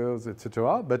fires,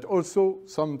 etc. But also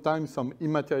sometimes some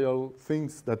immaterial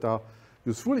things that are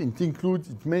useful.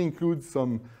 It may include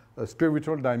some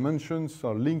spiritual dimensions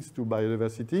or links to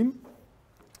biodiversity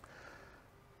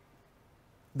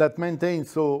that maintain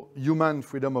so human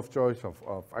freedom of choice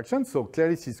of action. So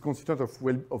clearly this is constituent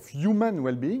of human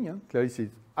well-being. Yeah? Clearly this is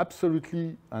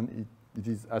absolutely, and it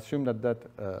is assumed that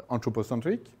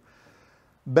anthropocentric,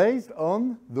 based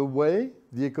on the way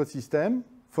the ecosystem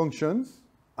functions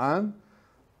and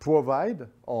provide,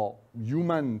 or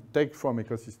human take from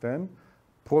ecosystem,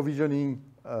 provisioning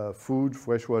food,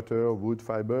 fresh water, wood,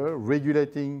 fiber,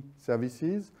 regulating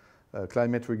services,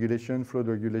 climate regulation, flood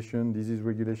regulation, disease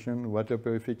regulation, water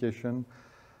purification,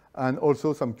 and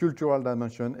also some cultural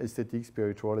dimension, aesthetic,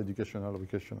 spiritual, educational,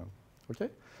 recreational. Okay?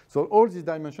 So all these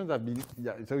dimensions have been,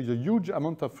 there is a huge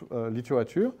amount of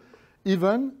literature,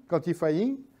 even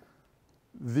quantifying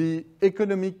the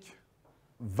economic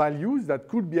values that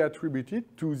could be attributed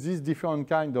to these different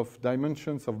kind of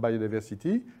dimensions of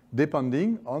biodiversity,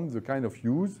 depending on the kind of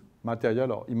use,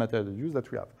 material or immaterial use that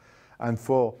we have. And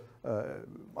for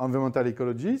environmental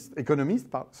economists,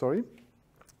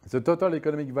 the total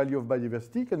economic value of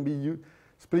biodiversity can be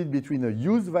split between a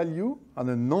use value and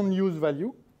a non-use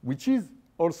value, which is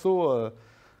also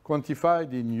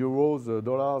quantified in euros,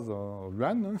 dollars, or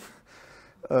yuan.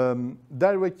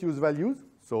 Direct use values,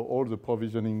 so all the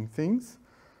provisioning things.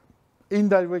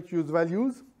 Indirect use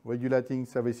values, regulating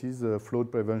services,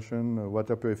 flood prevention,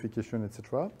 water purification,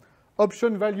 etc.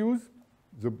 Option values,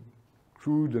 the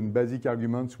crude and basic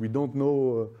arguments. We don't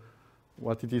know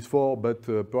what it is for, but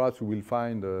perhaps we will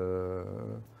find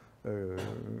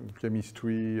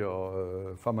chemistry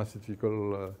or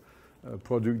pharmaceutical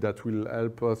product that will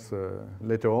help us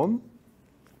later on.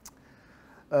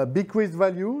 Bequeath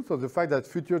value, so the fact that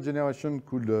future generation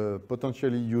could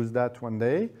potentially use that one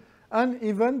day. And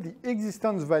even the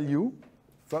existence value,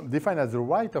 defined as the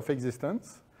right of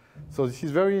existence. So this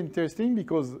is very interesting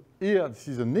because here this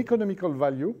is an economical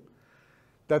value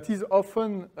that is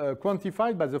often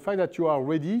quantified by the fact that you are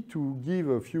ready to give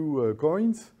a few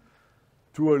coins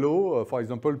to allow, for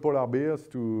example, polar bears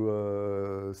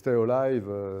to stay alive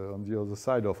on the other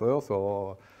side of Earth,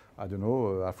 or, I don't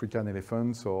know, African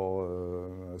elephants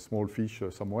or small fish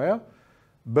somewhere.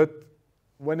 But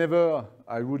whenever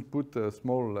I would put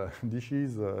small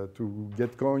dishes to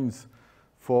get coins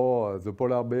for the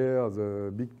polar bear,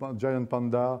 the big giant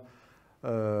panda,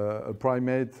 a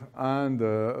primate, and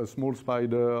a small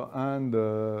spider, and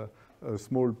a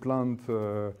small plant,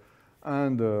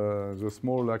 and the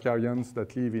small acarians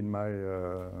that live in my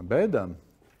bed,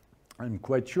 I'm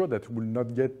quite sure that we will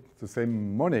not get the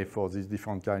same money for these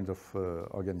different kinds of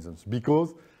organisms,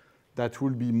 because that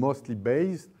will be mostly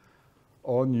based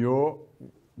on your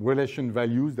relation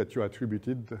values that you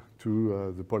attributed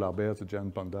to the polar bear, the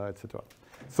giant panda, etc.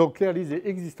 So clearly the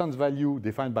existence value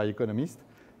defined by economists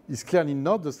is clearly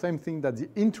not the same thing that the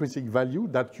intrinsic value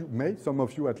that you may, some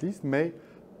of you at least, may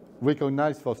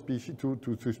recognize for species,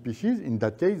 to species. In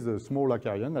that case, the small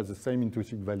acarian has the same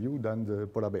intrinsic value than the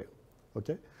polar bear.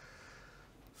 Okay?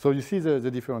 So you see the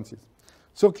differences.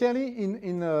 So clearly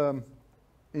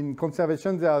in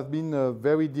conservation there have been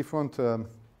very different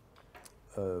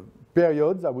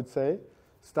periods, I would say,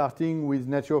 starting with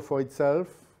nature for itself,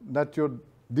 nature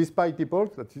despite people,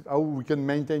 that is how we can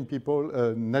maintain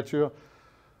people, nature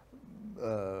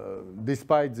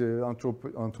despite the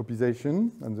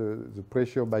anthropization and the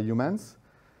pressure by humans.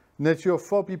 Nature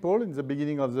for people in the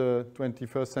beginning of the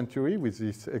 21st century with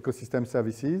these ecosystem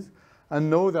services. And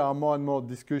now there are more and more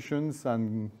discussions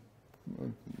and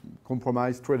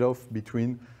compromise trade-off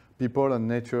between people and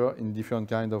nature in different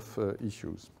kinds of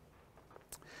issues.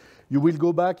 You will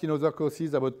go back in other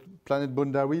courses about planet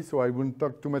boundaries, so I won't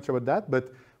talk too much about that.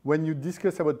 But when you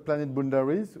discuss about planet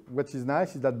boundaries, what is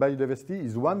nice is that biodiversity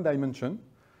is one dimension.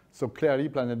 So clearly,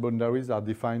 planet boundaries are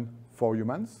defined for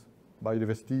humans.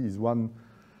 Biodiversity is one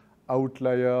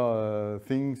outlier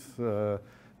things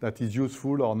that is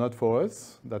useful or not for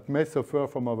us, that may suffer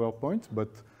from our point, but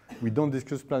we don't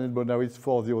discuss planet boundaries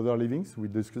for the other livings. We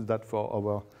discuss that for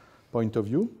our point of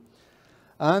view.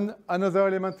 And another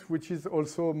element which is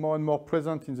also more and more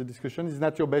present in the discussion is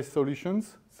nature-based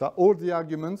solutions. So all the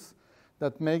arguments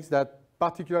that makes that,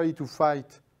 particularly to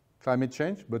fight climate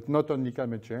change, but not only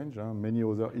climate change, many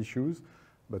other issues,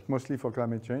 but mostly for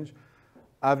climate change,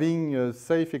 having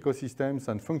safe ecosystems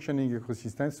and functioning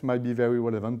ecosystems might be very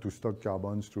relevant to stock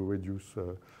carbons, to reduce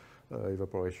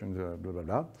evaporation, blah, blah,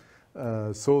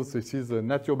 blah. So this is a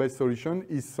nature-based solution,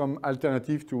 is some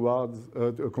alternative towards,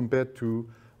 compared to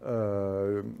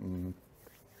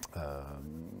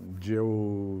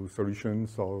geo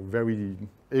solutions or very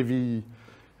heavy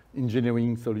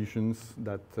engineering solutions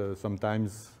that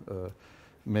sometimes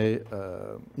may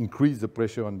increase the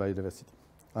pressure on biodiversity.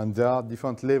 And there are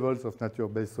different levels of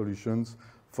nature-based solutions,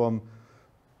 from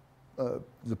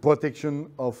the protection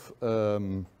of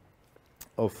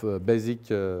basic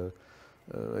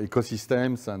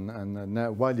ecosystems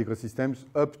and wild ecosystems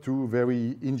up to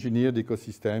very engineered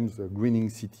ecosystems, greening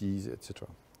cities, etc.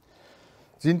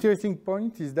 The interesting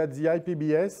point is that the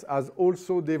IPBES has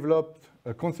also developed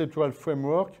a conceptual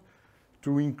framework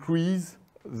to increase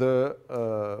the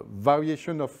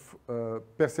variation of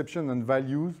perception and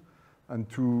values, and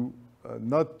to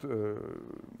not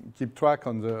keep track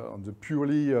on the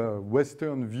purely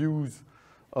Western views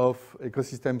of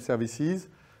ecosystem services,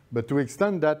 but to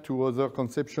extend that to other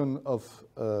conception of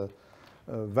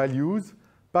values,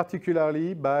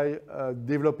 particularly by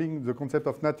developing the concept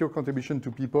of nature contribution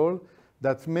to people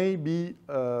that may be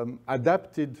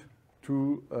adapted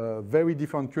to very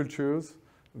different cultures,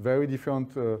 very different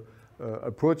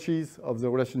approaches of the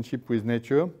relationship with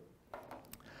nature.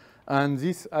 And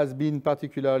this has been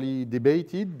particularly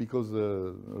debated because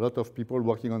a lot of people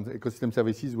working on ecosystem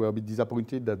services were a bit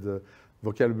disappointed that the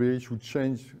vocabulary should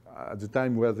change at the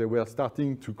time where they were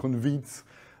starting to convince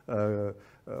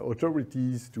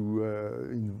authorities to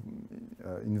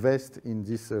invest in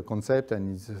this concept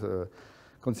and its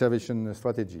conservation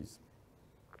strategies.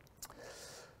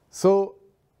 So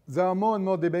there are more and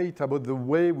more debate about the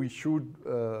way we should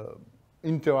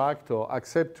interact or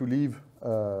accept to live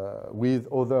with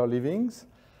other livings.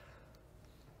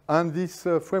 And this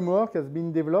framework has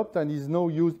been developed and is now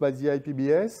used by the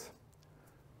IPBS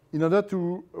in order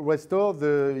to restore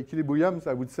the equilibriums,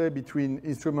 I would say, between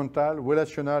instrumental,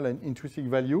 relational, and intrinsic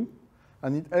value.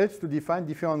 And it helps to define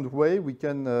different ways we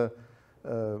can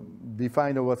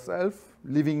define ourselves,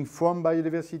 living from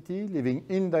biodiversity, living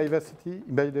in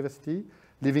biodiversity,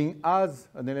 living as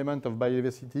an element of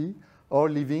biodiversity, or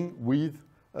living with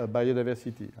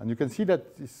biodiversity. And you can see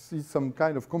that this is some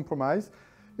kind of compromise.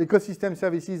 Ecosystem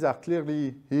services are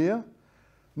clearly here.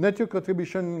 Nature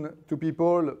contribution to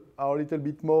people are a little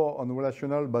bit more on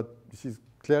relational, but this is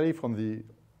clearly from the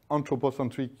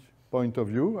anthropocentric point of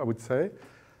view, I would say.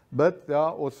 But there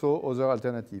are also other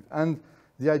alternatives. And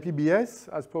the IPBS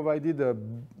has provided a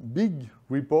big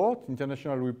report,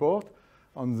 international report,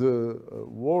 on the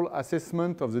whole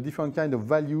assessment of the different kind of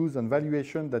values and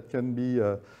valuation that can be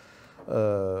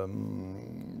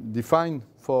defined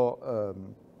for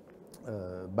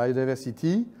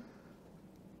biodiversity,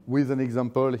 with an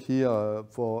example here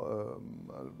for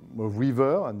a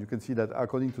river, and you can see that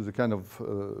according to the kind of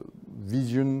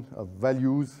vision of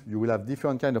values, you will have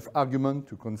different kind of argument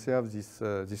to conserve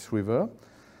this river.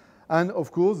 And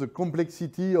of course, the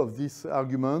complexity of these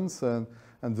arguments and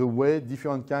the way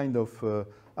different kind of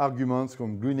arguments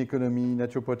from green economy,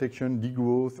 nature protection,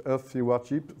 degrowth, earth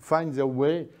stewardship find their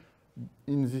way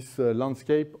in this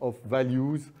landscape of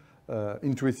values,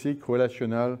 intrinsic,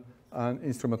 relational, and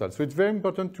instrumental. So it's very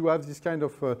important to have this kind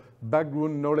of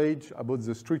background knowledge about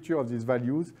the structure of these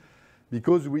values,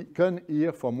 because we can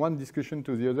hear from one discussion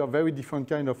to the other very different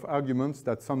kind of arguments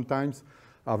that sometimes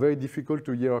are very difficult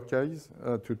to hierarchize,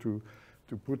 to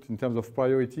put in terms of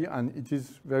priority, and it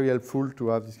is very helpful to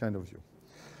have this kind of view.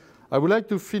 I would like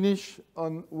to finish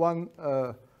on one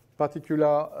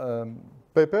particular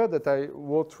paper that I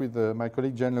wrote with my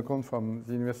colleague Jane Lecomte from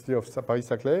the University of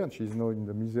Paris-Saclay, and she's now in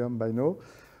the museum by now,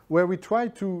 where we try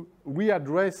to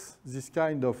readdress this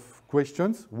kind of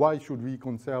questions. Why should we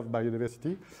conserve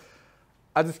biodiversity?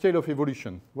 At the scale of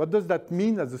evolution. What does that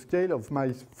mean at the scale of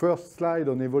my first slide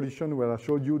on evolution, where I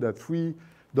showed you that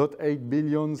 3.8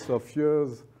 billions of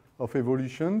years of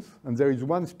evolutions, and there is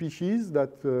one species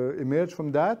that emerged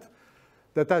from that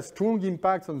has strong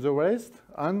impacts on the rest,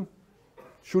 and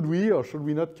should we or should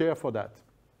we not care for that?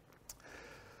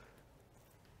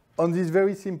 On this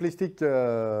very simplistic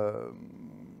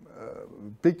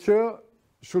picture,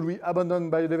 should we abandon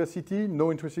biodiversity?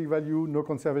 No intrinsic value, no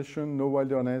conservation, no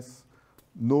wilderness,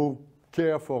 no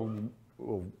care for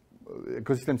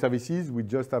ecosystem services. We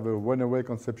just have a runaway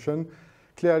conception.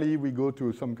 Clearly, we go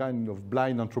to some kind of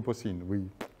blind Anthropocene. We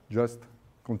just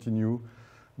continue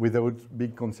without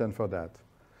big concern for that.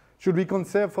 Should we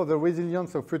conserve for the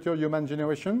resilience of future human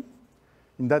generation?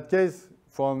 In that case,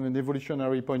 from an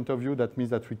evolutionary point of view, that means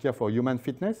that we care for human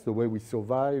fitness, the way we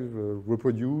survive,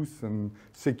 reproduce, and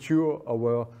secure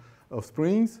our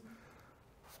offsprings.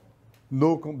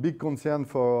 No big concern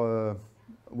for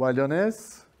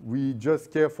wilderness. We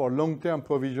just care for long-term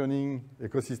provisioning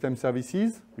ecosystem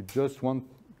services. We just want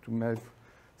to make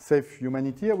safe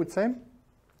humanity, I would say.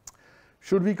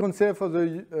 Should we conserve for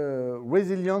the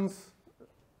resilience,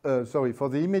 for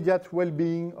the immediate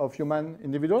well-being of human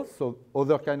individuals? So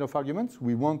other kind of arguments.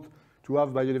 We want to have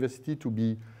biodiversity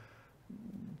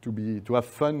to have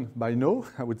fun by now,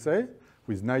 I would say,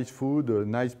 with nice food,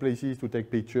 nice places to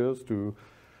take pictures, to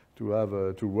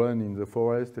run in the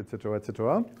forest, etc.,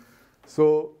 etc.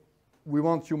 So we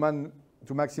want to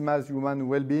maximize human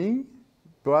well-being.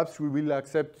 Perhaps we will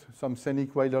accept some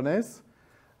scenic wilderness,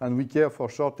 and we care for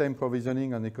short-term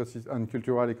provisioning and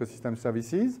cultural ecosystem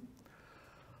services.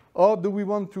 Or do we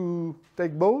want to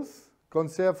take both,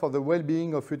 conserve for the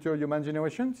well-being of future human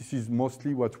generations? This is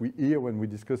mostly what we hear when we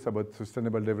discuss about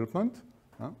sustainable development.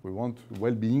 We want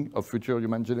well-being of future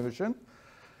human generation.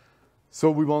 So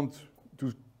we want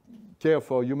to care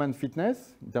for human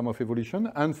fitness in terms of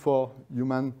evolution and for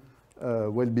human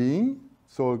well-being.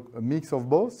 So a mix of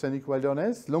both, scenic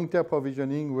wilderness, long-term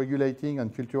provisioning, regulating,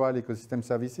 and cultural ecosystem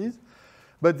services.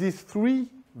 But these three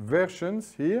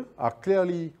versions here are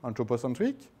clearly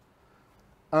anthropocentric,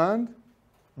 and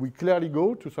we clearly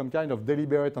go to some kind of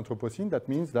deliberate Anthropocene. That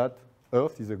means that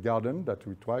Earth is a garden that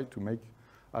we try to make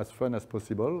as fun as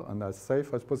possible and as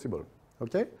safe as possible.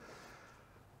 Okay?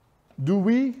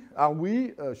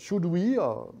 Should we,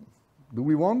 or do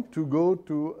we want to go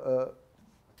to a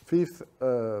fifth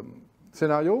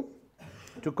scenario,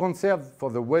 to conserve for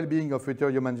the well-being of future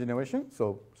human generation,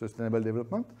 so sustainable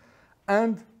development,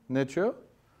 and nature?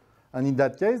 And in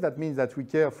that case, that means that we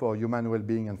care for human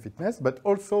well-being and fitness, but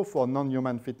also for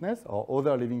non-human fitness or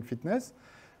other living fitness.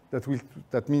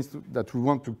 That means that we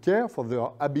want to care for their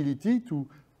ability to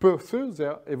pursue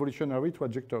their evolutionary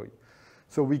trajectory.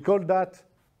 So we call that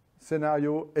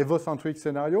scenario evocentric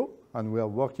scenario, and we are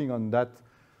working on that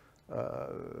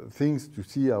things to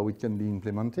see how it can be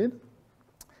implemented.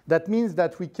 That means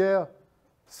that we care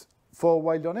for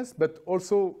wilderness, but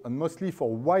also and mostly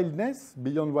for wildness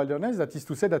beyond wilderness. That is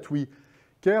to say that we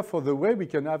care for the way we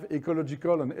can have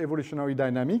ecological and evolutionary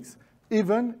dynamics,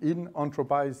 even in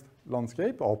anthropized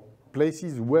landscape or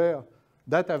places where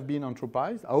that have been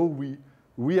anthropized, how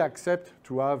we accept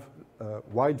to have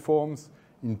wild forms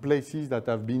in places that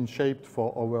have been shaped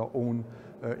for our own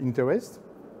interests,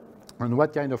 and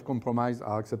what kind of compromise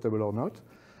are acceptable or not.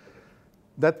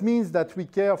 That means that we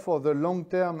care for the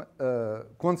long-term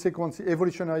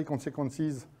evolutionary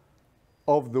consequences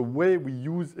of the way we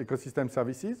use ecosystem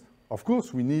services. Of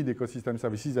course, we need ecosystem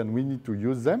services and we need to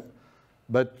use them,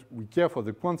 but we care for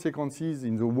the consequences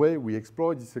in the way we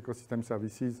exploit these ecosystem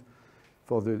services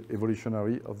for the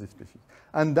evolutionary of the species.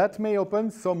 And that may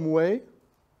open some way,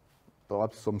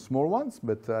 perhaps some small ones,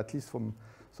 but at least from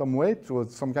some way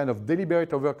towards some kind of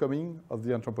deliberate overcoming of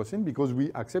the Anthropocene, because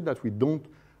we accept that we don't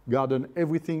garden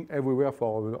everything everywhere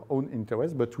for our own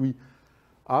interest, but we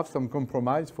have some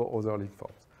compromise for other life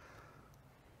forms.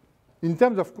 In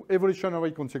terms of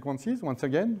evolutionary consequences, once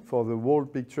again, for the whole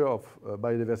picture of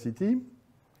biodiversity,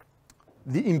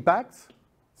 the impacts,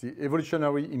 the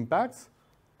evolutionary impacts,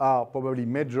 are probably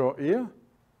major here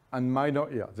and minor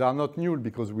here. They are not null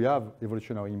because we have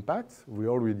evolutionary impacts. We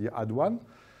already had one,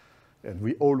 and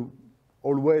we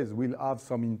always will have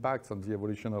some impacts on the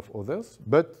evolution of others,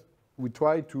 but we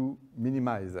try to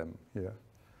minimize them here.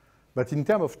 But in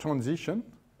terms of transition,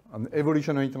 an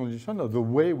evolutionary transition, or the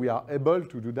way we are able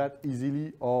to do that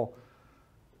easily, or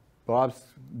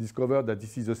perhaps discover that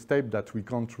this is a step that we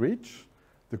can't reach,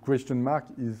 the question mark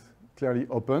is clearly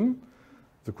open.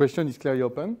 The question is clearly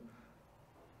open.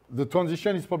 The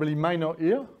transition is probably minor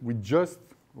here. We just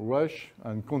rush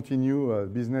and continue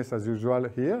business as usual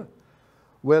here,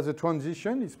 where the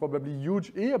transition is probably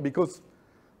huge here because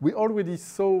we already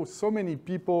saw so many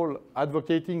people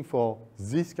advocating for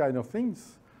this kind of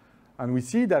things. And we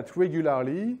see that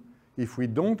regularly, if we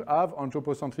don't have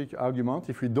anthropocentric argument,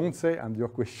 if we don't say, and your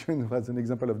question was an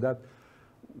example of that,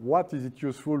 what is it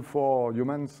useful for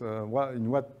humans, in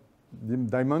what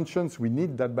dimensions we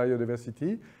need that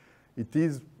biodiversity, it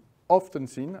is often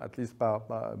seen, at least by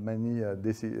many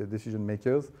decision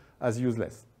makers, as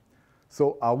useless.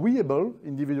 So are we able,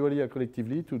 individually or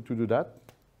collectively, to do that?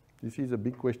 This is a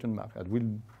big question mark. I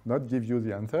will not give you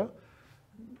the answer.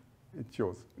 It's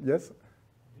yours. Yes?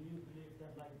 Do you believe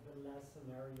that the last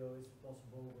scenario is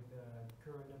possible with the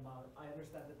current amount? I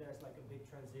understand that there's a big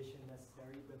transition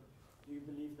necessary, but do you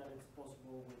believe that it's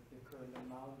possible with the current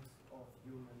amount of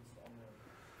humans on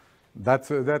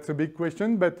Earth? That's a big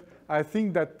question, but I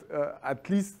think that at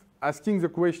least asking the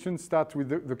question starts with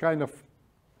the kind of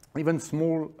even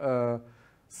small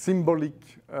symbolic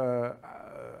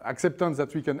acceptance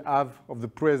that we can have of the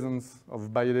presence of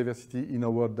biodiversity in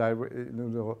our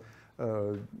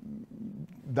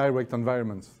direct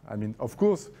environments. I mean, of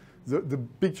course, the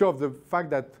picture of the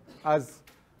fact that as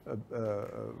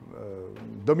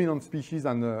dominant species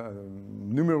and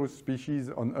numerous species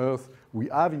on Earth, we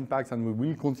have impacts and we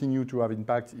will continue to have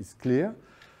impacts is clear.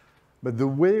 But the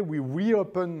way we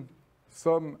reopen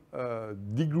some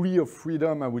degree of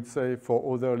freedom, I would say,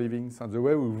 for other livings, and the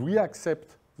way we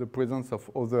reaccept the presence of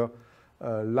other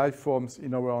life forms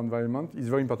in our environment is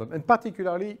very important, and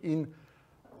particularly in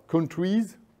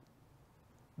countries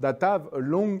that have a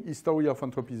long history of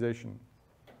anthropization,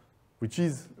 which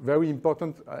is very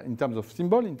important in terms of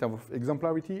symbol, in terms of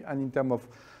exemplarity, and in terms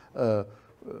of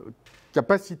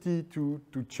capacity to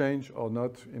change or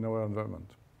not in our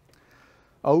environment.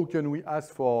 How can we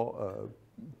ask for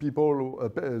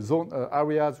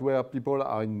areas where people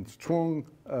are in strong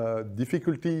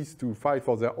difficulties to fight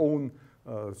for their own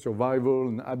survival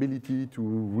and ability to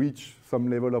reach some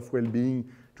level of well-being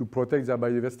to protect their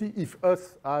biodiversity if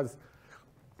us as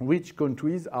rich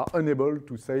countries are unable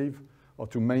to save or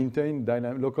to maintain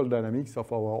local dynamics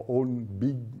of our own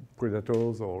big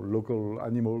predators or local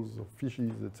animals or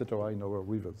fishes, etc., in our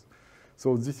rivers.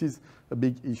 So this is a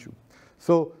big issue.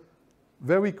 So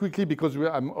very quickly, because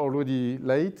I'm already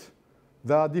late,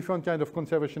 there are different kinds of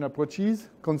conservation approaches.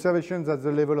 Conservation at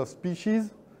the level of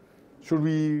species. Should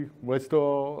we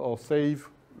restore or save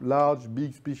large,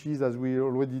 big species as we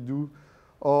already do,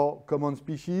 or common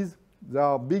species. There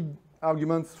are big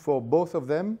arguments for both of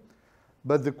them,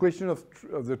 but the question of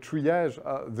the triage,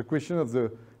 the question of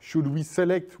should we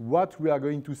select what we are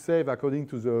going to save according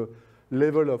to the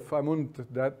level of amount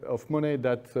of money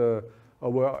that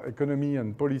our economy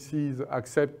and policies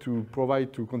accept to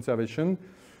provide to conservation,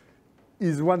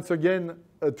 is once again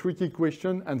a tricky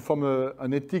question, and from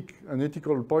an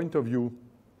ethical point of view,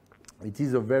 it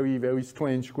is a very, very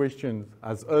strange question.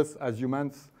 As us, as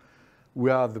humans, we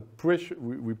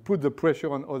put the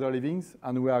pressure on other livings,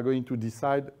 and we are going to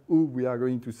decide who we are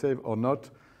going to save or not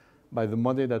by the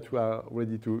money that we are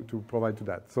ready to provide to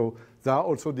that. So there are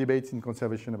also debates in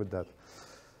conservation about that.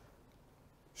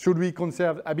 Should we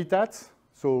conserve habitats,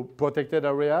 so protected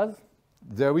areas?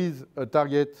 There is a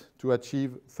target to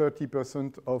achieve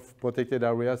 30% of protected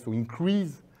areas, to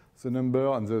increase the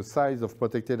number and the size of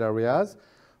protected areas,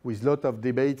 with a lot of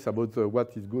debates about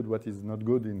what is good, what is not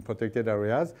good in protected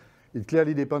areas. It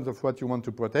clearly depends on what you want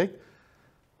to protect.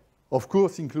 Of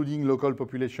course, including local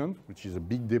population, which is a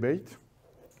big debate.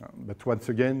 But once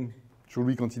again, should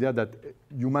we consider that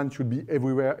humans should be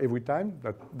everywhere, every time?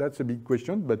 That's a big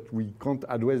question, but we can't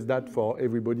address that for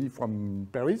everybody from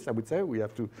Paris, I would say.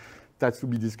 That's to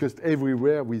be discussed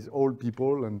everywhere with all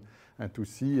people, and to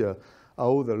see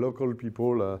how the local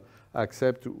people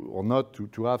accept or not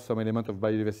to have some element of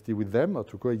biodiversity with them or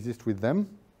to coexist with them.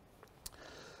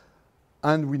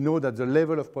 And we know that the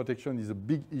level of protection is a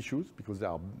big issue because there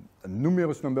are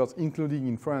numerous numbers, including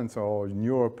in France or in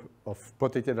Europe, of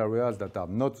protected areas that are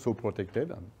not so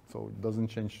protected. And so it doesn't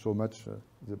change so much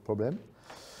the problem.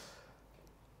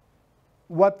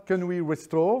 What can we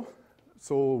restore?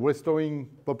 So restoring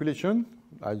population.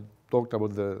 I talked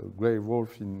about the grey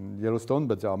wolf in Yellowstone,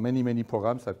 but there are many, many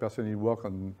programs. I personally work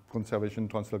on conservation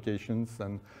translocations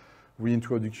and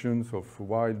reintroductions of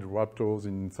wild raptors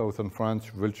in southern France,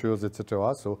 vultures,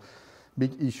 etc. So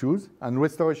big issues. And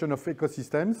restoration of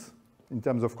ecosystems in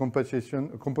terms of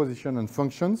composition and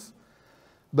functions.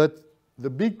 But the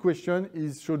big question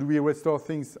is, should we restore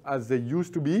things as they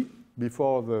used to be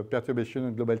before the perturbation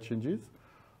and global changes?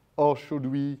 Or should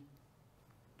we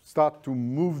start to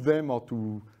move them or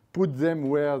to put them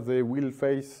where they will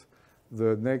face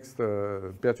the next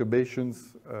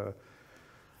perturbations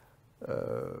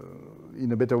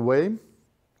in a better way?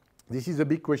 This is a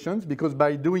big question, because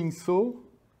by doing so,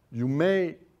 you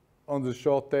may, on the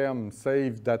short term,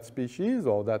 save that species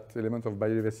or that element of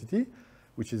biodiversity,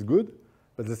 which is good,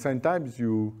 but at the same time,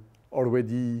 you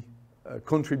already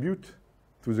contribute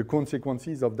to the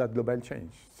consequences of that global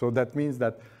change. So that means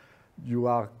that you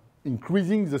are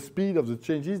increasing the speed of the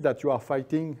changes that you are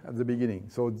fighting at the beginning.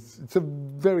 So it's a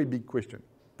very big question,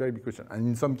 very big question. And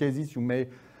in some cases, you may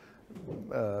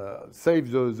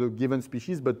save the given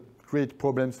species, but create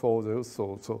problems for others.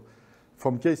 So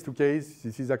from case to case,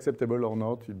 this is acceptable or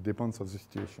not. It depends on the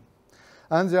situation.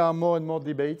 And there are more and more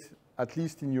debates, at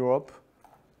least in Europe,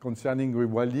 concerning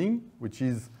rewilding, which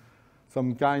is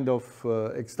some kind of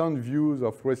extant views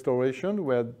of restoration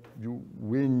where you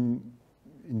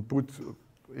input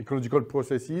ecological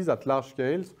processes at large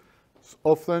scales,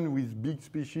 often with big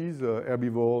species,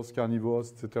 herbivores,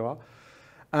 carnivores, etc.,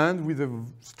 and with a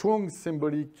strong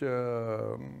symbolic,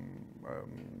 I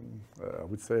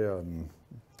would say,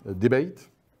 debate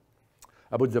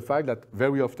about the fact that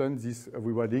very often this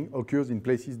rewilding occurs in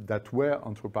places that were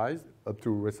anthropized up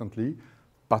to recently,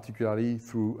 particularly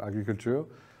through agriculture.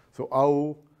 So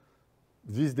how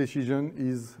this decision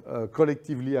is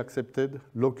collectively accepted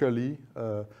locally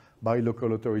by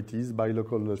local authorities, by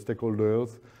local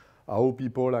stakeholders, how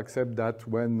people accept that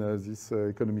when this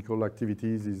economical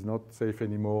activities is not safe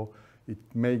anymore, it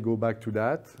may go back to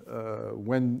that.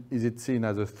 When is it seen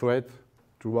as a threat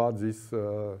towards these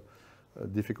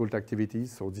difficult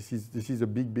activities? So this is a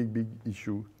big, big, big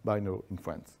issue by now in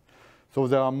France. So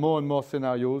there are more and more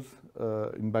scenarios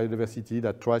in biodiversity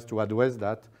that tries to address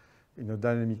that in a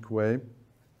dynamic way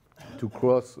to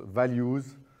cross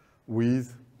values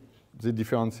with the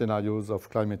different scenarios of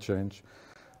climate change,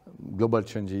 global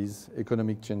changes,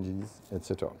 economic changes,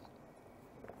 etc.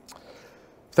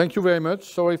 Thank you very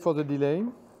much. Sorry for the delay.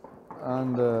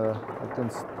 And I can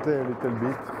stay a little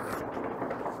bit.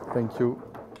 Thank you.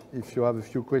 If you have a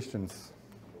few questions.